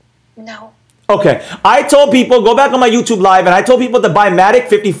 No. Okay. I told people, go back on my YouTube live, and I told people to buy Matic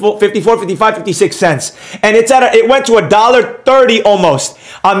 54, 55, 56 cents. And it went to $1.30 almost.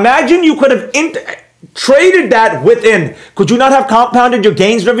 Imagine you could have traded that within. Could you not have compounded your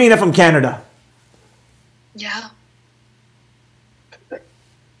gains, Ravina, from Canada? Yeah.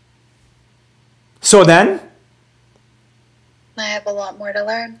 So then? I have a lot more to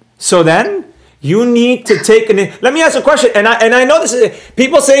learn. So then? You need to take let me ask a question. And I know this is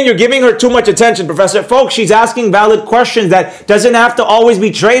people saying you're giving her too much attention, Professor. Folks, she's asking valid questions that doesn't have to always be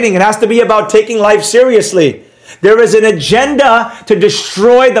trading. It has to be about taking life seriously. There is an agenda to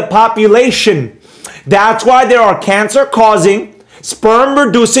destroy the population. That's why there are cancer-causing,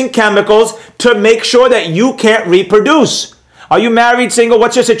 sperm-reducing chemicals to make sure that you can't reproduce. Are you married, single?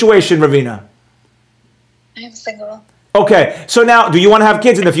 What's your situation, Ravina? I'm single. Okay, so now, do you want to have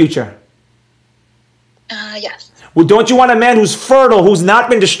kids in the future? Yes. Well, don't you want a man who's fertile, who's not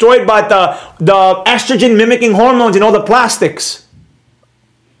been destroyed by the estrogen mimicking hormones and all the plastics?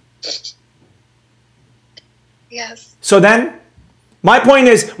 Yes. So then, my point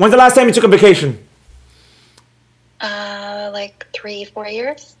is, when's the last time you took a vacation? Like 3-4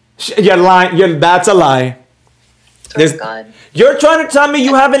 years. You're lying. That's a lie. God. You're trying to tell me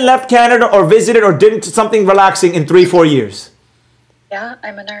you haven't left Canada or visited or did something relaxing in 3-4 years? Yeah,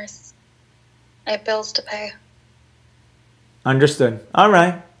 I'm a nurse. I have bills to pay. Understood. All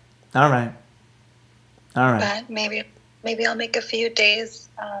right. But maybe I'll make a few days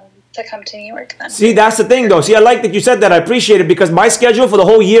to come to New York then. See, that's the thing though. See, I like that you said that. I appreciate it because my schedule for the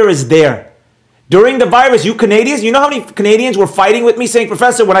whole year is there. During the virus, you Canadians, you know how many Canadians were fighting with me saying,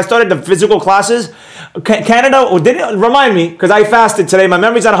 Professor, when I started the physical classes, Canada, or didn't remind me, because I fasted today, my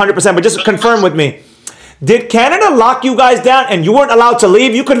memory's not 100%, but just confirm with me. Did Canada lock you guys down and you weren't allowed to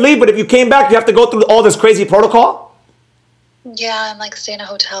leave? You could leave, but if you came back, you have to go through all this crazy protocol? Yeah, and like stay in a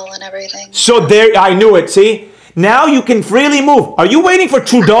hotel and everything. So there, I knew it, see? Now you can freely move. Are you waiting for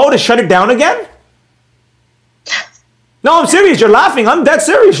Trudeau to shut it down again? No, I'm serious. You're laughing. I'm dead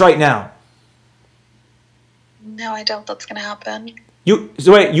serious right now. No, I doubt that's going to happen.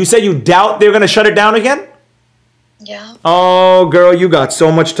 So wait, you said you doubt they're going to shut it down again? Yeah. Oh, girl, you got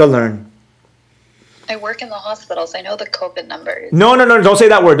so much to learn. I work in the hospitals. I know the COVID numbers. No. Don't say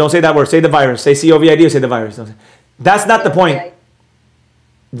that word. Don't say that word. Say the virus. Say COVID or say the virus. That's not the point.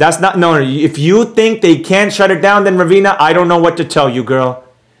 That's not, no. If you think they can't shut it down, then Ravina, I don't know what to tell you, girl.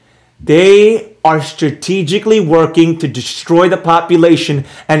 They are strategically working to destroy the population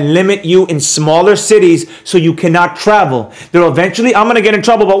and limit you in smaller cities so you cannot travel. They'll eventually, I'm going to get in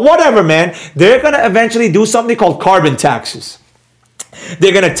trouble, but whatever, man. They're going to eventually do something called carbon taxes.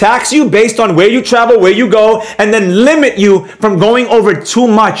 They're going to tax you based on where you travel, where you go, and then limit you from going over too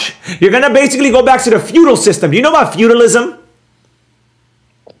much. You're going to basically go back to the feudal system. Do you know about feudalism?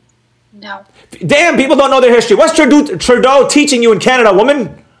 No. Damn, people don't know their history. What's Trudeau teaching you in Canada,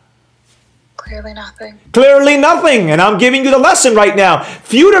 woman? Clearly nothing. Clearly nothing. And I'm giving you the lesson right now.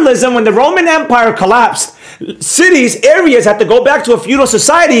 Feudalism, when the Roman Empire collapsed, cities, areas had to go back to a feudal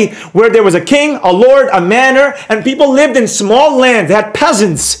society where there was a king, a lord, a manor, and people lived in small lands. They had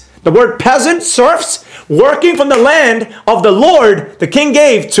peasants. The word peasant, serfs, working from the land of the lord the king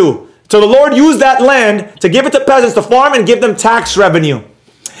gave to. So the lord used that land to give it to peasants to farm and give them tax revenue.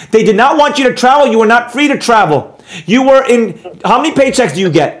 They did not want you to travel. You were not free to travel. You were in... How many paychecks do you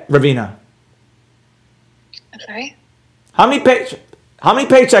get, Ravina? I'm sorry? How many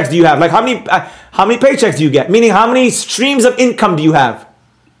paychecks do you have? Like how many paychecks do you get? Meaning how many streams of income do you have?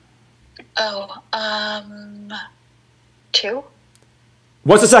 Oh, 2.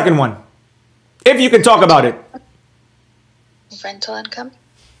 What's the second one? If you can talk about it. Rental income.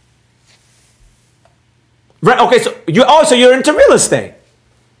 Okay, so you're into real estate.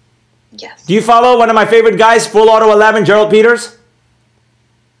 Yes. Do you follow one of my favorite guys, Full Auto 11, Gerald Peters?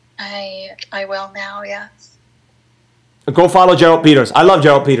 I will now, yes. Go follow Gerald Peters. I love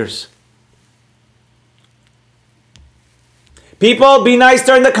Gerald Peters. People, be nice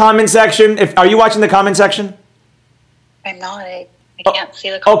during the comment section. Are you watching the comment section? I'm not. I can't see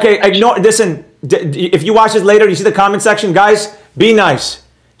the comment section. section. Ignore. Listen, if you watch this later, you see the comment section. Guys, be nice.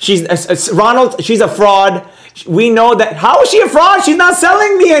 Ronald, she's a fraud. We know that. How is she a fraud? She's not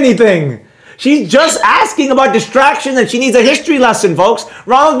selling me anything. She's just asking about distraction and she needs a history lesson, folks.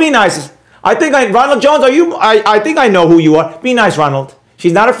 Ronald, be nice. Ronald Jones, are you? I think I know who you are. Be nice, Ronald.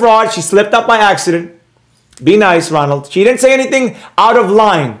 She's not a fraud. She slipped up by accident. Be nice, Ronald. She didn't say anything out of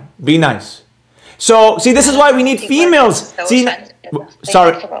line. Be nice. So, see, this is why we need females. See,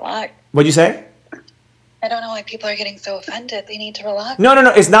 sorry. What'd you say? I don't know why people are getting so offended. They need to relax. No.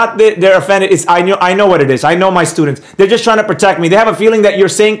 It's not that they're offended. It's I know what it is. I know my students. They're just trying to protect me. They have a feeling that you're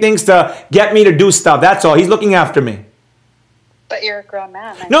saying things to get me to do stuff. That's all. He's looking after me. But you're a grown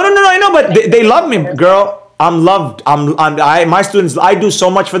man. No. I know, but they love me, girl. I'm loved. My students. I do so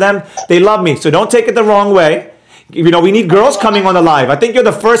much for them. They love me. So don't take it the wrong way. You know, we need girls coming on the live. I think you're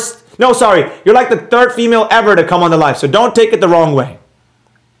the first. No, sorry. You're like the third female ever to come on the live. So don't take it the wrong way.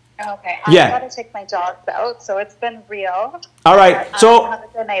 Okay. Yeah. I've got to take my dogs out, so it's been real. All right. So have a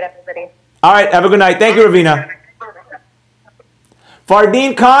good night, everybody. All right. Have a good night. Thank you, Ravina.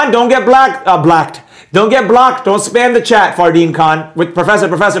 Fardeen Khan, don't get blacked. Don't get blocked. Don't spam the chat, Fardeen Khan, with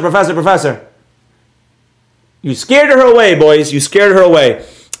Professor. You scared her away, boys. You scared her away.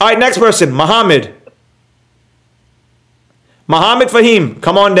 All right, next person, Mohammed. Mohammed Fahim,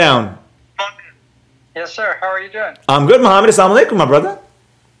 come on down. Yes, sir. How are you doing? I'm good, Mohammed. Assalamu alaikum, my brother.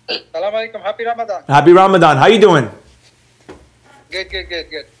 Assalamu alaikum. Happy Ramadan. Happy Ramadan. How you doing?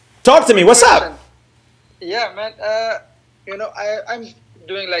 Good. Talk to me. What's up? Yeah, man. You know, I'm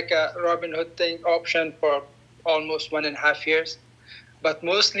doing like a Robinhood thing option for almost 1.5 years, but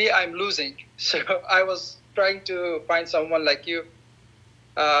mostly I'm losing. So I was trying to find someone like you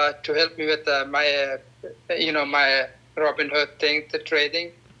to help me with my Robinhood thing, the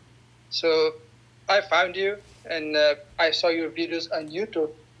trading. So I found you and I saw your videos on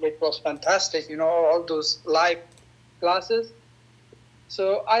YouTube. It was fantastic, you know, all those live classes.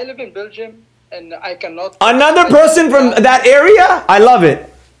 So I live in Belgium and I cannot... Another person from that area? I love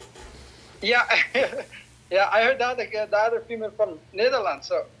it. Yeah, yeah. I heard the other female from Netherlands,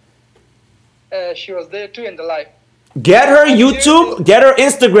 so she was there too in the live. Get her YouTube, get her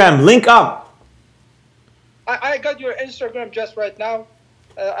Instagram, link up. I got your Instagram just right now.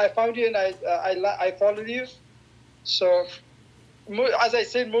 I found you and I followed you. So, as I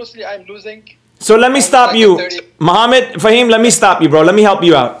said, mostly I'm losing. So let me stop you. Mohammed Fahim, let me stop you, bro. Let me help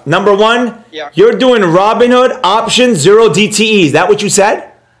you out. Number one, you're doing Robinhood option 0 DTE. Is that what you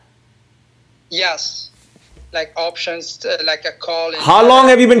said? Yes. Like options, like a call. How long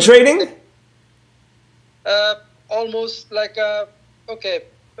have you been trading? Almost like,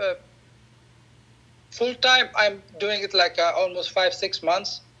 full time, I'm doing it like almost 5-6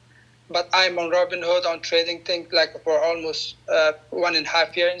 months. But I'm on Robinhood on trading thing like for almost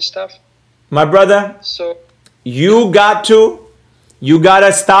 1.5 years and stuff. My brother, so you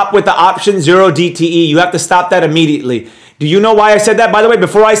gotta stop with the option 0 DTE. You have to stop that immediately. Do you know why I said that? By the way,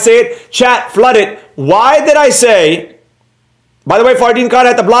 before I say it, chat, flood it. Why did I say... By the way, Fardeen Khan, I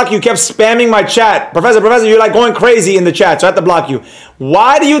had to block you. You kept spamming my chat. Professor, you're like going crazy in the chat, so I had to block you.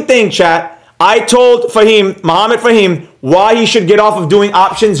 Why do you think, chat, I told Mohammed Fahim, why he should get off of doing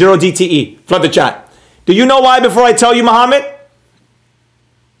option 0 DTE? Flood the chat. Do you know why before I tell you, Mohammed?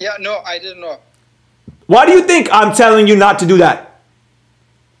 Yeah, no, I didn't know. Why do you think I'm telling you not to do that?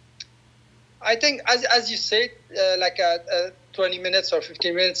 I think, as you said, 20 minutes or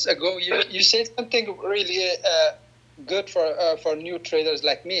 15 minutes ago, you said something really good for new traders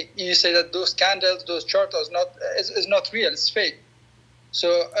like me. You say that those candles, those charts is not real. It's fake.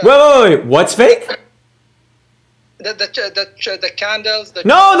 So wait. What's fake? The candles.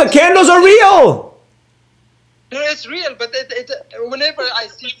 No, the candles are real. No, it's real, but whenever I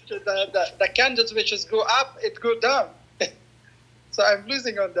see the candles which is go up, it go down. So I'm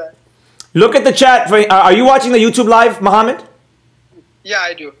losing on that. Look at the chat. Are you watching the YouTube live, Mohammed? Yeah,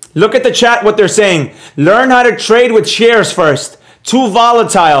 I do. Look at the chat, what they're saying. Learn how to trade with shares first. Too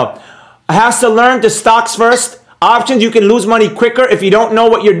volatile. Has to learn the stocks first. Options, you can lose money quicker if you don't know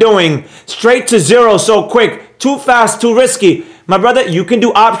what you're doing. Straight to zero so quick. Too fast, too risky. My brother, you can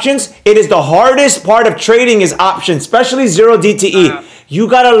do options. It is the hardest part of trading is options, especially 0 DTE. You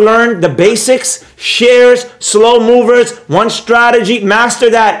got to learn the basics, shares, slow movers, one strategy, master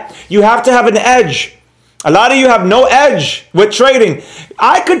that. You have to have an edge. A lot of you have no edge with trading.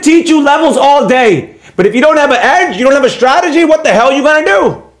 I could teach you levels all day, but if you don't have an edge, you don't have a strategy, what the hell are you going to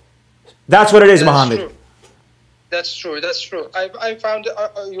do? That's what it is, Mohammed. True. That's true. I found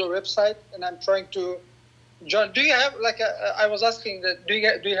your website and I'm trying to join. Do you have I was asking that, do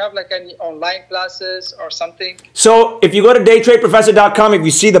you have like any online classes or something? So if you go to daytradeprofessor.com, if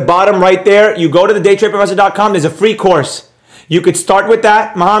you see the bottom right there, you go to the daytradeprofessor.com, there's a free course. You could start with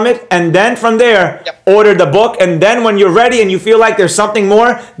that, Muhammad, and then from there, order the book. And then when you're ready and you feel like there's something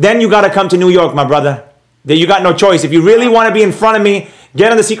more, then you got to come to New York, my brother. Then you got no choice. If you really want to be in front of me,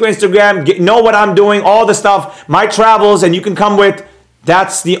 get on the secret Instagram, know what I'm doing, all the stuff, my travels, and you can come with.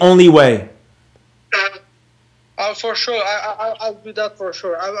 That's the only way. For sure. I'll do that for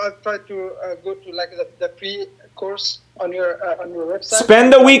sure. I'll try to go to like the free course on your website.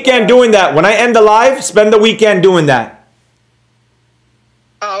 Spend the weekend doing that. When I end the live, spend the weekend doing that.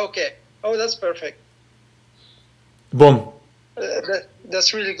 Okay. Oh, that's perfect. Boom.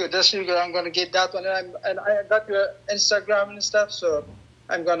 That's really good. That's really good. I'm gonna get that one, and I got your Instagram and stuff, so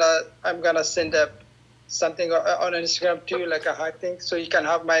I'm gonna send up something on Instagram too, like a high thing, so you can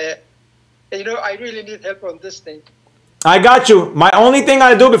have my. You know, I really need help on this thing. I got you. My only thing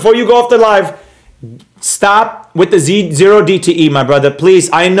I do before you go off the live, stop with the zero DTE, my brother. Please.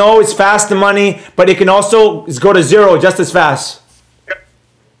 I know it's fast money, but it can also go to zero just as fast.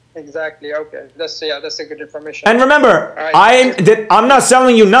 Exactly. Okay. That's a good information. And remember, Right. I'm not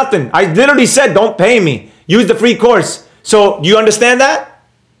selling you nothing. I literally said, don't pay me. Use the free course. So, do you understand that?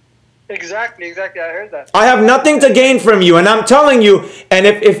 Exactly. I heard that. I have nothing to gain from you, and I'm telling you. And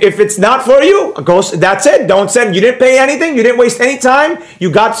if it's not for you, that's it. Don't send. You didn't pay anything. You didn't waste any time.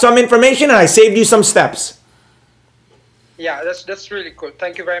 You got some information, and I saved you some steps. Yeah, that's really cool.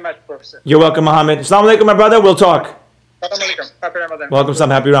 Thank you very much, Professor. You're welcome, Muhammad. Assalamu alaikum, my brother. We'll talk. Assalamu alaikum. Happy Ramadan. Welcome, some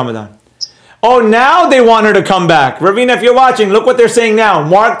happy Ramadan. Oh, now they want her to come back. Ravina, if you're watching, look what they're saying now.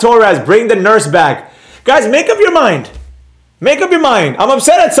 Mark Torres, bring the nurse back. Guys, make up your mind. Make up your mind. I'm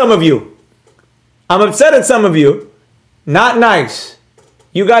upset at some of you. Not nice.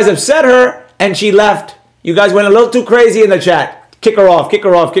 You guys upset her and she left. You guys went a little too crazy in the chat. Kick her off.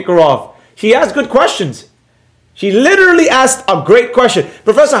 She asked good questions. She literally asked a great question.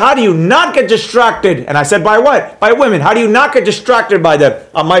 Professor, how do you not get distracted? And I said, by what? By women. How do you not get distracted by them?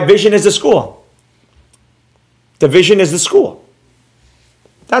 My vision is the school. The vision is the school.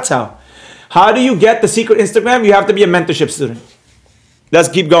 That's how. How do you get the secret Instagram? You have to be a mentorship student. Let's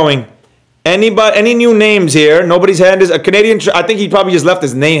keep going. Any new names here? Nobody's hand is a Canadian. I think he probably just left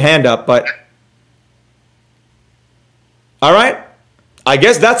his hand up, but. All right. I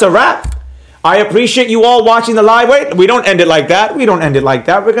guess that's a wrap. I appreciate you all watching the live. Wait, we don't end it like that. We're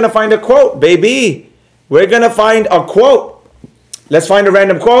going to find a quote, baby. We're going to find a quote. Let's find a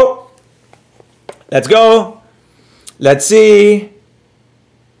random quote. Let's go. Let's see.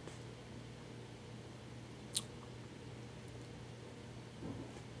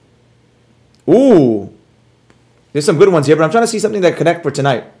 Ooh. There's some good ones here, but I'm trying to see something that connect for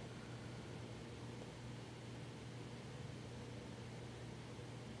tonight.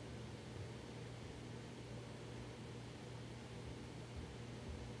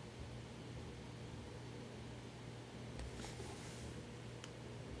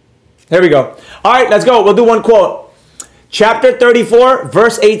 Here we go. All right, let's go. We'll do one quote. Chapter 34,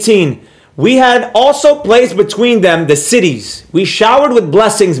 verse 18. We had also placed between them the cities. We showered with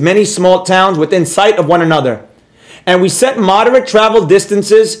blessings many small towns within sight of one another. And we set moderate travel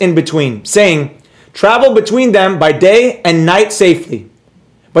distances in between, saying, travel between them by day and night safely.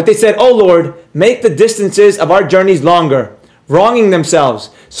 But they said, O Lord, make the distances of our journeys longer, wronging themselves.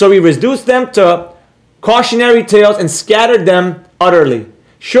 So we reduced them to cautionary tales and scattered them utterly.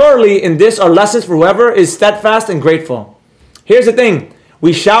 Surely in this are lessons for whoever is steadfast and grateful. Here's the thing.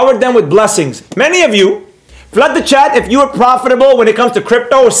 We showered them with blessings. Many of you, flood the chat if you are profitable when it comes to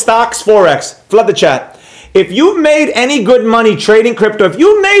crypto or stocks, forex. Flood the chat. If you've made any good money trading crypto, if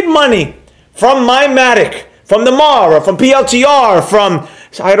you made money from MyMatic, from the MAR, or from PLTR, from,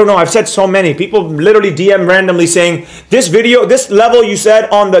 I don't know, I've said so many. People literally DM randomly saying, this video, this level you said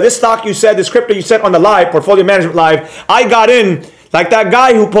on this stock you said, this crypto you said on the live, portfolio management live, I got in. Like that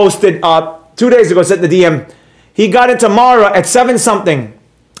guy who posted 2 days ago, said the DM, he got into Mara at 7 something.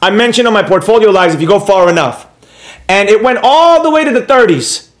 I mentioned on my portfolio lives if you go far enough. And it went all the way to the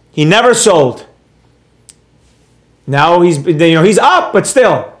 30s. He never sold. Now he's up, but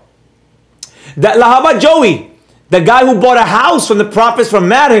still. That Lahaba Joey, the guy who bought a house from the prophets from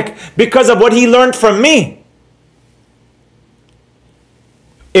Matic because of what he learned from me.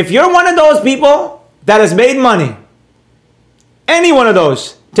 If you're one of those people that has made money, any one of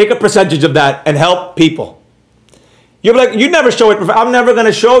those, take a percentage of that and help people. You're like, you never show it. I'm never going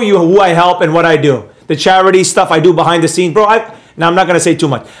to show you who I help and what I do. The charity stuff I do behind the scenes. Bro, now I'm not going to say too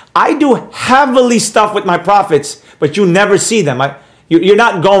much. I do heavily stuff with my profits, but you never see them. You're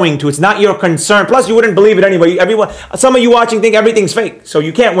not going to. It's not your concern. Plus, you wouldn't believe it anyway. Some of you watching think everything's fake, so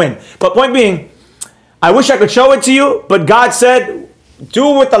you can't win. But point being, I wish I could show it to you, but God said,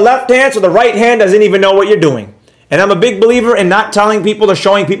 do with the left hand so the right hand doesn't even know what you're doing. And I'm a big believer in not telling people or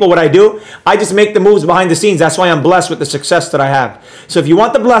showing people what I do. I just make the moves behind the scenes. That's why I'm blessed with the success that I have. So if you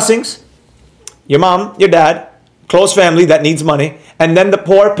want the blessings, your mom, your dad, close family that needs money, and then the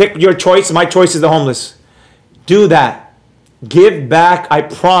poor, pick your choice. My choice is the homeless. Do that. Give back. I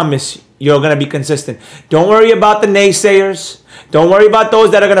promise you're going to be consistent. Don't worry about the naysayers. Don't worry about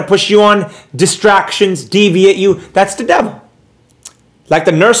those that are going to push you on distractions, deviate you. That's the devil. Like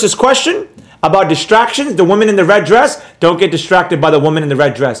the nurse's question about distractions, the woman in the red dress, don't get distracted by the woman in the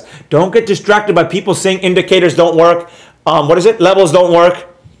red dress. Don't get distracted by people saying indicators don't work. Levels don't work.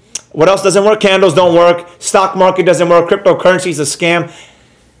 What else doesn't work? Candles don't work. Stock market doesn't work. Cryptocurrency is a scam.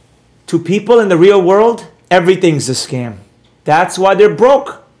 To people in the real world, everything's a scam. That's why they're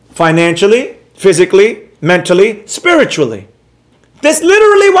broke. Financially, physically, mentally, spiritually. That's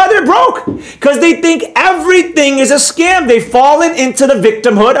literally why they're broke. Because they think everything is a scam. They've fallen into the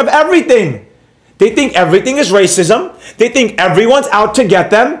victimhood of everything. They think everything is racism. They think everyone's out to get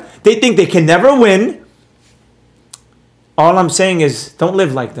them. They think they can never win. All I'm saying is, don't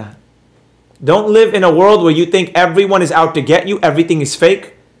live like that. Don't live in a world where you think everyone is out to get you. Everything is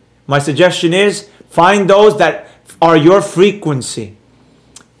fake. My suggestion is, find those that are your frequency.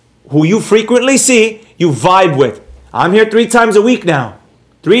 Who you frequently see, you vibe with. I'm here 3 times a week now.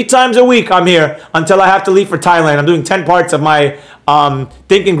 3 times a week I'm here until I have to leave for Thailand. I'm doing 10 parts of my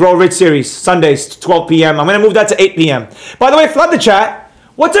Think and Grow Rich series, Sundays, 12 p.m. I'm going to move that to 8 p.m. By the way, flood the chat.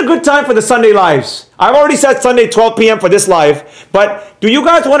 What's a good time for the Sunday lives? I've already said Sunday, 12 p.m. for this live. But do you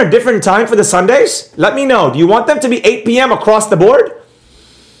guys want a different time for the Sundays? Let me know. Do you want them to be 8 p.m. across the board?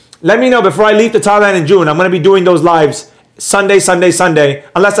 Let me know before I leave to Thailand in June. I'm going to be doing those lives Sunday, Sunday, Sunday.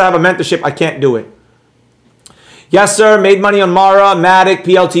 Unless I have a mentorship, I can't do it. Yes, sir. Made money on Mara, Matic,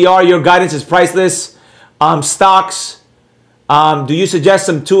 PLTR. Your guidance is priceless. Stocks. Do you suggest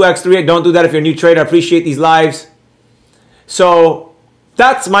some 2x, 3x? Don't do that if you're a new trader. I appreciate these lives. So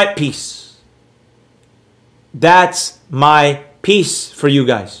that's my piece. That's my piece for you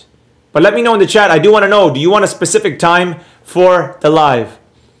guys. But let me know in the chat. I do want to know, do you want a specific time for the live?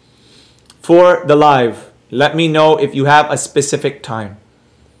 For the live. Let me know if you have a specific time.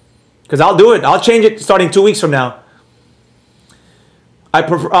 Because I'll do it. I'll change it starting 2 weeks from now. I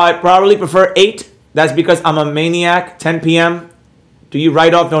probably prefer 8. That's because I'm a maniac. 10 p.m. Do you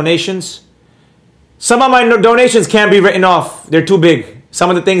write off donations? Some of my donations can't be written off. They're too big. Some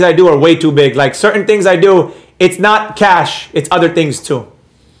of the things I do are way too big. Like certain things I do, it's not cash. It's other things too.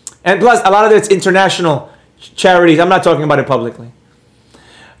 And plus, a lot of it's international charities. I'm not talking about it publicly.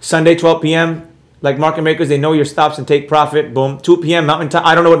 Sunday, 12 p.m. Like market makers, they know your stops and take profit. Boom. 2 p.m. Mountain time.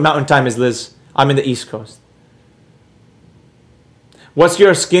 I don't know what mountain time is, Liz. I'm in the East Coast. What's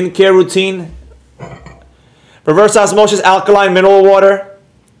your skincare routine? Reverse osmosis, alkaline, mineral water.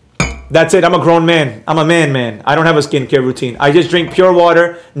 That's it. I'm a grown man. I'm a man. I don't have a skincare routine. I just drink pure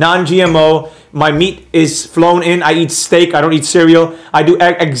water, non-GMO. My meat is flown in. I eat steak. I don't eat cereal. I do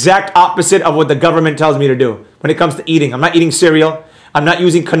exact opposite of what the government tells me to do when it comes to eating. I'm not eating cereal. I'm not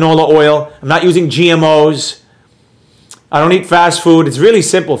using canola oil. I'm not using GMOs. I don't eat fast food. It's really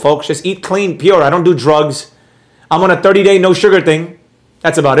simple, folks. Just eat clean, pure. I don't do drugs. I'm on a 30-day no sugar thing.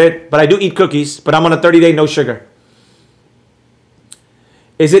 That's about it. But I do eat cookies. But I'm on a 30-day no sugar.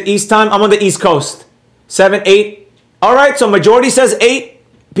 Is it East time? I'm on the East Coast. 7, 8. All right. So majority says 8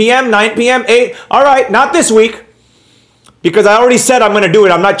 p.m., 9 p.m., 8. All right. Not this week. Because I already said I'm going to do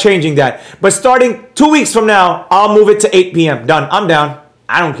it. I'm not changing that. But starting 2 weeks from now, I'll move it to 8 p.m. Done. I'm down.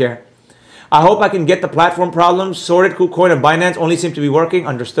 I don't care. I hope I can get the platform problems sorted. KuCoin and Binance only seem to be working.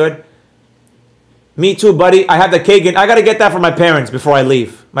 Understood. Me too, buddy. I have the Kagan. I got to get that for my parents before I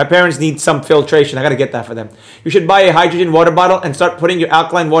leave. My parents need some filtration. I got to get that for them. You should buy a hydrogen water bottle and start putting your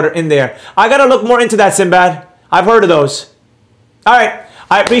alkaline water in there. I got to look more into that, Sinbad. I've heard of those. All right.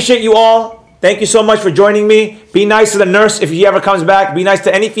 I appreciate you all. Thank you so much for joining me. Be nice to the nurse if he ever comes back. Be nice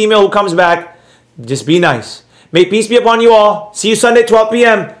to any female who comes back. Just be nice. May peace be upon you all. See you Sunday, 12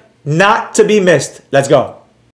 p.m. Not to be missed. Let's go.